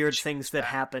some weird things that Yeah.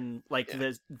 happen, like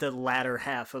Yeah. the latter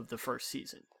half of the first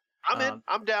season. I'm in.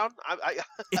 I'm down.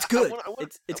 It's good. I wanna,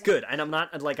 It's good, and I'm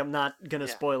not gonna Yeah.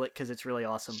 spoil it because it's really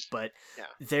awesome. But Yeah.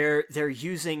 they're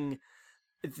using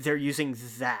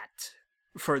that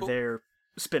for Cool. their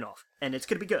spin-off, and it's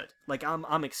gonna be good. Like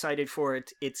I'm excited for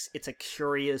it. It's a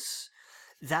curious.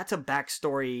 That's a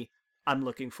backstory I'm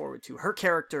looking forward to. Her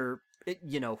character,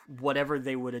 whatever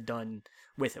they would have done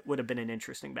with it would have been an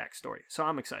interesting backstory. So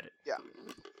I'm excited. Yeah.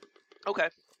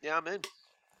 Okay. Yeah, I'm in.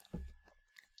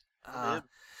 I'm in.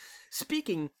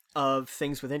 Speaking of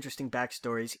things with interesting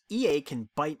backstories, EA can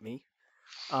bite me.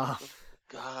 God,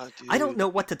 dude. I don't know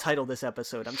what to title this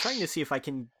episode. I'm trying to see if I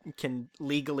can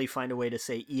legally find a way to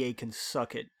say EA can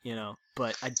suck it,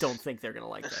 but I don't think they're gonna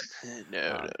like that.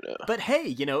 No. But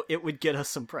hey, it would get us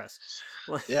some press.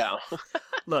 Yeah.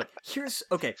 Look, here's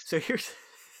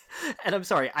and I'm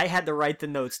sorry, I had to write the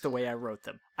notes the way I wrote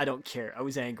them. I don't care. I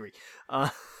was angry.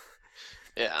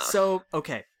 Yeah. So,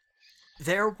 okay.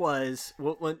 There was,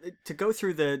 to go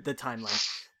through the timeline,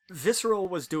 Visceral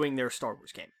was doing their Star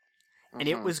Wars game. And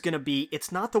it was going to be,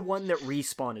 it's not the one that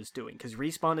Respawn is doing, because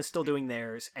Respawn is still doing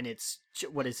theirs, and it's,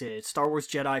 what is it? It's Star Wars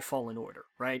Jedi Fallen Order,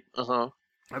 right? Uh-huh.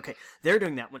 Okay, they're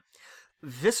doing that one.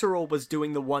 Visceral was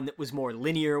doing the one that was more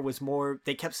linear,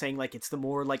 they kept saying, like, it's the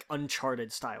more, like,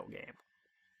 Uncharted style game.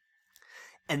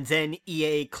 And then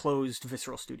EA closed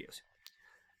Visceral Studios.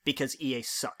 Because EA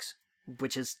sucks.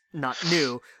 Which is not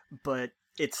new, but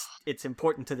it's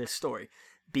important to this story.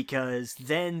 Because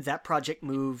then that project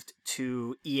moved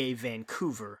to EA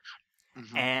Vancouver.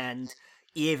 Mm-hmm. And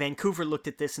EA Vancouver looked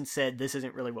at this and said, this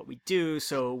isn't really what we do,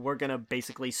 so we're going to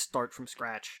basically start from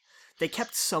scratch. They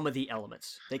kept some of the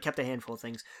elements. They kept a handful of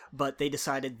things, but they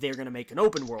decided they're going to make an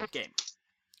open world game.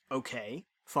 Okay,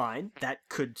 fine. That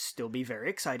could still be very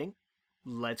exciting.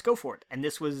 Let's go for it. And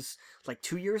this was like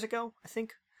 2 years ago, I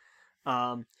think.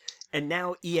 And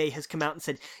now EA has come out and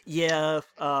said, yeah,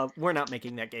 we're not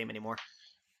making that game anymore.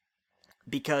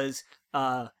 Because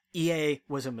EA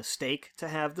was a mistake to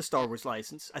have the Star Wars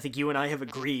license. I think you and I have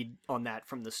agreed on that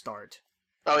from the start.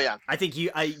 Oh yeah. I think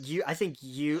I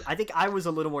think I was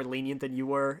a little more lenient than you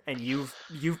were, and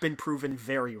you've been proven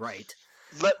very right.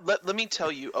 Let me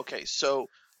tell you. Okay, so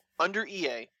under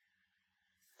EA,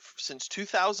 since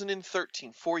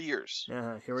 2013, 4 years,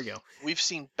 Here we go, we've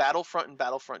seen Battlefront and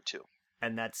Battlefront 2.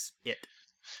 and that's it.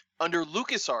 Under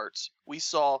LucasArts, we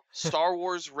saw Star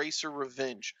Wars Racer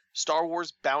Revenge, Star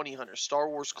Wars Bounty Hunter, Star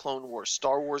Wars Clone Wars,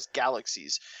 Star Wars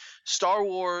Galaxies, Star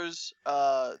Wars,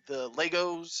 the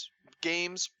Legos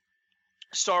games,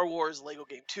 Star Wars Lego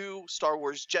Game 2, Star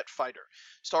Wars Jet Fighter,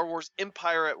 Star Wars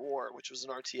Empire at War, which was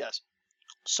an RTS,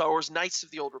 Star Wars Knights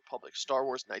of the Old Republic, Star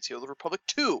Wars Knights of the Old Republic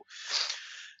 2,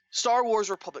 Star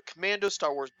Wars Republic Commando,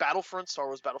 Star Wars Battlefront, Star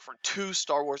Wars Battlefront 2,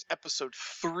 Star Wars Episode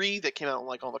 3 that came out on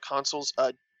like all the consoles,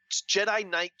 Jedi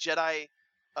Knight, Jedi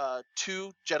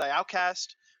 2, Jedi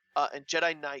Outcast, and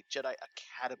Jedi Knight, Jedi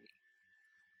Academy.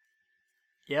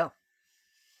 Yeah.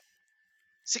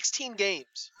 16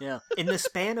 games. Yeah. In the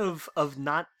span of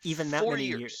not even that 4 many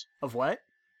years. years. Of what?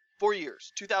 4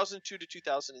 years. 2002 to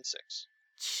 2006.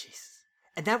 Jesus.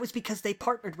 And that was because they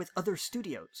partnered with other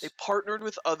studios. They partnered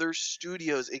with other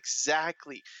studios.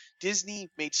 Exactly. Disney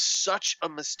made such a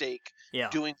mistake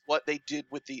doing what they did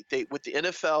with the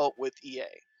NFL with EA.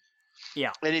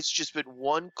 Yeah. And it's just been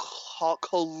one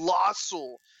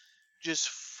colossal just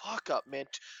fuck up, man.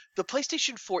 The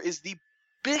PlayStation 4 is the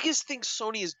biggest thing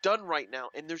Sony has done right now,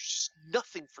 and there's just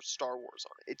nothing for Star Wars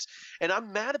on it. And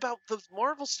I'm mad about the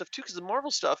Marvel stuff too, because the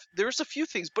Marvel stuff, there's a few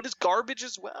things, but it's garbage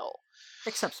as well.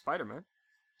 Except Spider-Man.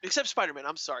 Except Spider-Man.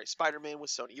 I'm sorry, Spider-Man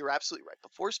with Sony. You're absolutely right.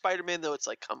 Before Spider-Man, though, it's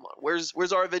like, come on, where's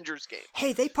our Avengers game?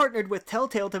 Hey, they partnered with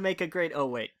Telltale to make a great. Oh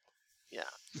wait. Yeah.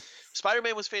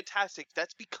 Spider-Man was fantastic.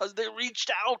 That's because they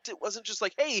reached out. It wasn't just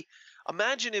like, hey,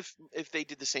 imagine if they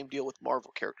did the same deal with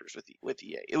Marvel characters with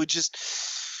EA. It would just,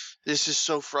 this is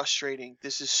so frustrating.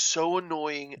 This is so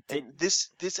annoying. And this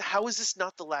how is this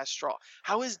not the last straw?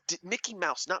 How is Mickey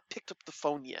Mouse not picked up the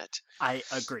phone yet? I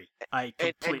agree. I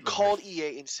completely and called agree.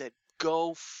 EA and said,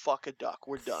 go fuck a duck.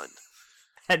 We're done.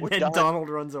 And then Donald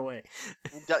runs away.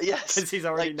 Yes. Because he's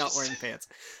already not wearing pants.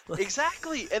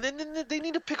 Exactly. And then they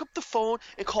need to pick up the phone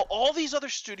and call all these other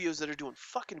studios that are doing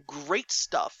fucking great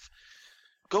stuff.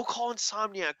 Go call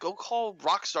Insomniac. Go call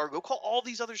Rockstar. Go call all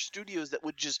these other studios that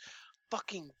would just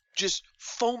fucking just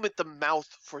foam at the mouth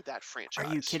for that franchise.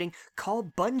 Are you kidding? Call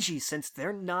Bungie, since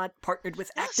they're not partnered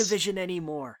with Activision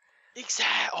anymore.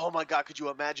 Exactly. Oh my god, could you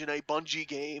imagine a Bungie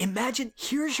game? Imagine,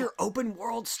 here's your open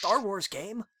world Star Wars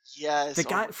game. Yes. The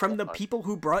guy from the people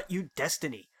who brought you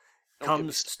Destiny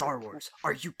comes Star Wars.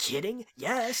 Are you kidding?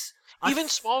 Yes. Even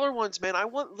smaller ones, man. I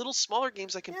want little smaller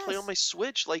games I can play on my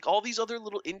Switch. Like all these other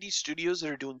little indie studios that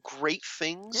are doing great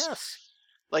things. Yes.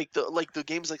 Like the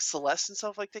games like Celeste and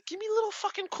stuff like that. Give me little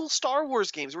fucking cool Star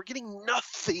Wars games. We're getting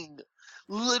nothing.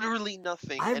 Literally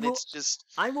nothing. It's just,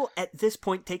 I will at this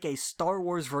point take a Star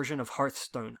Wars version of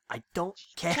Hearthstone. I don't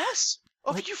care. Yes.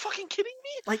 Oh, are you fucking kidding me?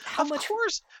 Like how much? Of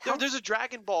course. There's a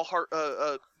Dragon Ball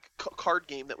card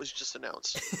game that was just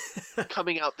announced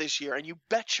coming out this year, and you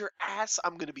bet your ass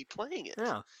I'm going to be playing it.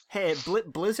 Yeah. Hey,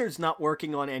 Blizzard's not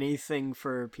working on anything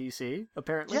for PC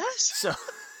apparently. Yes. So.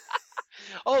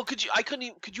 Oh, could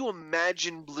you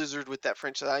imagine Blizzard with that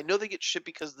franchise? I know they get shit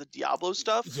because of the Diablo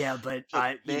stuff. Yeah, but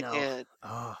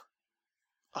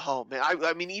oh man,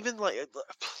 I mean even like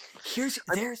there's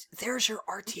your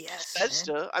RTS.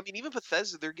 Bethesda. Man. I mean even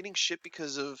Bethesda, they're getting shit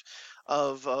because of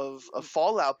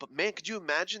Fallout. But man, could you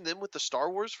imagine them with the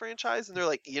Star Wars franchise? And they're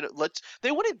like,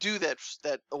 they wouldn't do that.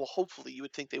 Well, hopefully you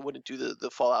would think they wouldn't do the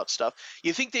Fallout stuff.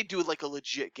 You think they'd do like a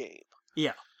legit game.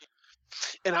 Yeah.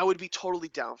 And I would be totally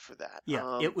down for that.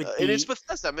 Yeah, it would be. And it's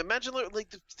Bethesda. I mean, imagine like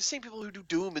the same people who do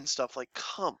Doom and stuff. Like,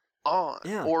 come on.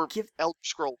 Yeah, or Elder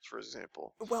Scrolls, for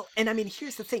example. Well, and I mean,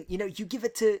 here's the thing. You give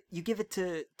it to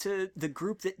the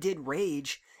group that did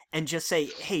Rage, and just say,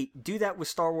 hey, do that with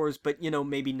Star Wars, but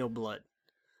maybe no blood.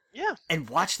 Yeah. And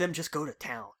watch them just go to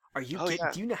town. Are you kidding?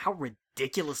 Yeah. Do you know how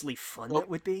ridiculously fun that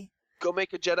would be? Go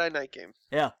make a Jedi Knight game.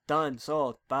 Yeah, done,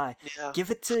 sold, bye. Yeah.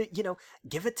 Give it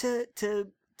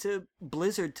to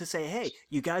Blizzard to say, hey,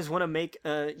 you guys want to make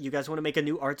a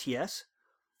new RTS?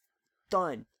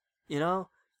 Done.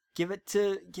 Give it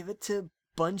to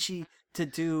Bungie to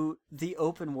do the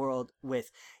open world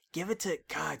with. Give it to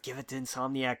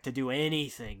Insomniac to do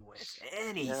anything with.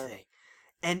 Anything.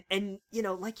 Yeah. And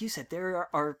like you said, there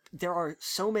are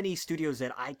so many studios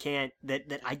that I can't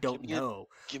that I don't know.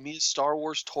 Give me a Star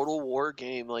Wars Total War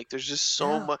game. Like there's just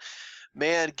so much.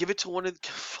 Man, give it to one of the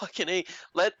fucking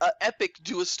let Epic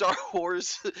do a Star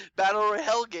Wars Battle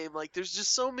Royale game. Like, there's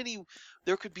just so many.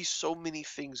 There could be so many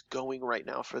things going right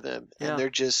now for them, and they're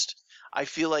just. I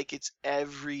feel like it's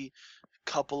every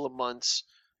couple of months,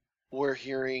 we're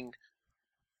hearing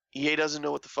EA doesn't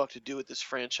know what the fuck to do with this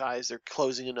franchise. They're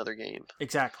closing another game.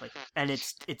 Exactly. And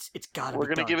it's got to We're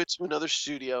be gonna done. give it to another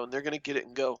studio, and they're gonna get it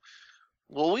and go,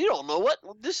 well, we don't know what.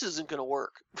 This isn't gonna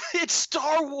work. It's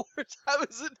Star Wars. How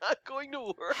is it not going to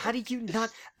work? How do you not?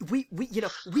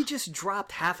 We just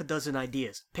dropped half a dozen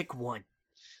ideas. Pick one.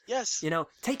 Yes.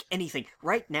 Take anything.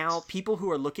 Right now, people who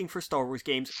are looking for Star Wars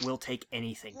games will take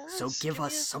anything. So Yes, give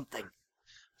us something.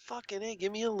 Fucking A,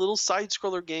 give me a little side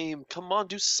scroller game. Come on,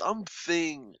 do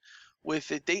something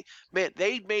with it. They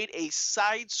made a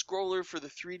side scroller for the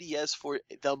 3DS for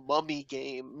the Mummy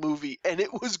movie, and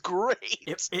it was great.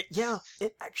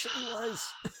 It actually was.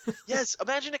 Yes,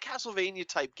 imagine a Castlevania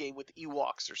type game with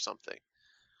Ewoks or something.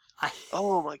 I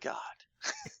Oh my god.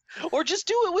 Or just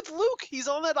do it with Luke. He's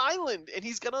on that island and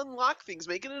he's gonna unlock things.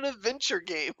 Make it an adventure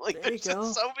game. Like There you there's just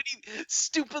go. so many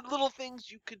stupid little things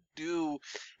you could do,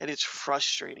 and it's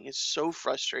frustrating. It's so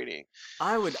frustrating.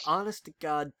 I would, honest to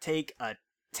God, take a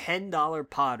 $10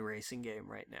 pod racing game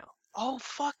right now. Oh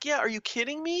fuck yeah! Are you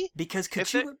kidding me? Because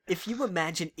if you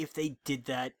imagine if they did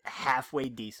that halfway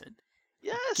decent?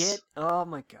 Yes, Oh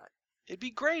my God. it'd be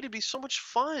great. It'd be so much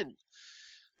fun.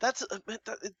 That's man,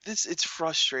 it's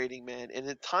frustrating, man. And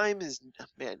the time is,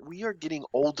 man, we are getting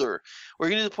older. We're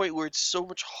getting to the point where it's so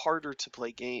much harder to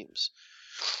play games,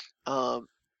 and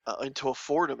to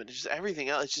afford them, and just everything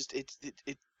else. It's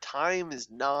just time is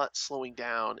not slowing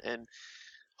down, and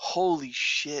holy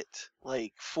shit,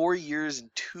 like 4 years and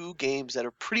 2 games that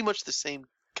are pretty much the same.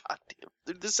 Goddamn,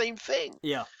 they're the same thing.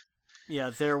 Yeah,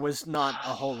 there was not a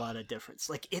whole lot of difference.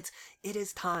 Like, it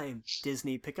is time,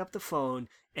 Disney, pick up the phone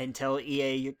and tell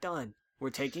EA you're done. We're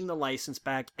taking the license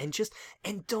back, and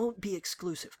don't be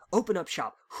exclusive. Open up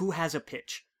shop. Who has a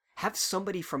pitch? Have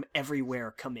somebody from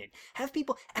everywhere come in. Have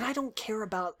people, and I don't care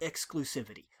about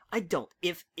exclusivity. I don't.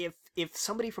 If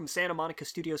somebody from Santa Monica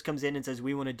Studios comes in and says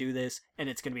we want to do this and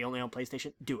it's going to be only on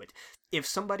PlayStation, do it. If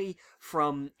somebody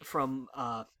from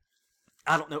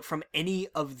I don't know, from any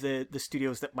of the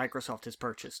studios that Microsoft has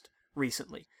purchased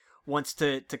recently wants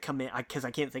to come in, because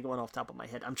I can't think of one off the top of my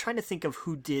head. I'm trying to think of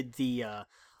who did the,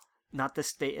 not the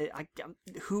state,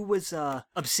 who was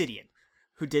Obsidian,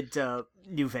 who did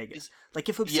New Vegas. Like,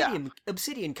 if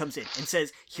Obsidian comes in and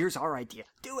says, here's our idea,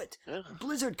 do it. Yeah.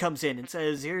 Blizzard comes in and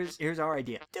says, here's our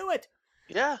idea, do it.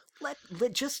 Yeah.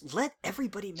 Just let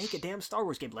everybody make a damn Star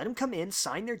Wars game. Let them come in,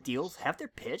 sign their deals, have their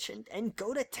pitch, and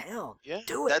go to town. Yeah,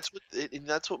 do it.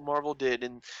 That's what Marvel did,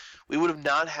 and we would have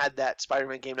not had that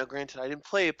Spider-Man game. Now, granted, I didn't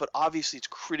play it, but obviously it's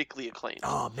critically acclaimed.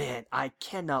 Oh man, I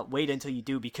cannot wait until you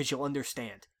do, because you'll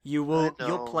understand.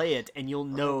 You'll play it and you'll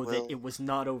know that it was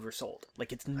not oversold.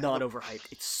 Like, it's not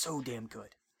overhyped. It's so damn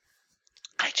good.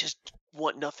 I just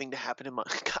want nothing to happen in my.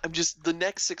 I'm just the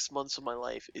next 6 months of my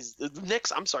life is the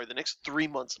next. I'm sorry, the next 3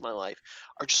 months of my life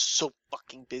are just so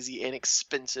fucking busy and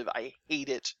expensive. I hate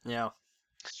it. Yeah.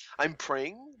 I'm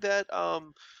praying that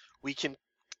we can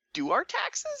do our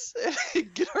taxes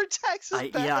and get our taxes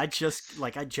back. Yeah, I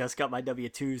just got my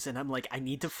W-2s and I'm like, I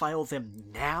need to file them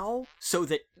now so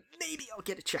that maybe I'll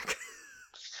get a check.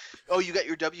 Oh, you got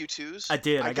your W-2s? I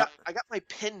did. I got my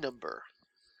PIN number.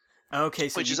 Okay,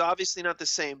 so which is obviously not the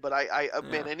same, but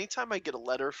man, anytime I get a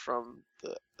letter from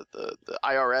the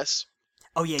IRS.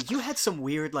 Oh yeah, you had some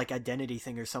weird like identity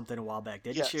thing or something a while back,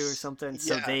 didn't you, or something?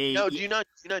 So No, do you not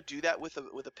do that with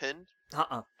a PIN?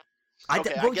 I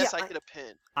guess I get a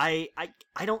PIN. I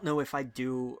don't know if I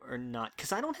do or not,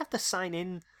 because I don't have to sign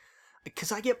in,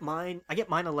 because I get mine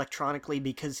electronically,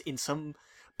 because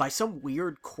by some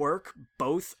weird quirk,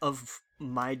 both of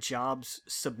my jobs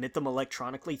submit them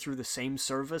electronically through the same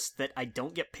service that I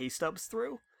don't get pay stubs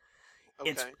through.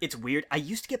 Okay. It's weird. I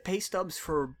used to get pay stubs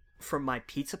from my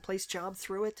pizza place job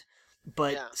through it,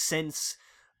 but since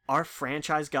our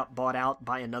franchise got bought out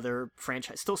by another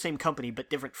franchise, still same company but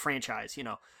different franchise,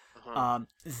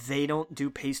 they don't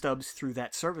do pay stubs through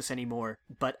that service anymore,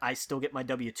 but I still get my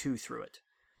W-2 through it.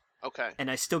 Okay. And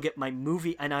I still get my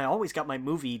movie, and I always got my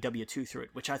movie W-2 through it,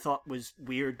 which I thought was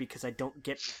weird because I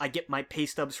get my pay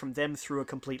stubs from them through a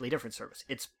completely different service.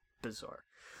 It's bizarre.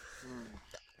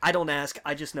 I don't ask,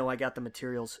 I just know I got the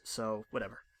materials, so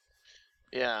whatever.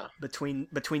 Yeah. Between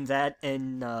that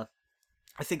and I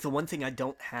think the one thing I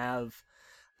don't have,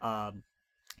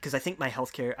 because I think my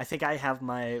healthcare, I think I have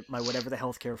my whatever the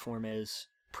healthcare form is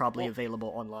probably available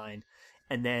online,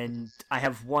 and then I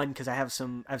have one because I have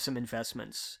some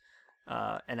investments,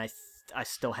 and I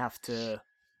still have to.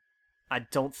 I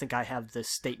don't think I have the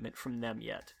statement from them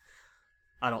yet.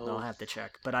 I don't know. I'll have to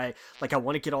check, but I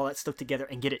want to get all that stuff together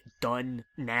and get it done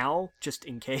now, just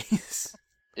in case.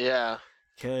 Yeah.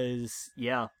 Because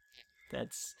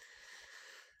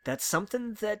that's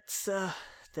something that's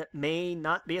that may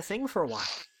not be a thing for a while.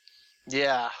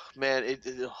 Yeah, man.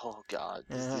 Oh God,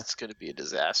 Uh, it's gonna be a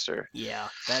disaster. yeah,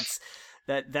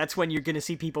 that's when you're gonna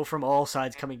see people from all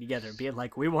sides coming together, being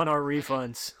like, "We want our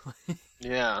refunds."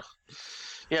 Yeah,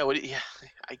 yeah. Yeah,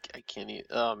 I can't eat.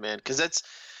 Oh man, because that's.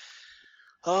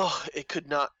 Oh, it could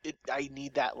not. I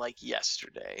need that like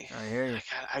yesterday. I hear you.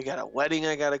 I got a wedding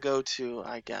I gotta go to.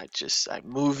 I'm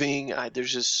moving.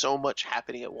 There's just so much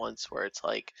happening at once where it's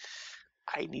like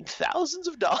I need thousands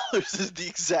of dollars at the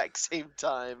exact same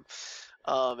time.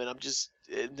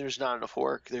 And there's not enough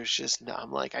work. There's just no.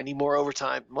 I'm like I need more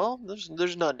overtime. Well, there's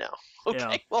none now. Yeah.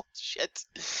 Okay, well shit.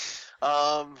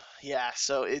 Yeah.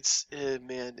 So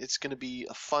man, it's gonna be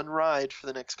a fun ride for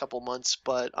the next couple months,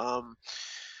 but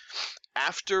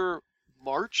after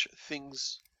March,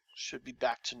 things should be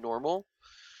back to normal.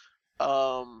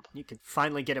 You can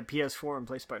finally get a PS4 and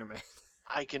play Spider-Man.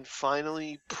 I can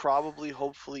finally, probably,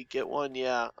 hopefully get one.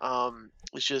 Yeah.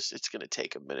 It's gonna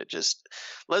take a minute. Just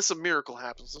unless a miracle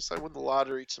happens. Unless I win the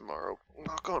lottery tomorrow.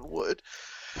 Knock on wood.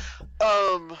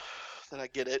 Then I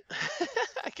get it.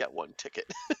 I got one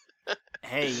ticket.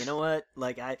 Hey, you know what?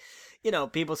 Like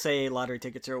people say lottery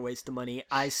tickets are a waste of money.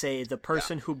 I say the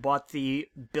person who bought the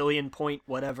billion point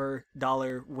whatever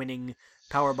dollar winning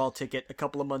Powerball ticket a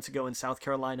couple of months ago in South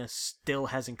Carolina still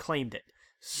hasn't claimed it.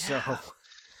 So Yeah.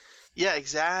 Yeah,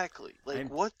 exactly. Like I'm-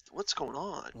 what's going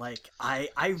on? like I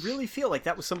really feel like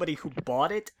that was somebody who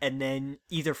bought it and then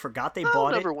either forgot they I'll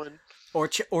bought never it win.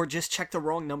 or just checked the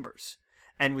wrong numbers.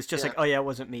 And was just Yeah. like, oh yeah, it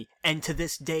wasn't me. And to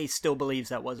this day still believes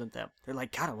that wasn't them. They're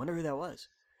like, God, I wonder who that was.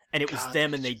 And it was God,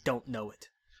 them and they don't know it.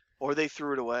 Or they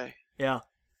threw it away. Yeah.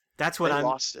 That's They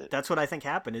lost it. That's what I think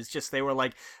happened. Is just they were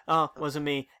like, "Oh, wasn't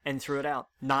me," and threw it out,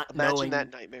 not Imagine knowing.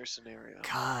 that nightmare scenario.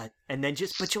 God, and then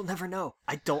but you'll never know.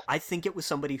 I think it was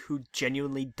somebody who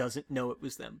genuinely doesn't know it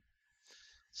was them.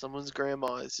 Someone's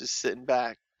grandma is just sitting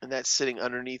back, and that's sitting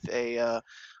underneath an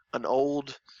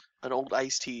old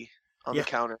iced tea on Yeah. the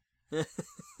counter.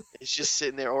 It's just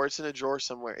sitting there, or it's in a drawer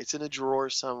somewhere. It's in a drawer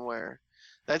somewhere.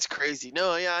 That's crazy.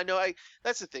 No, yeah, I know.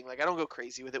 That's the thing. Like, I don't go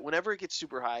crazy with it. Whenever it gets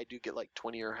super high, I do get like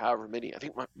 20 or however many. I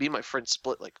think me and my friend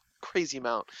split like crazy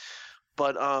amount.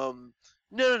 But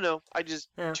no. I just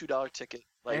Yeah. $2 ticket.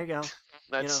 Like, There you go.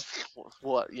 that's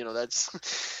what that's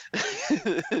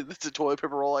it's a toilet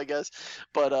paper roll, I guess.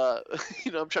 But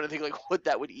I'm trying to think like what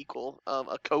that would equal.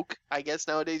 A Coke, I guess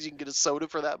nowadays you can get a soda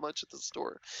for that much at the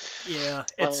store. Yeah,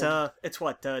 it's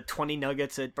what 20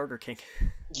 nuggets at Burger King.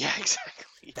 Yeah,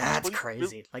 exactly. That's 20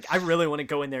 crazy. Like I really want to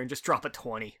go in there and just drop a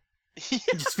 20. Yeah.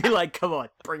 Just be like, come on,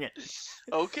 bring it.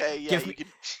 Okay, yeah, Give you me- could.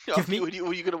 give me-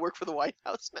 Were you gonna work for the White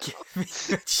House now?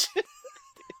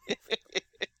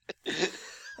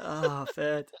 Oh,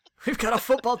 man. We've got a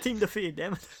football team to feed,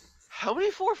 damn it. How many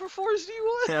 4-for-4s do you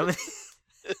want? How many-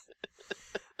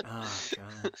 Oh,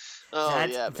 God.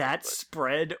 Oh That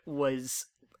spread was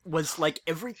like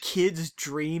every kid's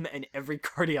dream and every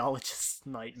cardiologist's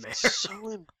nightmare.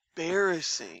 so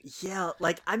embarrassing. Yeah,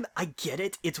 like I get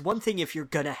it. It's one thing if you're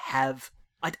gonna have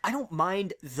I don't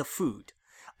mind the food.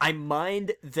 I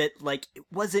mind that like it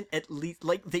wasn't at least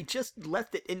like they just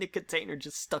left it in the container,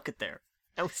 just stuck it there.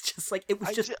 It was just like it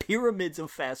was just pyramids of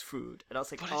fast food. And I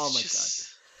was like, But oh my just,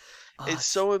 god. It's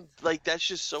so like that's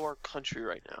just so our country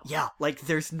right now. Yeah, like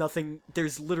there's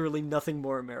literally nothing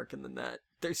more American than that.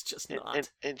 There's just not. And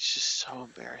it's just so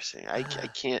embarrassing. I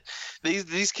can't.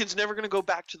 These kids never gonna go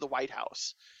back to the White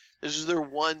House. This is their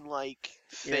one like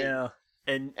thing. Yeah.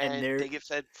 And they get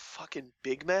fed fucking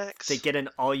Big Macs. They get an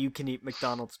all-you-can-eat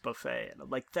McDonald's buffet, and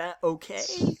I'm like, that okay?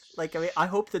 Like, I mean, I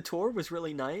hope the tour was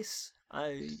really nice.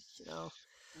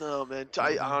 No, man.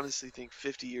 I honestly think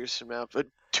 50 years from now, but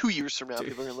 2 years from now,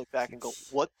 people are gonna look back and go,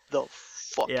 "What the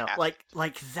fuck?" Yeah, happened?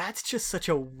 like that's just such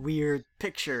a weird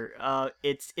picture.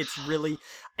 It's really,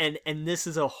 and this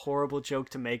is a horrible joke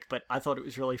to make, but I thought it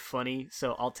was really funny,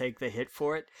 so I'll take the hit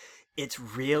for it. It's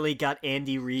really got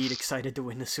Andy Reid excited to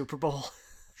win the Super Bowl.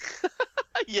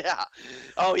 Yeah.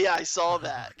 Oh yeah, I saw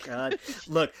that. Oh, God,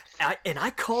 look,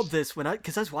 I called this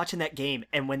because I was watching that game,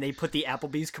 and when they put the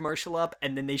Applebee's commercial up,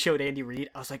 and then they showed Andy Reid,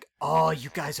 I was like, oh, you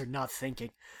guys are not thinking.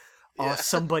 Yeah. Oh,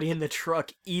 somebody in the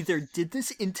truck either did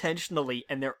this intentionally,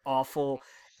 and they're awful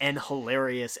and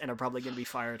hilarious, and are probably going to be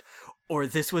fired, or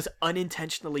this was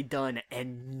unintentionally done,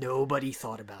 and nobody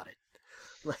thought about it.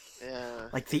 Yeah.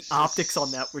 Like the optics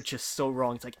on that were just so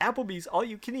wrong. It's like Applebee's all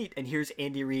you can eat, and here's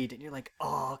Andy Reid, and you're like,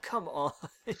 oh, come on,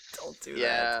 don't do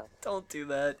that. Don't do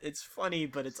that. It's funny,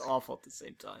 but it's awful at the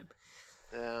same time.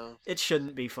 Yeah. It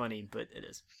shouldn't be funny, but it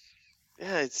is.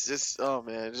 Yeah, it's just oh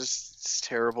man, it's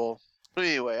terrible. But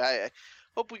anyway, I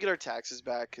hope we get our taxes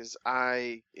back because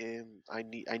I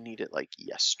need it like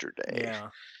yesterday. Yeah.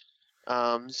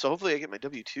 So hopefully I get my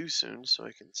W-2 soon so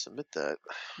I can submit that.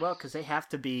 Well, because they have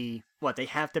to be what they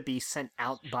have to be sent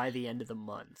out by the end of the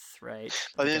month, right?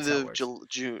 I By the think that's end how it of works.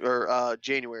 June or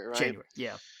January, right? January,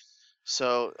 yeah.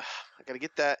 So I gotta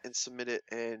get that and submit it,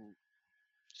 and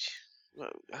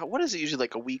what is it usually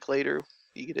like a week later?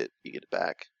 You get it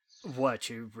back. What,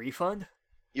 you refund?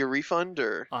 Your refund,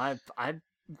 or I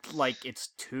like it's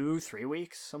 2, 3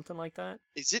 weeks, something like that.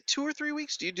 is it 2 or 3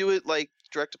 weeks? Do you do it like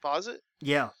direct deposit?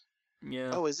 Yeah,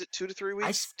 yeah. Oh, is it 2 to 3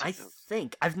 weeks? I Damn.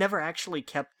 think I've never actually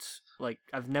kept like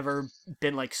I've never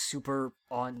been like super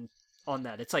on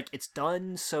that. It's like it's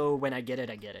done, so when I get it,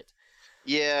 I get it.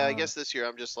 Yeah, I Uh, guess this year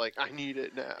I'm just like I need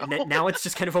it now. and then now it's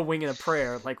just kind of a wing and a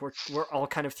prayer. Like we're all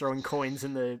kind of throwing coins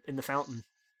in the fountain.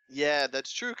 Yeah,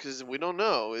 that's true because we don't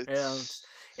know. Yeah, It's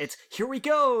it's here we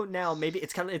go now. Maybe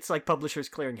it's like Publishers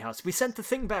Clearinghouse. We sent the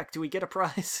thing back. Do we get a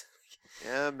prize?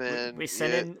 yeah, man. We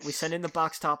Yeah, sent in the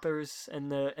box toppers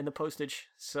and the postage.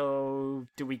 So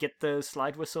do we get the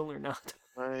slide whistle or not?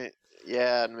 right.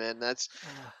 Yeah, man.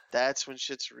 That's when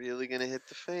shit's really gonna hit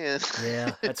the fan.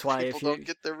 Yeah, that's why People if you don't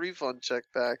get their refund check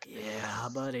back. yeah,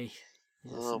 buddy.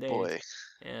 Yes, Oh indeed. boy.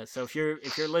 Yeah, so if you're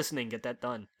listening, get that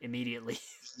done immediately.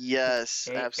 Yes,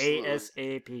 absolutely.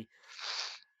 ASAP.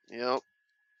 Yep.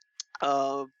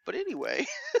 But anyway,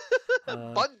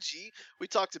 Uh, Bungie, we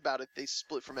talked about it. They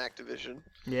split from Activision,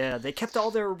 yeah, they kept all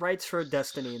their rights for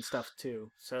Destiny and stuff too,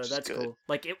 so which is that's good. cool.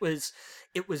 Like it was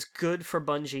good for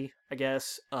Bungie, I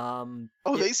guess.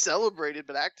 Oh, It, they celebrated,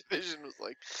 but Activision was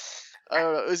like, I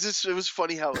don't know. It was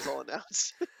funny how it was all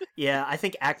announced. yeah, I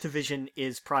think Activision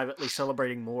is privately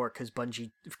celebrating more because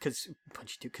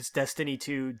because Destiny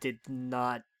 2 did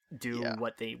not do Yeah.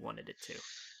 what they wanted it to.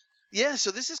 Yeah,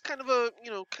 so this is kind of a,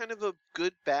 kind of a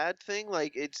good bad thing.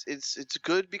 Like it's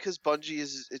good because Bungie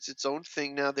is it's its own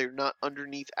thing now. They're not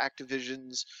underneath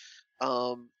Activision's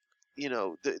um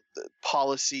the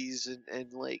policies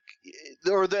and like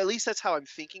or at least that's how I'm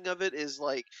thinking of it is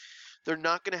like they're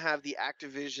not going to have the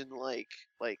Activision like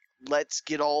let's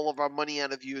get all of our money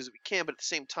out of you as we can, but at the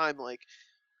same time like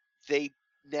they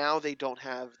they don't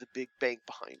have the big bank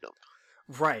behind them.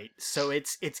 Right. So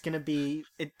it's gonna be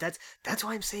that's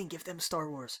why I'm saying give them Star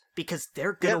Wars because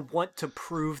they're Yeah, gonna want to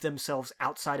prove themselves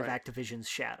outside of right. Activision's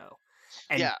shadow,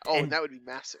 Yeah. Oh, and and that would be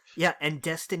massive. yeah, and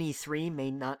Destiny 3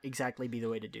 may not exactly be the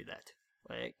way to do that.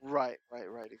 Like Right, right,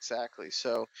 right. Exactly.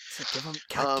 So, it's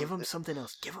like give um, them something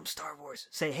else. Give them Star Wars.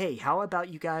 Say hey, how about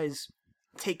you guys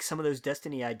take some of those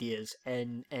Destiny ideas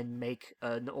and make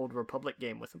an Old Republic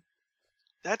game with them?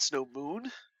 that's no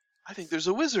moon. I think there's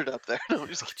a wizard up there. No, I'm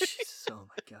just Oh kidding. Jesus! Oh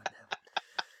my God!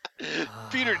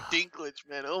 Peter No. Dinklage,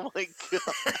 man. Oh my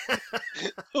god.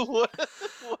 what?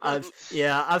 I've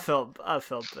yeah, I felt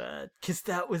bad because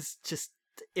that was just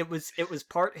it was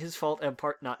part his fault and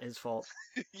part not his fault,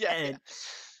 Yeah, yeah. and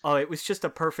oh, it was just a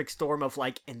perfect storm of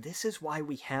like, and this is why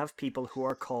we have people who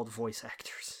are called voice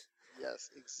actors, Yes,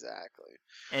 exactly.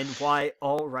 and why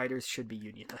all writers should be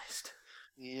unionized.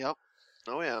 Yep.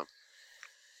 Oh yeah.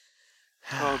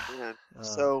 Oh man.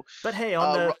 Uh, So, but hey,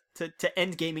 on Ro- the to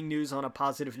end gaming news on a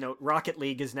positive note, Rocket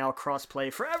League is now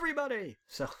crossplay for everybody.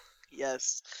 So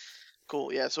yes.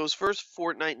 Cool. Yeah. So his first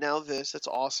Fortnite, now this. That's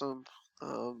awesome.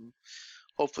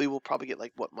 Hopefully we'll probably get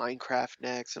like what Minecraft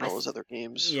next and I all those other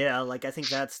games. yeah, like I think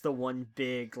that's the one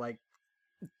big like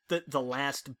the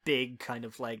last big kind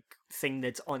of like thing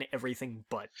that's on everything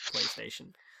but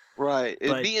PlayStation. Right.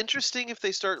 It'd But be interesting if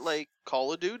they start like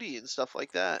Call of Duty and stuff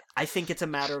like that. I think it's a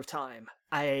matter of time.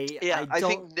 Yeah, I I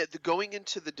don't think that going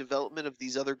into the development of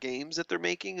these other games that they're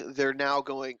making, they're now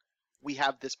going, we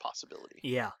have this possibility.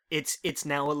 yeah, it's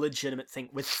now a legitimate thing.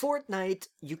 With Fortnite,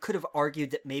 you could have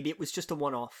argued that maybe it was just a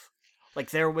one-off. Like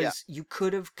there Yeah, was you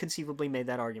could have conceivably made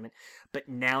that argument. But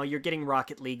now you're getting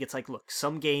Rocket League. It's like, look,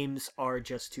 some games are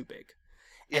just too big.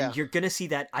 yeah, And you're going to see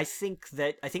that. I think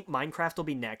Minecraft will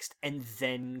be next and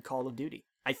then Call of Duty.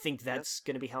 I think yep, that's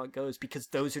going to be how it goes because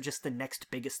those are just the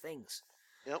next biggest things.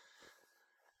 yep,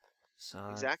 So,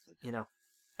 exactly. you know,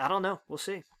 I don't know. We'll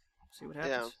see. See what Yeah,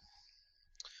 happens.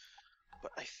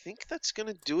 but I think that's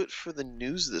gonna do it for the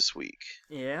news this week.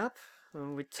 Yep.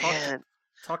 We Man,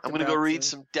 talked I'm gonna go about. read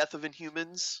some Death of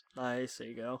Inhumans. Nice. There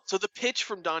you go. So the pitch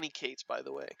from Donny Cates, by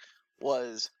the way,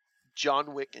 was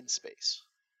John Wick in space.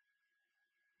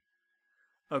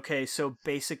 Okay, so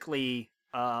basically,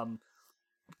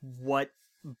 what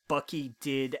Bucky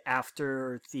did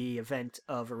after the event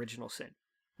of Original Sin.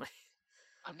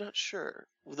 I'm not sure.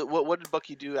 What did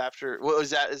Bucky do after? What was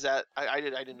that? Is that I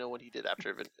didn't know what he did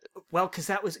after. Well,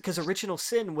 because Original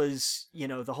Sin was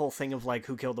the whole thing of like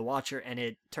who killed the Watcher, and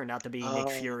it turned out to be Nick Oh,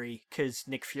 Fury because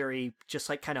Nick Fury just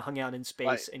like kind of hung out in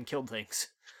right. space and killed things.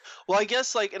 Well, I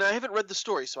guess like, and I haven't read the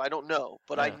story, so I don't know,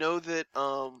 but I Yeah. know that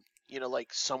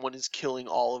like someone is killing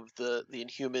all of the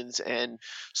Inhumans, and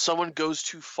someone goes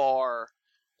too far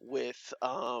with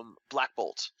Black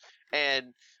Bolt,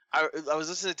 and I was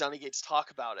listening to Donny Gates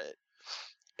talk about it,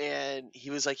 and he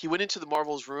was like, he went into the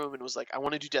Marvel's room and was like, I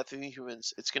want to do Death of the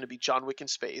Inhumans. It's going to be John Wick in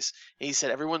space, and he said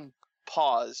everyone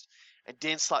paused, and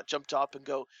Dan Slott jumped up and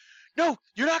go, "No,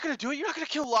 you're not going to do it. You're not going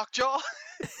to kill Lockjaw."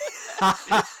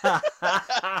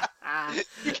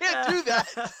 You can't do that.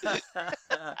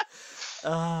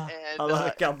 I And love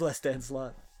it. God bless Dan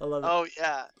Slott. I love it. oh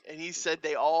yeah, and he said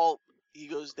they all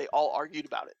argued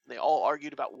about it. They all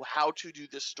argued about how to do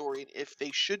this story and if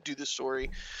they should do the story.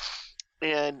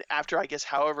 And after, I guess,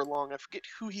 however long, I forget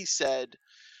who he said,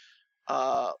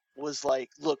 was like,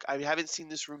 look, I haven't seen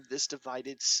this room this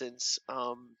divided since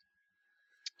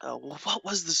what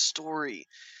was the story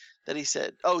that he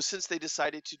said? Oh, since they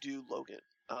decided to do Logan,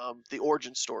 the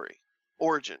origin story.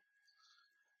 Origin.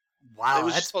 Wow, It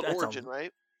was just called that's Origin,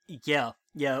 right? yeah.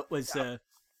 It was Yeah.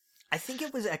 I think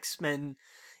it was X-Men.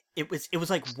 It was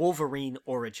like Wolverine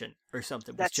Origin or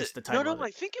something. Was That's it. just the No, title no, of it.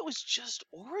 I think it was just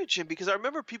Origin because I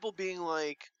remember people being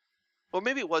like, well,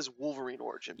 maybe it was Wolverine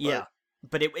Origin, but Yeah.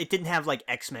 But it didn't have like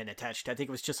X-Men attached. I think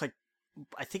it was just no,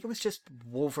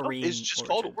 Wolverine it's just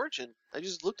called Origin. Origin. I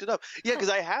just looked it up. Yeah, Huh. because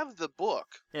I have the book.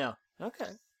 Yeah. Okay.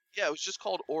 Yeah, it was just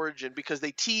called Origin because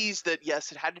they teased that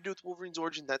yes, it had to do with Wolverine's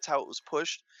origin. That's how it was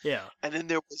pushed. Yeah. And then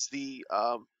there was the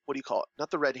what do you call it?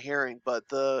 Not the red herring, but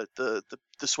the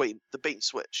bait and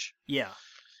switch Yeah.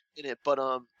 in it.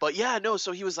 But yeah, no.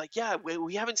 So he was like, yeah,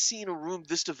 we haven't seen a room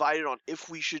this divided on if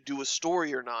we should do a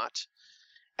story or not.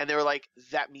 And they were like,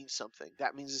 that means something.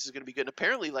 That means this is going to be good. And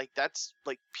apparently, like that's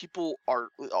like people are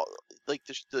like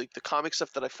the comic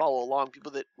stuff that I follow along.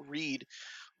 People that read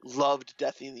loved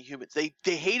Death of the Inhumans.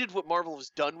 They hated what Marvel has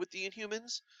done with the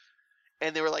Inhumans,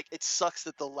 and they were like, it sucks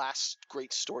that the last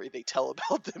great story they tell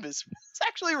about them is it's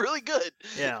actually really good.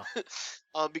 Yeah.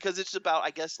 Because it's about,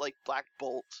 I guess, like Black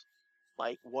Bolt,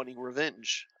 like wanting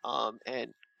revenge,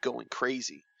 and going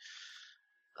crazy.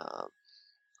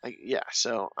 Yeah.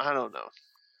 So I don't know.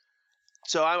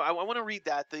 So I want to read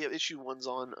that. The issue 1's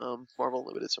on Marvel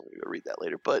Unlimited, so I'm gonna go read that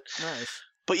later. Nice.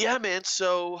 But yeah, man,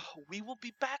 so we will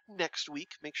be back next week.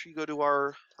 Make sure you go to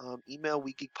our email,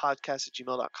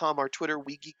 wegeekpodcast@gmail.com, our Twitter,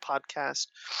 wegeekpodcast,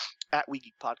 at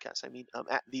wegeekpodcast. I mean,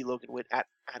 at the Logan Witt, at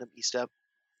Adam Eastep.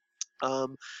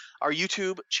 Our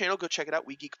YouTube channel, go check it out,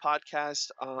 We Geek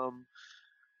Podcast.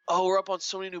 Oh, we're up on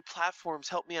so many new platforms.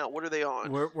 Help me out. What are they on?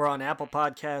 We're on Apple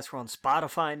Podcasts. We're on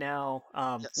Spotify now.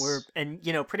 We're Yes. and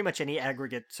pretty much any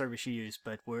aggregate service you use.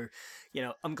 But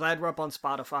I'm glad we're up on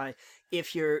Spotify.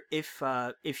 If you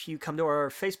come to our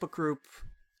Facebook group,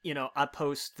 I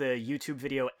post the YouTube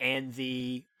video and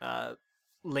the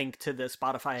link to the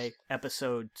Spotify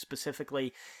episode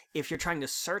specifically. If you're trying to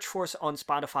search for us on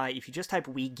Spotify, if you just type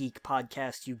We Geek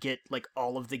Podcast, you get like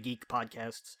all of the geek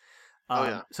podcasts. Oh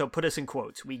yeah. So put us in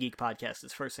quotes. We Geek Podcast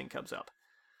is the first thing comes up.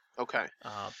 Okay.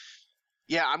 Uh,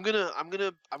 Yeah, I'm gonna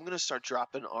start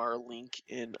dropping our link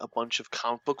in a bunch of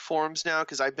comic book forums now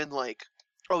because I've been like,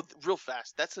 oh, real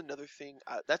fast. That's another thing.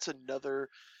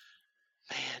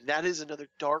 That is another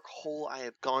dark hole I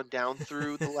have gone down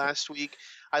through the last week.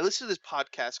 I listened to this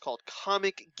podcast called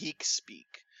Comic Geek Speak.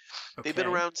 They've been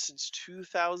Okay. around since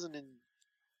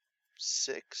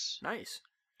 2006, Nice.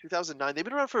 2009. They've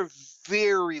been around for a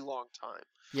very long time.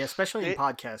 Yeah, especially in They-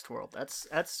 podcast world. That's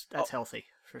Oh. healthy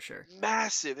for sure.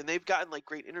 Massive, and they've gotten like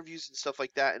great interviews and stuff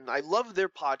like that, and I love their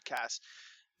podcast.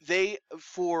 They,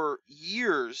 for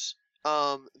years,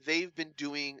 they've been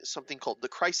doing something called the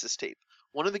Crisis Tape.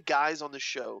 One of the guys on the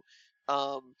show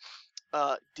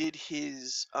did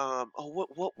his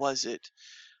what was it?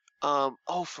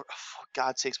 For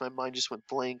God's sakes, my mind just went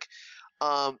blank.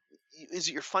 Is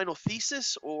it your final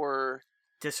thesis or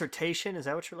Dissertation, is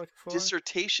that what you're looking for?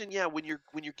 dissertation? Yeah, when you're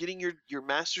getting your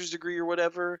master's degree or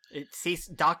whatever.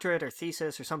 Doctorate or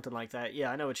thesis or something like that.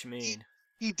 Yeah, I know what you mean.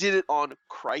 He did it on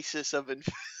Crisis of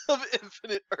of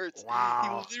Infinite Earths.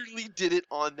 Wow. He literally did it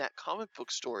on that comic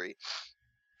book story.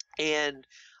 And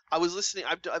I was listening.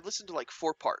 I've listened to like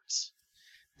 4 parts.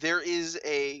 There is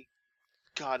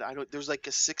there's like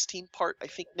a 16 part, I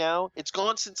think now. It's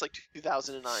gone since like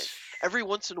 2009. Every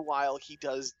once in a while he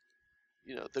does,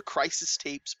 the Crisis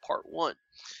Tapes part 1.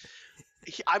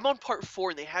 I'm on part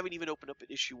 4 and they haven't even opened up at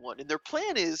issue 1. And their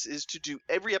plan is to do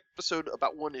every episode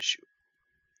about one issue.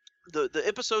 The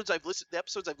episodes I've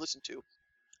listened to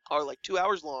are like 2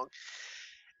 hours long,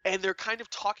 and they're kind of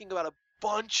talking about a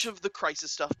bunch of the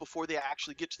Crisis stuff before they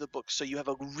actually get to the book, so you have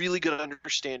a really good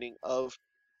understanding of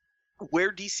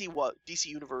where DC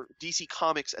Universe, DC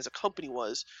Comics as a company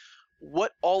was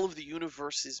what all of the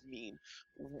universes mean.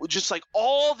 Just like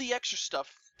all the extra stuff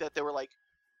that they were like,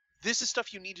 this is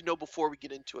stuff you need to know before we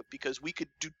get into it, because we could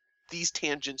do these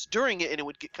tangents during it and it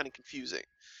would get kind of confusing.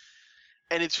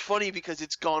 And it's funny because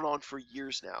it's gone on for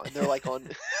years now, and they're like on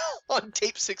on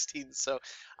tape 16. So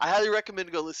I highly recommend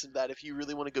to go listen to that if you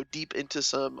really want to go deep into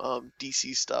some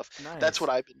DC stuff. Nice. That's what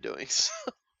I've been doing. So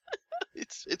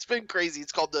it's been crazy.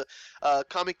 It's called the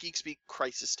Comic Geek Speak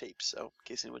Crisis Tape. So in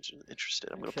case anyone's interested,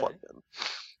 I'm gonna plug them.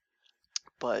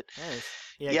 But nice.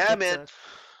 yeah, man.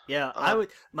 Yeah, I would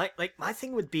my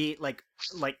thing would be like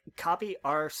copy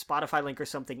our Spotify link or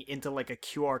something into like a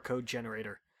QR code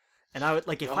generator. And I would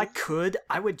like if I could,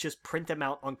 I would just print them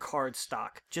out on card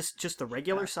stock, just the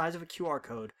regular size of a QR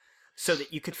code, so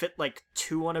that you could fit like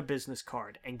 2 on a business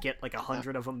card and get like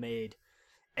 100 of them made,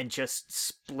 and just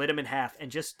split them in half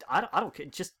and just I don't care,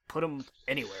 just put them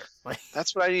anywhere. Like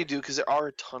that's what I need to do, because there are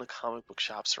a ton of comic book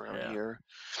shops around here.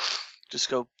 Just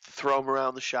go throw them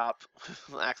around the shop,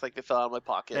 act like they fell out of my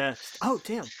pocket. Yeah. Oh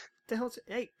damn! The hell's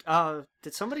hey?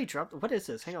 Did somebody drop? What is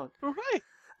this? Hang on. All right.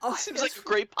 Oh, seems like a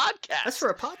great podcast. That's for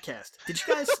a podcast. Did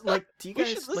you guys like? Do you guys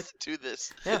we should listen to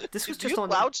this? Yeah, this was just you on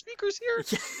loudspeakers here.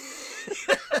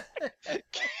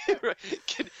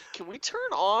 Can we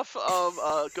turn off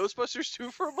Ghostbusters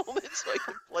 2 for a moment so I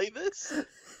can play this?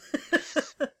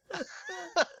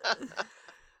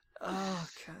 Oh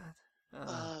god.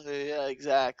 Yeah,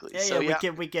 exactly. Yeah, so,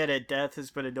 we get it. Death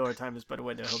has been a door, time has been a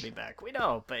window. He'll be back. We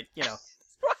know, but you know.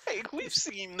 Right, we've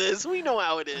seen this. We know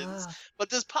how it ends. But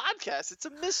this podcast, it's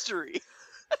a mystery.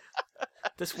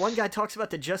 This one guy talks about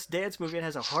the Just Dance movie and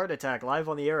has a heart attack live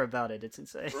on the air about it. It's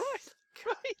insane.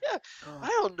 Right, yeah. I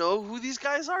don't know who these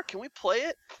guys are. Can we play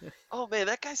it? Oh, man,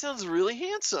 that guy sounds really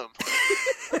handsome.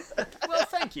 Well,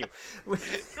 thank you.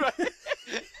 Right.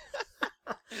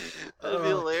 That'd be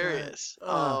hilarious.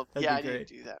 Yeah, I need to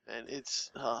do that, man. It's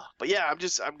but yeah,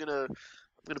 I'm gonna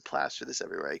plaster this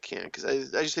everywhere I can, because I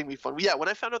just think it'd be fun. Yeah, when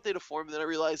I found out they had a forum, then I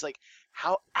realized like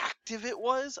how active it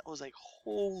was. I was like,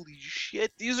 holy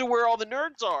shit, these are where all the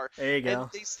nerds are. There you go. And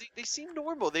they seem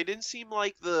normal. They didn't seem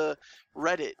like the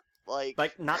Reddit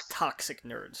like not toxic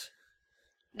nerds.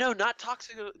 No, not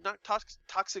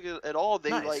toxic at all. They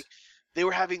nice. they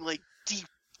were having like deep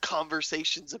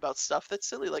conversations about stuff that's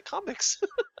silly, like comics.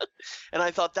 And I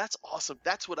thought that's awesome.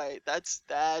 That's what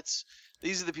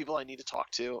these are the people I need to talk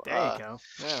to. There you go.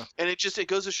 Yeah. And it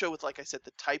goes to show with, like I said,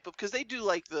 the type of, because they do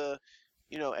like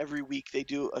every week they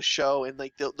do a show, and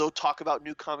like they'll talk about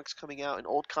new comics coming out and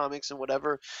old comics and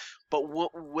whatever. But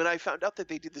when I found out that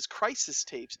they did this Crisis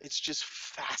tapes, it's just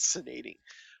fascinating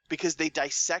because they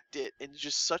dissect it in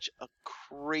just such a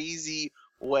crazy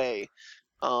way.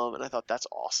 And I thought that's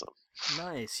awesome.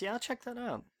 Nice. Yeah, I'll check that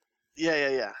out.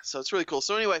 Yeah. So it's really cool.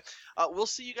 So anyway, we'll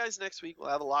see you guys next week. We'll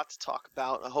have a lot to talk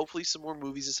about. Hopefully some more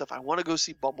movies and stuff. I want to go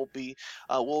see Bumblebee.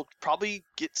 We'll probably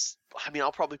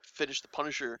I'll probably finish The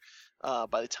Punisher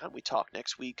by the time we talk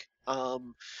next week.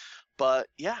 But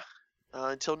yeah,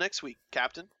 until next week,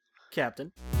 Captain.